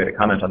and I'm happy to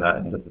comment on that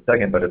in just a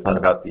second, but it's not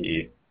about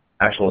the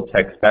actual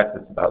tech specs,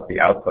 it's about the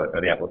output or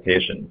the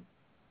application.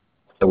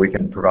 So we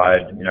can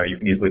provide, you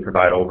can easily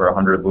provide over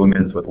 100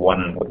 lumens with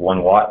 1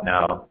 watt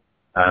now,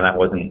 and that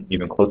wasn't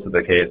even close to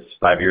the case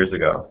 5 years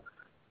ago.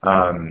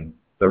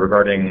 So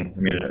regarding,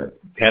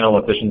 panel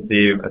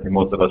efficiency, I think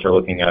most of us are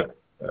looking at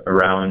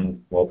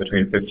around,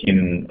 between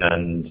 15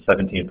 and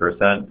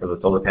 17% for the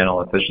solar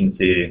panel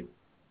efficiency.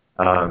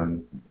 I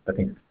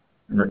think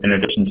in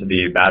addition to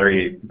the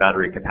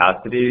battery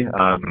capacity,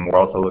 we're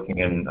also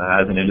looking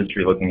as an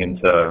industry, looking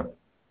into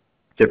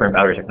different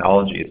battery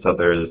technologies. So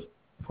there's,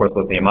 of course,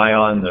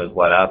 lithium-ion, there's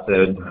lead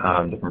acid,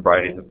 different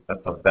varieties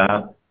of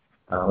that.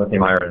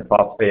 Lithium iron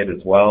phosphate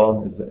as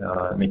well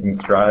is making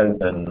strides,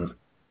 and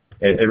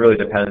it really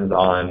depends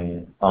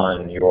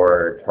on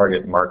your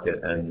target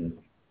market. And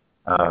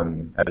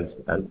as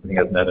I think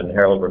as Ned and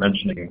Harald were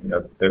mentioning,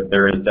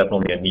 there is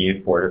definitely a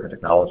need for different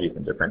technologies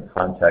in different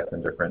contexts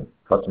and different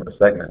customer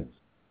segments.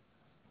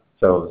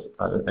 So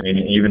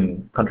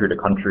even country to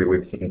country,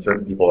 we've seen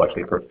certain people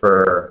actually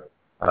prefer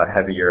a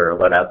heavier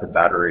lead acid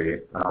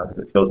battery because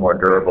it feels more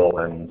durable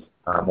and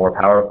more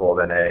powerful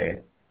than a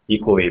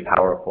equally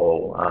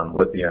powerful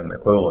lithium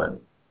equivalent.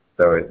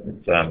 So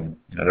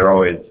there are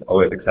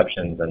always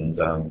exceptions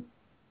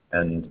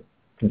and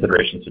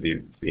considerations to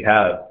be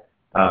had.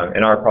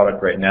 In our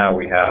product right now,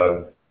 we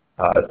have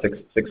a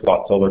 6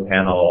 watt solar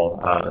panel,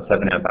 a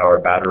 7 amp hour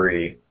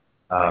battery.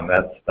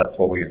 That's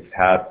what we've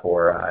had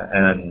for,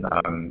 and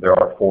there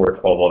are 4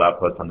 12 volt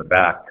outputs on the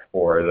back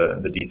for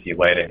the DC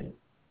lighting.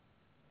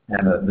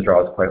 And the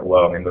draw is quite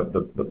low. I mean,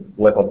 the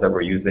light bulbs that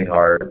we're using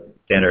are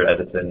standard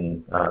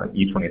Edison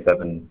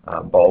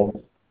E27 bulbs,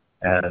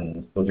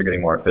 and those are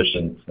getting more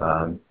efficient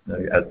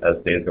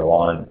as days go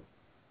on.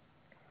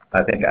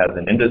 I think as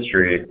an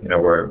industry,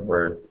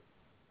 we're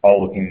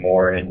all looking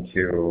more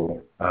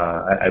into,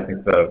 I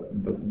think the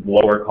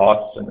lower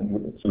costs.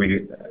 And so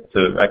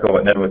to echo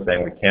what Ned was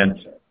saying, we can't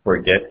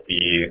forget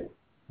the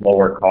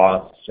lower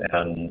costs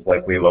and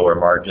likely lower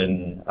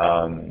margin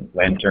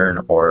lantern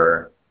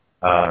or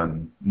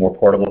more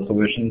portable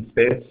solution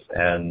space,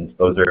 and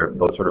those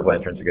sort of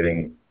lanterns are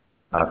getting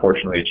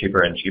fortunately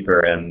cheaper and cheaper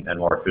and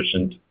more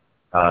efficient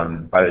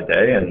by the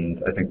day.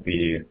 And I think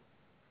the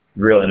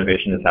real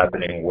innovation is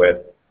happening with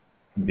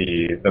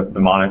the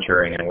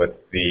monitoring and with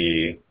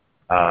the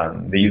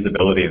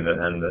usability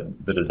and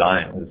the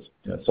design.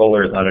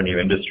 Solar is not a new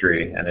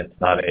industry, and it's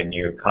not a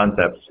new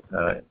concept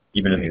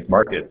even in these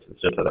markets.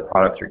 It's just that the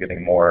products are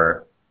getting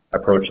more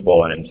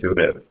approachable and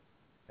intuitive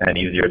and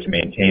easier to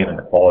maintain, and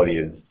the quality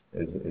is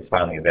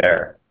finally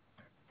there.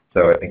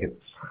 So I think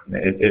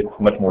it's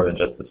much more than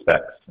just the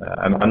specs.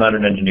 I'm not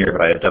an engineer,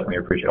 but I definitely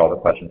appreciate all the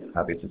questions. I'm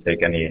happy to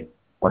take any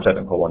more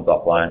technical ones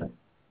offline.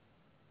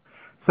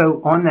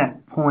 So on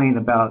that point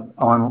about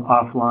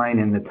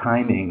offline and the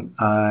timing,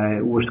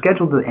 we're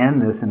scheduled to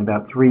end this in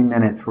about 3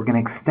 minutes. We're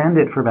going to extend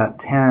it for about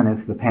 10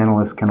 if the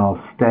panelists can all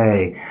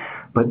stay.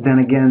 But then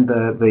again,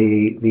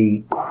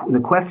 the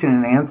question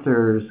and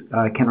answers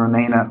can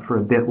remain up for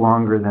a bit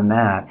longer than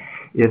that.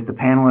 If the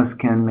panelists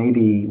can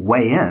maybe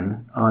weigh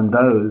in on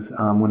those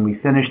when we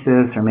finish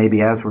this, or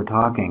maybe as we're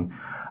talking,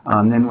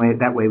 then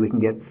that way we can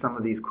get some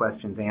of these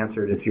questions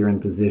answered if you're in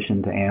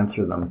position to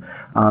answer them.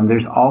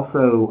 There's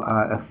also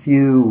a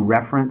few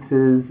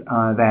references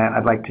that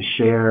I'd like to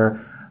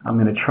share. I'm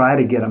going to try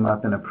to get them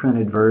up in a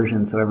printed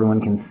version so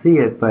everyone can see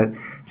it, but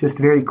just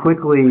very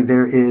quickly,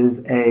 there is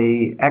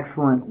an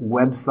excellent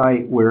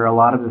website where a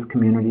lot of this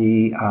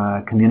community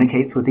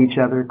communicates with each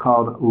other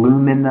called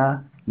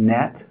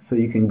LuminaNet. So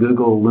you can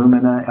Google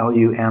Lumina,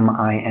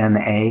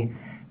 Lumina,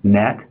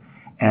 net,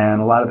 and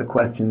a lot of the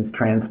questions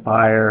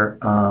transpire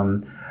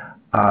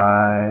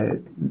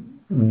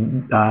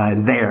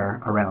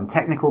there around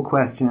technical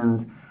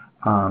questions,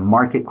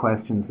 market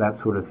questions, that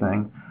sort of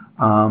thing.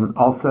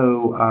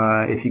 Also,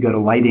 if you go to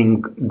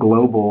Lighting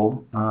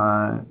Global,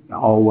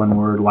 all one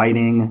word,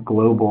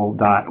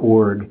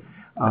 lightingglobal.org,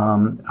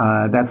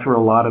 that's where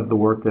a lot of the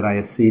work that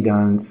ISC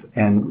does,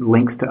 and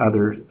links to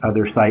other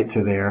sites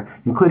are there,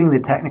 including the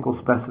technical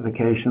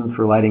specifications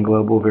for Lighting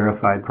Global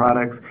verified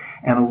products,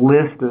 and a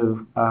list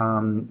of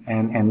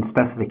and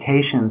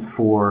specifications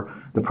for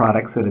the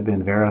products that have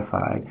been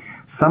verified.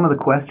 Some of the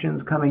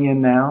questions coming in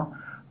now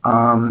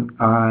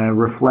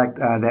reflect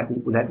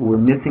that we're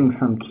missing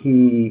some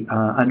key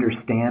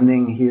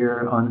understanding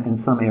here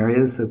in some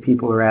areas. So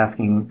people are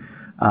asking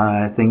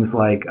things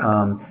like,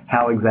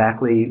 how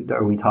exactly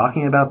are we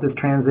talking about this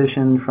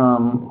transition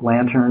from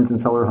lanterns and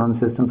solar home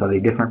systems? Are they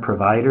different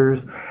providers?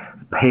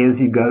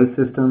 Pay-as-you-go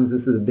systems,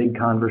 this is a big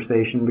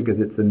conversation because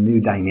it's a new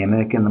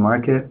dynamic in the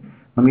market.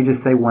 Let me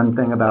just say one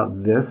thing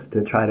about this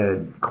to try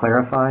to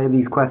clarify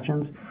these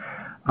questions.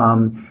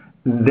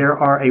 There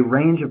are a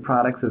range of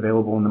products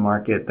available in the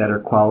market that are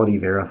quality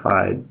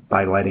verified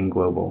by Lighting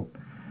Global.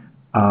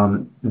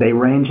 They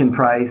range in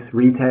price,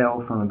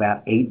 retail from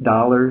about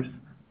 $8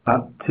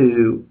 up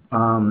to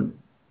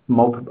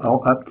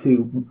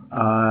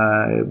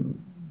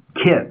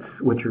kits,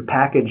 which are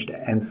packaged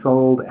and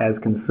sold as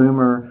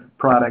consumer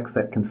products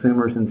that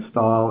consumers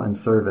install and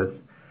service,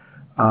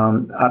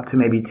 up to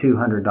maybe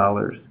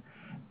 $200.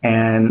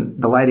 And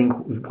the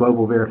Lighting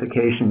Global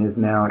verification is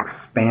now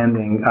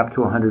expanding up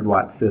to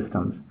 100-watt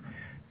systems.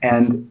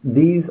 And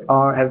these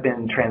have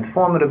been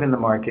transformative in the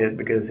market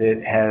because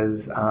it has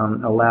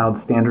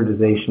allowed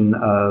standardization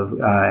of,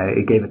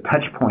 it gave a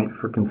touch point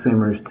for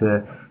consumers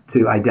to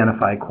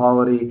identify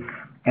quality.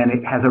 And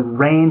it has a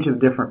range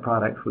of different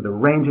products with a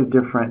range of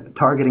different,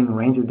 targeting a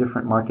range of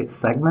different market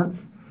segments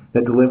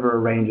that deliver a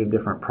range of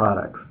different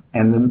products.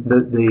 And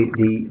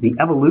the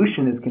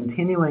evolution is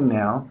continuing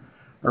now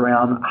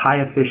around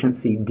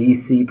high-efficiency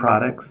DC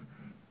products,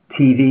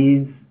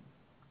 TVs,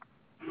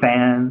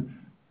 fans,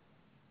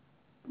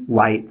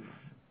 lights,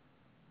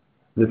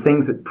 the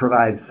things that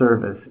provide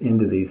service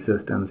into these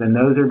systems. And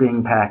those are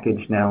being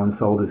packaged now and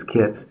sold as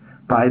kits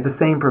by the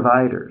same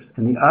providers.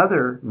 And the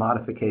other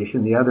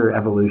modification, the other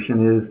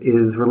evolution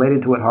is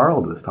related to what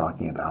Harald was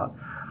talking about,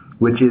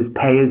 which is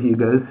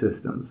pay-as-you-go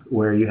systems,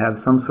 where you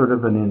have some sort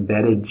of an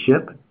embedded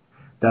chip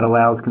that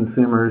allows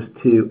consumers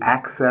to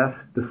access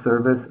the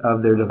service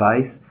of their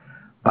device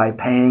by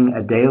paying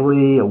a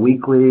daily, a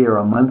weekly, or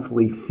a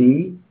monthly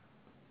fee.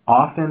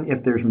 Often,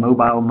 if there's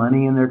mobile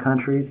money in their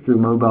countries, through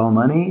mobile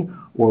money,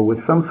 or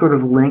with some sort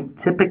of link,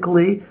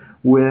 typically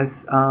with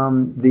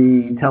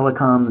the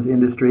telecoms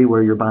industry,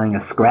 where you're buying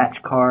a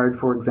scratch card,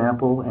 for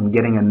example, and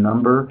getting a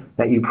number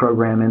that you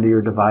program into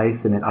your device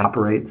and it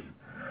operates.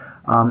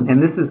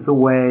 And this is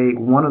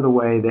one of the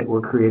ways that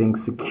we're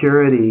creating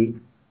security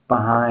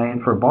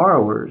for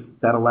borrowers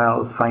that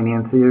allows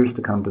financiers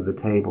to come to the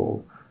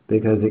table,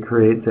 because it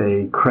creates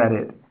a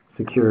credit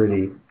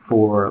security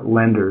for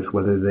lenders,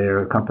 whether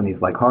they're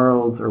companies like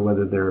Harald's or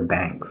whether they're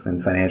banks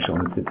and financial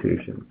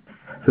institutions.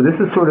 So this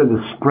is sort of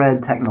the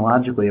spread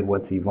technologically of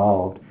what's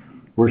evolved.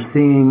 We're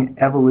seeing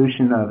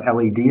evolution of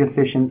LED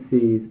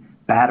efficiencies,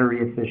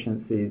 battery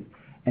efficiencies,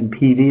 and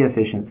PV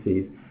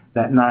efficiencies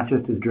that not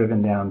just has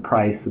driven down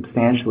price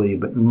substantially,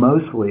 but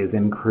mostly has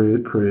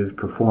improved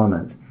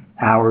performance,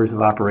 hours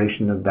of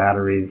operation of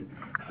batteries,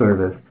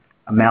 service,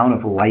 amount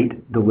of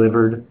light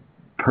delivered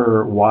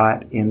per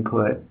watt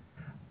input,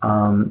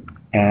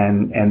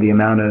 and the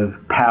amount of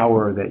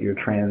power that you're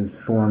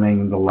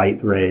transforming the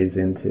light rays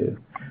into.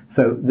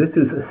 So this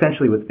is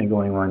essentially what's been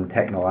going on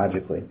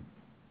technologically.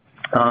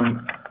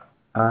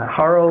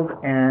 Harald,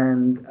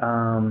 and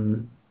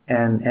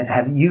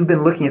have you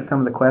been looking at some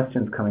of the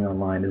questions coming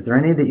online? Is there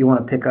any that you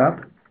want to pick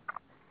up?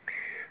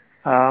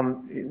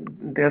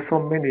 There are so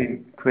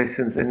many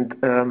questions, and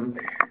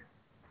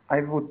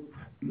I would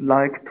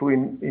like to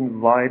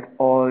invite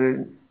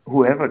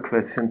whoever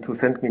question to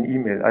send me an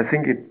email. I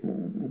think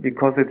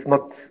because it's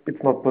not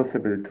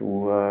possible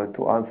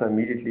to answer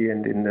immediately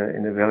and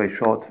in a very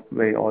short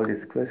way all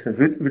these questions,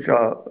 which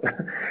are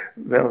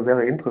very,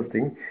 very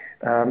interesting.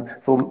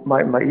 So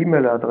my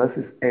email address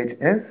is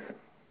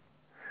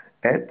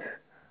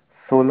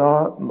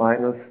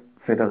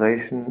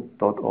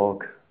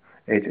hs@solar-federation.org.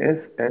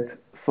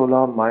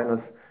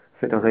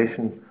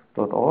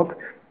 hs@solar-federation.org.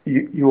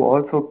 You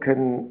also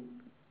can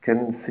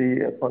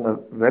see on a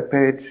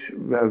webpage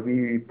where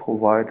we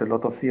provide a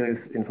lot of serious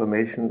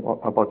information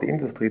about the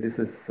industry. This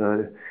is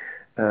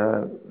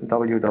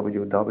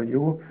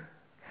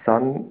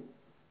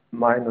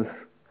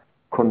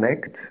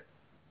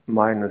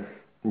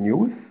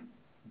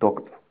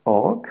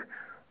www.sun-connect-news.org.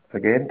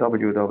 Again,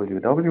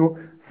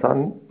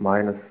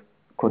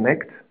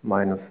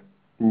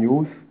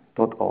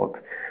 www.sun-connect-news.org.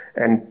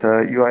 And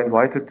you are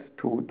invited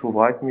to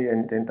write me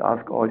and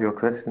ask all your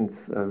questions,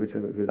 which I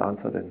will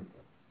answer then.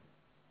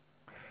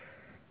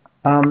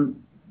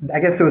 I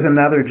guess there was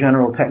another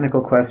general technical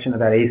question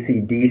about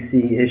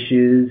AC/DC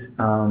issues.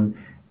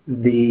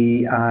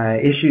 The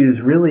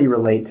issues really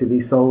relate to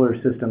these solar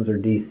systems are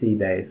DC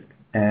based,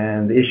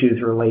 and the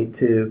issues relate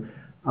to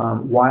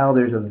while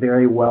there's a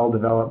very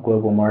well-developed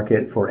global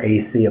market for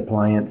AC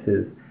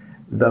appliances,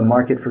 the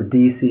market for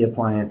DC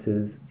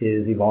appliances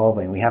is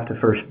evolving. We have to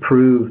first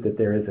prove that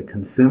there is a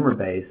consumer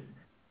base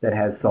that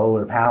has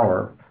solar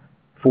power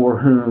for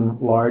whom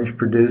large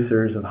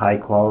producers of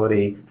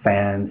high-quality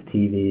fans,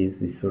 TVs,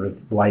 these sort of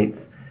lights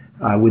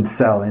would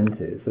sell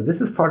into. So this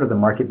is part of the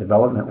market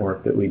development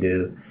work that we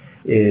do,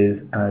 is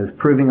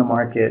proving a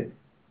market,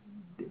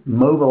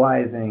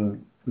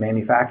 mobilizing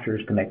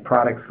manufacturers to make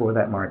products for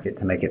that market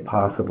to make it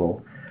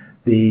possible.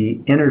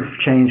 The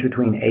interchange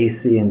between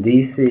AC and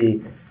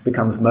DC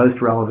becomes most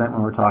relevant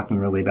when we're talking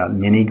really about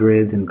mini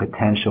grids and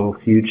potential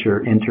future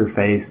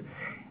interface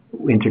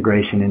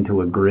integration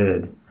into a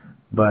grid.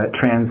 But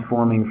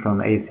transforming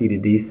from AC to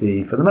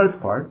DC, for the most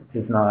part,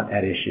 is not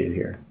at issue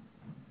here.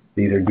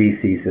 These are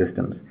DC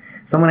systems.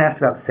 Someone asked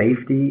about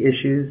safety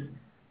issues.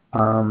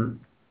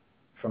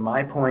 From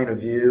my point of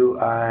view,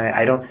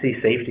 I don't see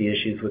safety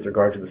issues with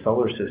regard to the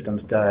solar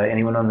systems.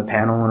 Anyone on the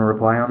panel want to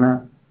reply on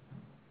that?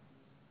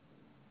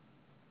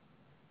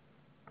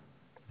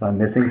 If I'm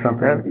missing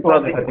something?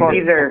 Well,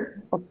 these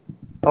are...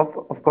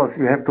 Of course,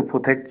 you have to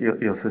protect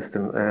your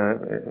system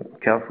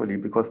carefully,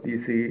 because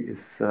DC is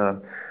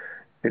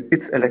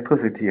it's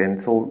electricity,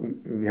 and so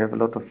we have a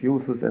lot of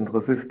fuses and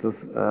resistors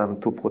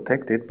to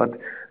protect it. But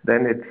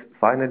then it's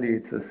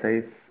a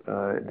safe.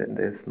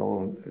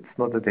 It's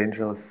not a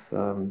dangerous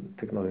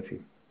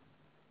technology.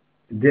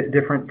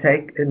 Different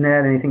take,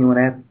 Ned? Anything you want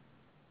to add?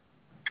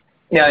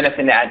 No,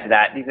 nothing to add to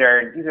that. These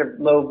are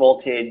low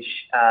voltage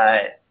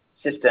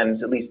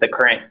systems, at least the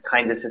current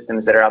kinds of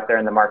systems that are out there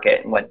in the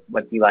market, and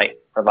what d.light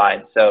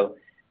provides. So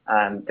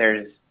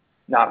there's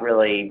not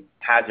really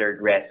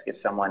hazard risk if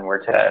someone were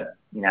to,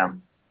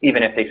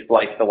 even if they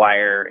splice the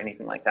wire or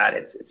anything like that.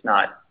 It's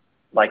not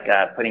like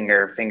putting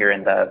your finger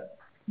in the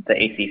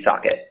AC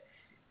socket.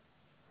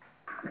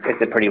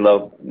 It's a pretty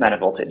low amount of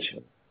voltage.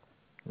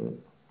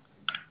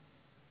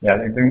 Yeah,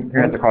 I think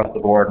it's across the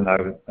board, and I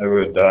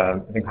would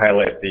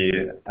highlight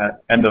the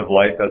end of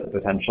life as a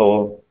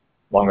potential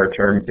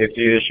longer-term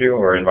safety issue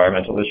or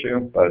environmental issue,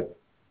 but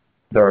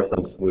there are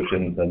some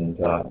solutions,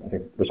 and I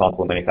think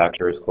responsible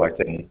manufacturers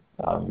collecting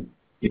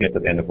units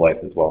at the end of life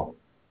as well.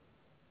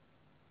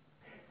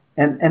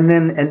 And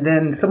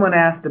then someone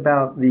asked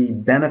about the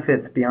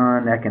benefits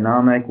beyond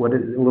economic. What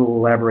is a little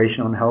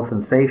elaboration on health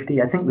and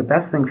safety? I think the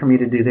best thing for me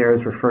to do there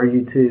is refer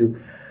you to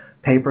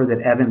a paper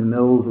that Evan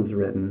Mills has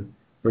written,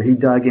 where he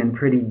dug in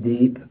pretty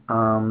deep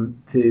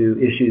to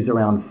issues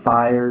around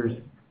fires,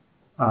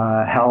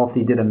 health.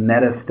 He did a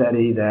meta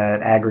study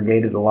that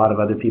aggregated a lot of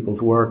other people's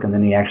work, and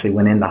then he actually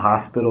went into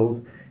hospitals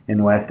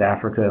in West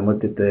Africa and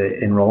looked at the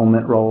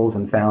enrollment rolls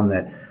and found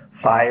that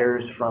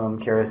fires from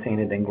kerosene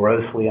had been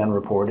grossly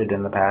unreported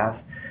in the past,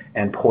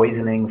 and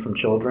poisoning from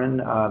children,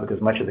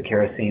 because much of the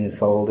kerosene is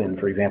sold in,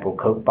 for example,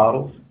 Coke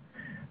bottles,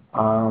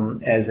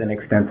 as an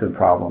extensive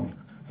problem.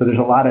 So there's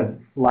a lot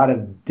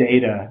of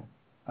data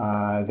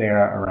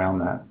there around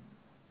that.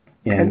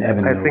 In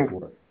Evan Mills'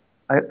 work.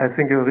 I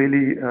think a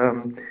really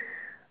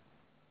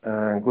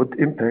good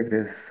impact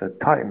is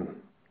time,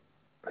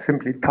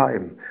 simply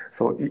time.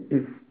 So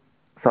if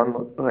sun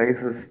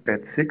rises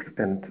at 6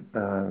 and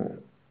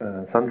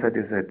sunset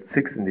is at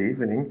 6 in the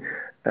evening,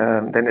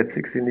 then at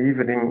 6 in the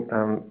evening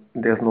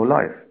there's no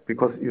life,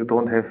 because you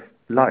don't have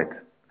light,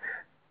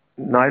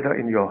 neither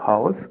in your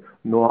house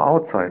nor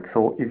outside.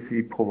 So if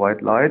we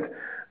provide light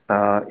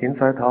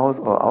inside house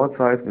or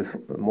outside with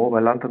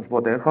mobile lanterns,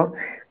 whatever,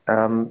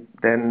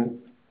 then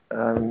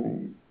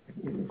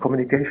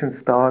communication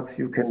starts.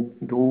 You can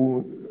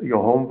do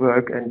your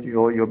homework and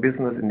your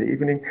business in the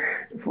evening.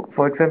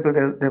 For example,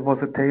 there was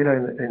a tailor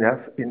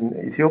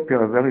in Ethiopia,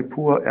 a very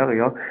poor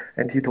area,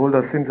 and he told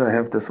us, since I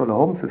have the solar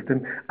home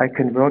system, I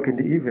can work in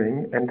the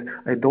evening, and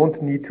I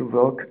don't need to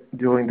work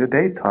during the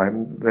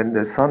daytime when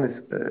the sun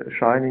is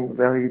shining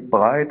very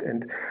bright,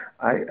 and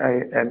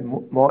I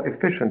am more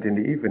efficient in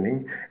the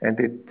evening, and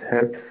it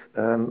helps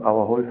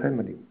our whole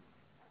family.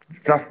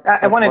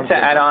 I wanted to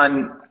add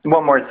on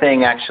one more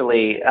thing,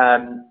 actually.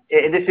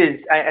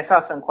 I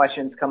saw some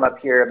questions come up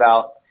here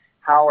about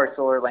how are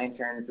solar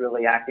lanterns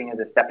really acting as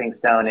a stepping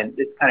stone, and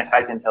this kind of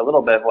ties into a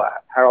little bit of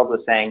what Harald was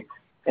saying,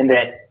 in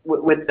that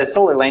with the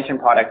solar lantern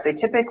products, they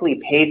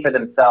typically pay for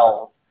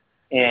themselves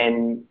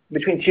in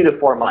between 2 to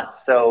 4 months.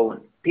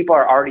 So people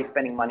are already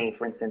spending money,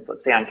 for instance,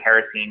 let's say on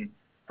kerosene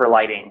for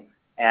lighting,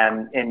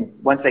 and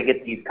once they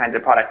get these kinds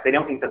of products, they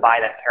don't need to buy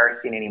that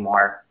kerosene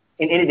anymore.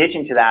 In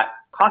addition to that,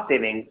 cost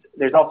savings,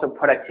 there's also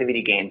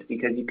productivity gains,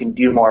 because you can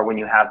do more when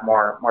you have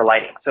more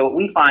lighting. So what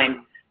we find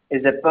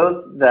is that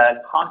both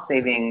the cost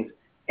savings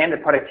and the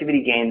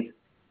productivity gains,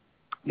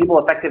 people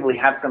effectively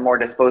have some more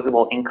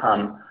disposable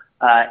income,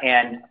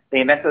 and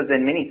they invest those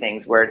in many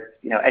things, where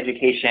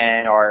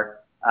education or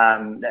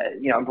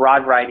a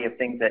broad variety of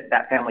things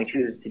that family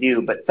chooses to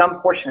do. But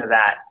some portion of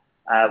that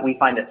we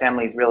find that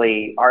families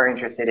really are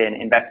interested in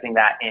investing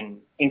that in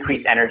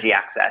increased energy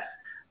access.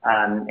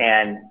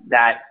 And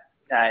that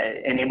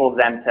enables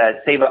them to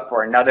save up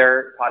for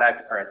another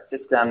product or a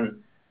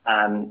system.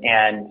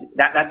 And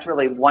that's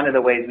really one of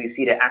the ways we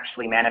see to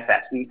actually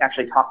manifest. We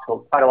actually talk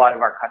to quite a lot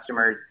of our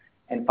customers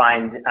and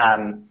find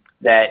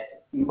that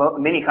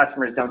many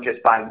customers don't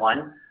just buy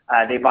one.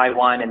 They buy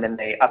one and then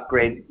they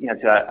upgrade,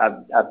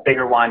 to a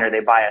bigger one, or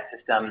they buy a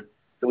system.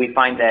 So we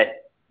find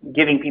that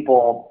giving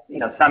people,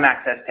 some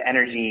access to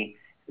energy,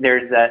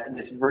 there's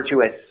this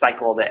virtuous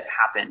cycle that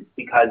happens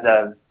because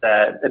of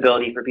the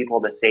ability for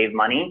people to save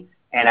money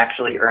and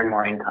actually earn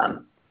more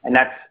income. And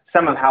that's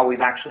some of how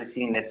we've actually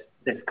seen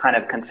this kind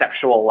of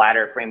conceptual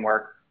ladder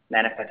framework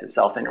manifest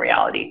itself in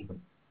reality.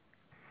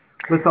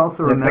 Let's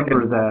also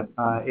remember that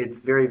it's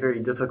very, very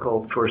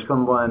difficult for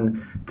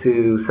someone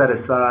to set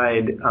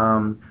aside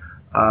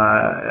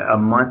a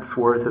month's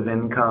worth of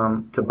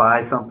income to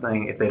buy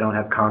something if they don't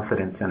have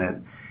confidence in it.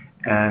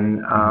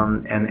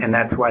 And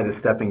that's why the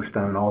stepping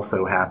stone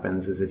also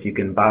happens, is if you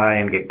can buy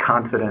and get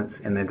confidence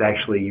and then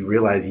actually you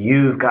realize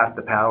you've got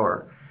the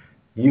power,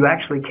 you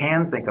actually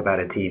can think about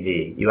a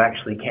TV, you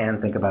actually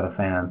can think about a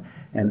fan,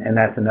 and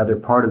that's another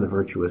part of the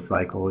virtuous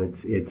cycle.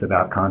 It's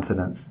about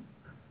confidence.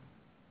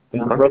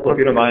 Russell, if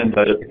you don't mind,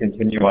 just to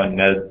continue on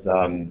Ned's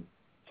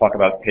talk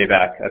about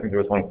payback, I think there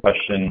was one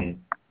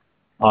question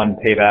on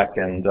payback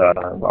and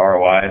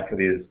ROI for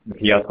these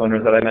kiosk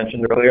owners that I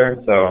mentioned earlier.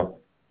 So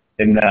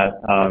in that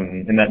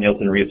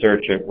Nielsen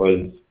research, it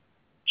was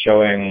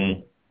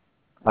showing,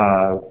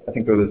 I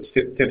think it was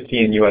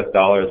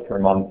 $15 per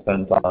month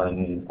spent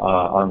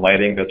on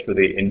lighting just for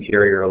the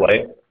interior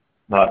light,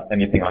 not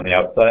anything on the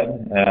outside,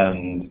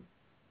 and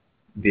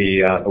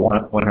the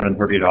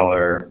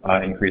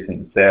 $130 increase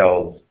in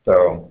sales.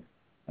 So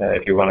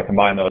if you want to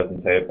combine those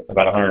and say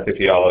about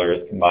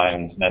 $150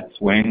 combined net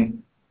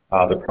swing,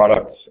 the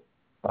products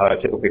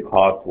typically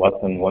cost less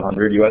than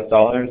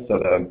 $100, so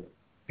the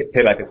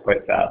payback is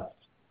quite fast.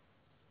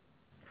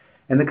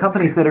 And the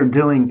companies that are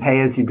doing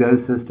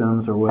pay-as-you-go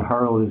systems, or what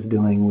Harald is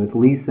doing with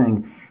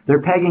leasing,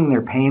 they're pegging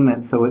their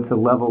payment so it's a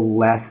level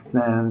less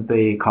than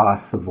the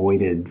costs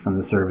avoided from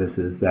the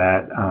services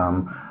that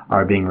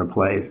are being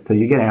replaced. So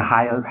you get a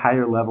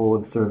higher level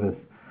of service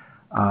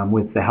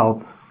with the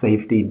health,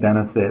 safety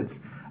benefits,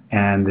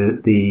 and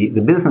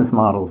the business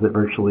models that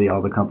virtually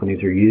all the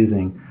companies are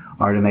using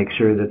are to make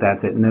sure that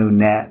that's at no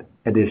net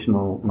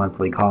additional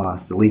monthly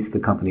cost, at least the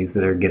companies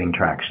that are getting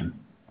traction.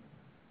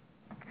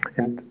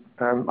 And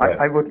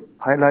I would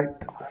highlight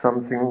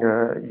something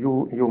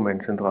you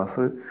mentioned,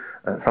 Russell.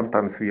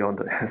 Sometimes we are on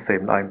the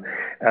same line.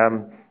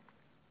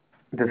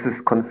 This is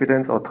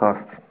confidence or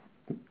trust.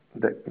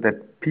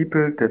 That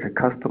people, that the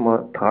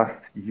customer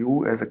trusts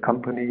you as a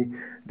company.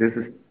 This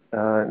is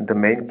the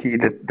main key.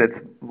 That's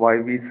why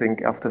we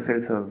think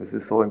after-sales service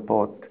is so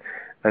important.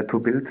 To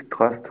build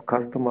trust to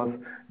customers,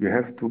 you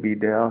have to be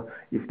there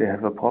if they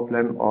have a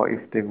problem or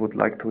if they would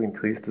like to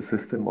increase the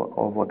system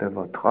or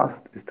whatever. Trust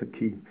is the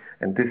key.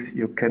 And this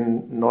you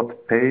cannot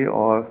pay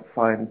or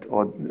find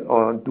or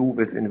do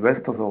with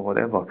investors or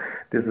whatever.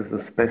 This is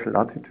a special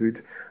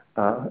attitude,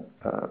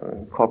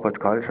 corporate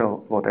culture,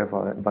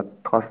 whatever,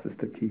 but trust is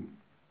the key.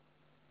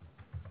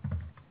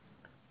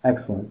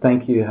 Excellent.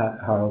 Thank you,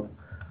 Harald.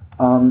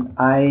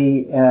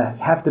 I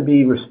have to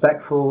be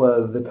respectful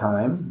of the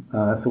time,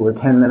 so we're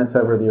 10 minutes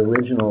over the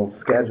original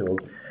schedule.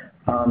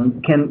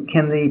 Can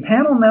the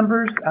panel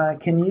members,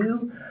 can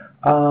you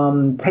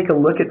take a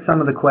look at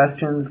some of the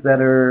questions that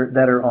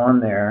are on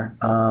there?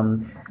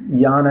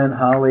 Jana and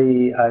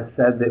Holly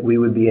said that we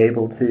would be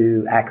able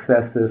to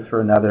access this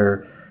for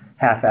another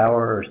half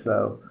hour or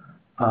so.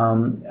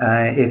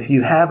 If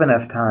you have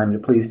enough time to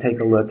please take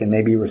a look and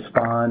maybe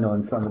respond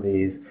on some of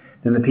these,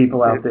 then the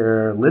people out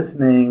there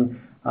listening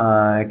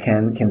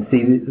can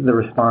see the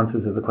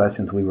responses of the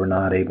questions we were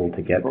not able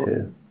to get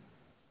to.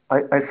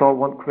 I saw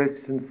one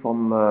question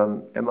from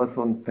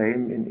Amazon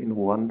Payne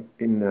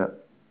in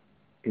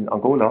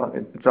Angola,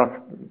 just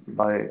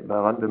by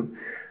random.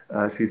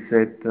 She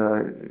said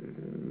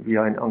we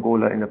are in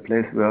Angola in a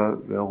place where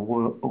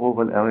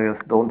rural areas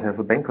don't have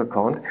a bank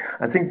account.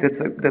 I think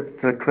that's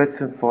a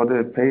question for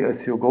the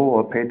pay-as-you-go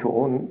or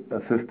pay-to-own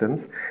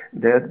systems.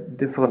 There are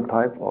different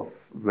types of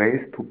ways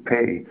to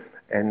pay,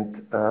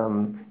 and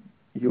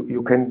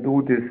you can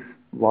do this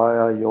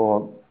via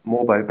your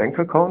mobile bank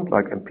account,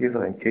 like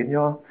M-Pesa in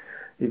Kenya,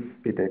 if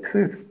it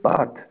exists.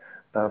 But,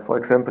 for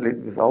example,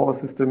 with our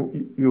system,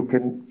 you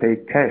can pay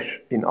cash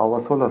in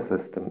our solar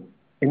system,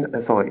 in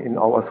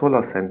our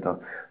solar center.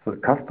 So the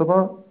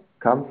customer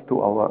comes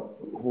to our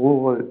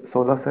rural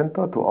solar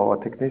center, to our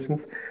technicians,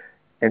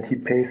 and he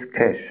pays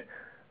cash.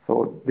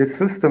 So this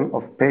system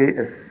of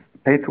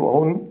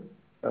pay-to-own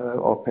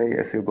or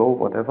pay-as-you-go,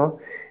 whatever,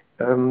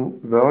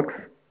 works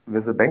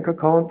with a bank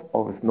account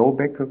or with no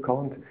bank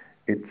account.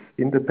 It's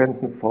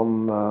independent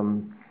from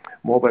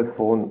mobile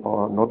phone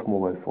or not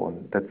mobile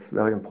phone. That's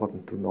very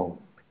important to know.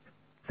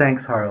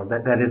 Thanks, Harald.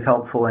 That is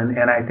helpful,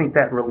 and I think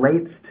that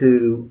relates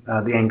to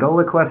the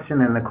Angola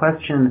question and the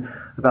question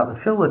about the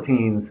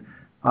Philippines.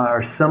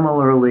 are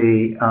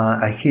similarly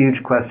a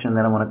huge question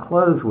that I want to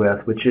close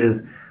with, which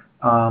is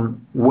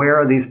where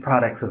are these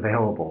products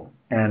available,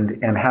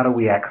 and how do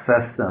we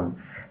access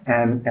them?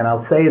 And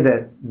I'll say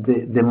that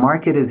the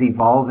market is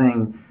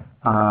evolving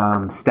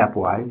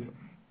stepwise,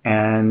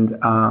 and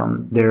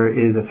there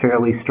is a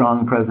fairly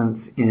strong presence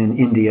in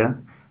India,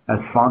 a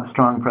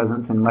strong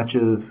presence in much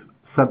of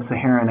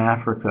sub-Saharan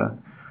Africa.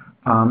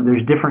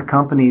 There's different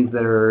companies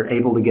that are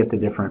able to get to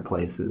different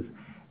places.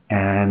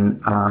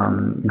 And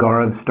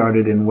Gaurav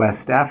started in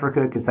West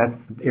Africa because that's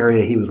the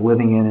area he was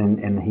living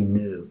in and he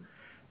knew.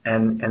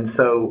 And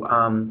so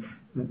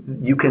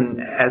you can,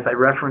 as I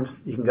referenced,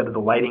 you can go to the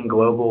Lighting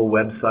Global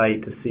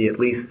website to see at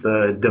least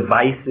the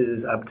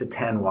devices up to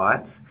 10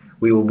 watts.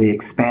 We will be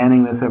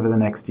expanding this over the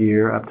next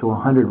year up to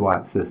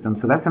 100-watt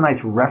systems. So that's a nice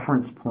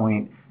reference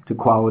point to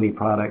quality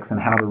products and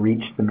how to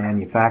reach the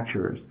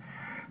manufacturers.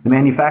 The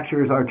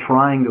manufacturers are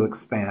trying to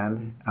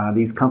expand.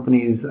 These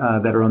companies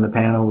that are on the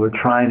panel are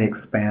trying to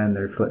expand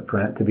their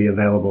footprint to be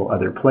available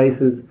other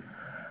places.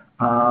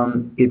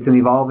 It's an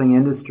evolving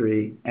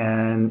industry,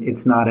 and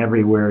it's not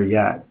everywhere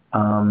yet.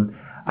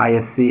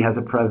 ISC has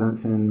a presence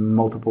in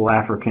multiple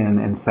African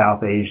and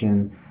South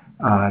Asian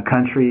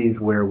countries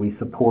where we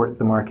support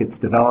the market's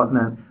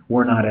development.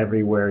 We're not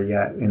everywhere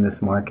yet in this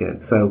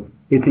market. So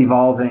it's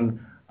evolving.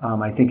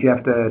 I think you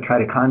have to try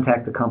to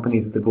contact the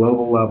companies at the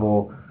global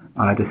level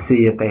to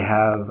see if they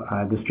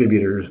have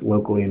distributors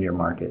locally in your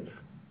markets.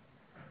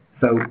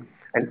 So,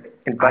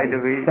 and by the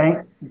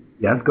way,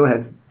 yes, go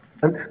ahead.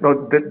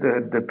 No,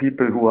 the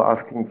people who are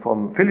asking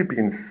from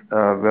Philippines,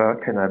 where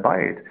can I buy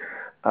it?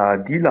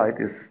 D.light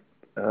is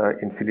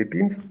in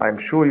Philippines. I'm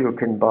sure you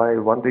can buy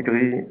 1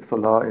 Degree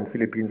Solar in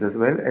Philippines as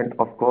well, and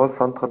of course,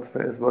 Sun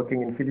Transfer is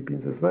working in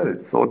Philippines as well.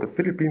 So the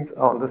Philippines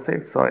are on the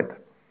safe side.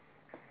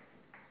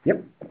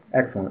 Yep,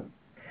 excellent.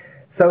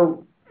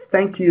 So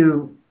thank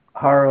you,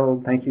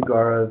 Harald, thank you,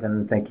 Gaurav,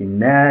 and thank you,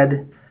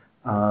 Ned,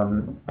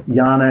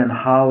 Jana and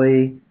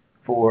Holly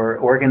for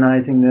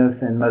organizing this,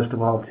 and most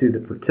of all to the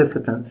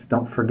participants.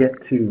 Don't forget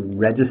to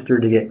register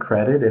to get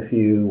credit if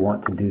you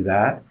want to do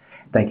that.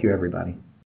 Thank you, everybody.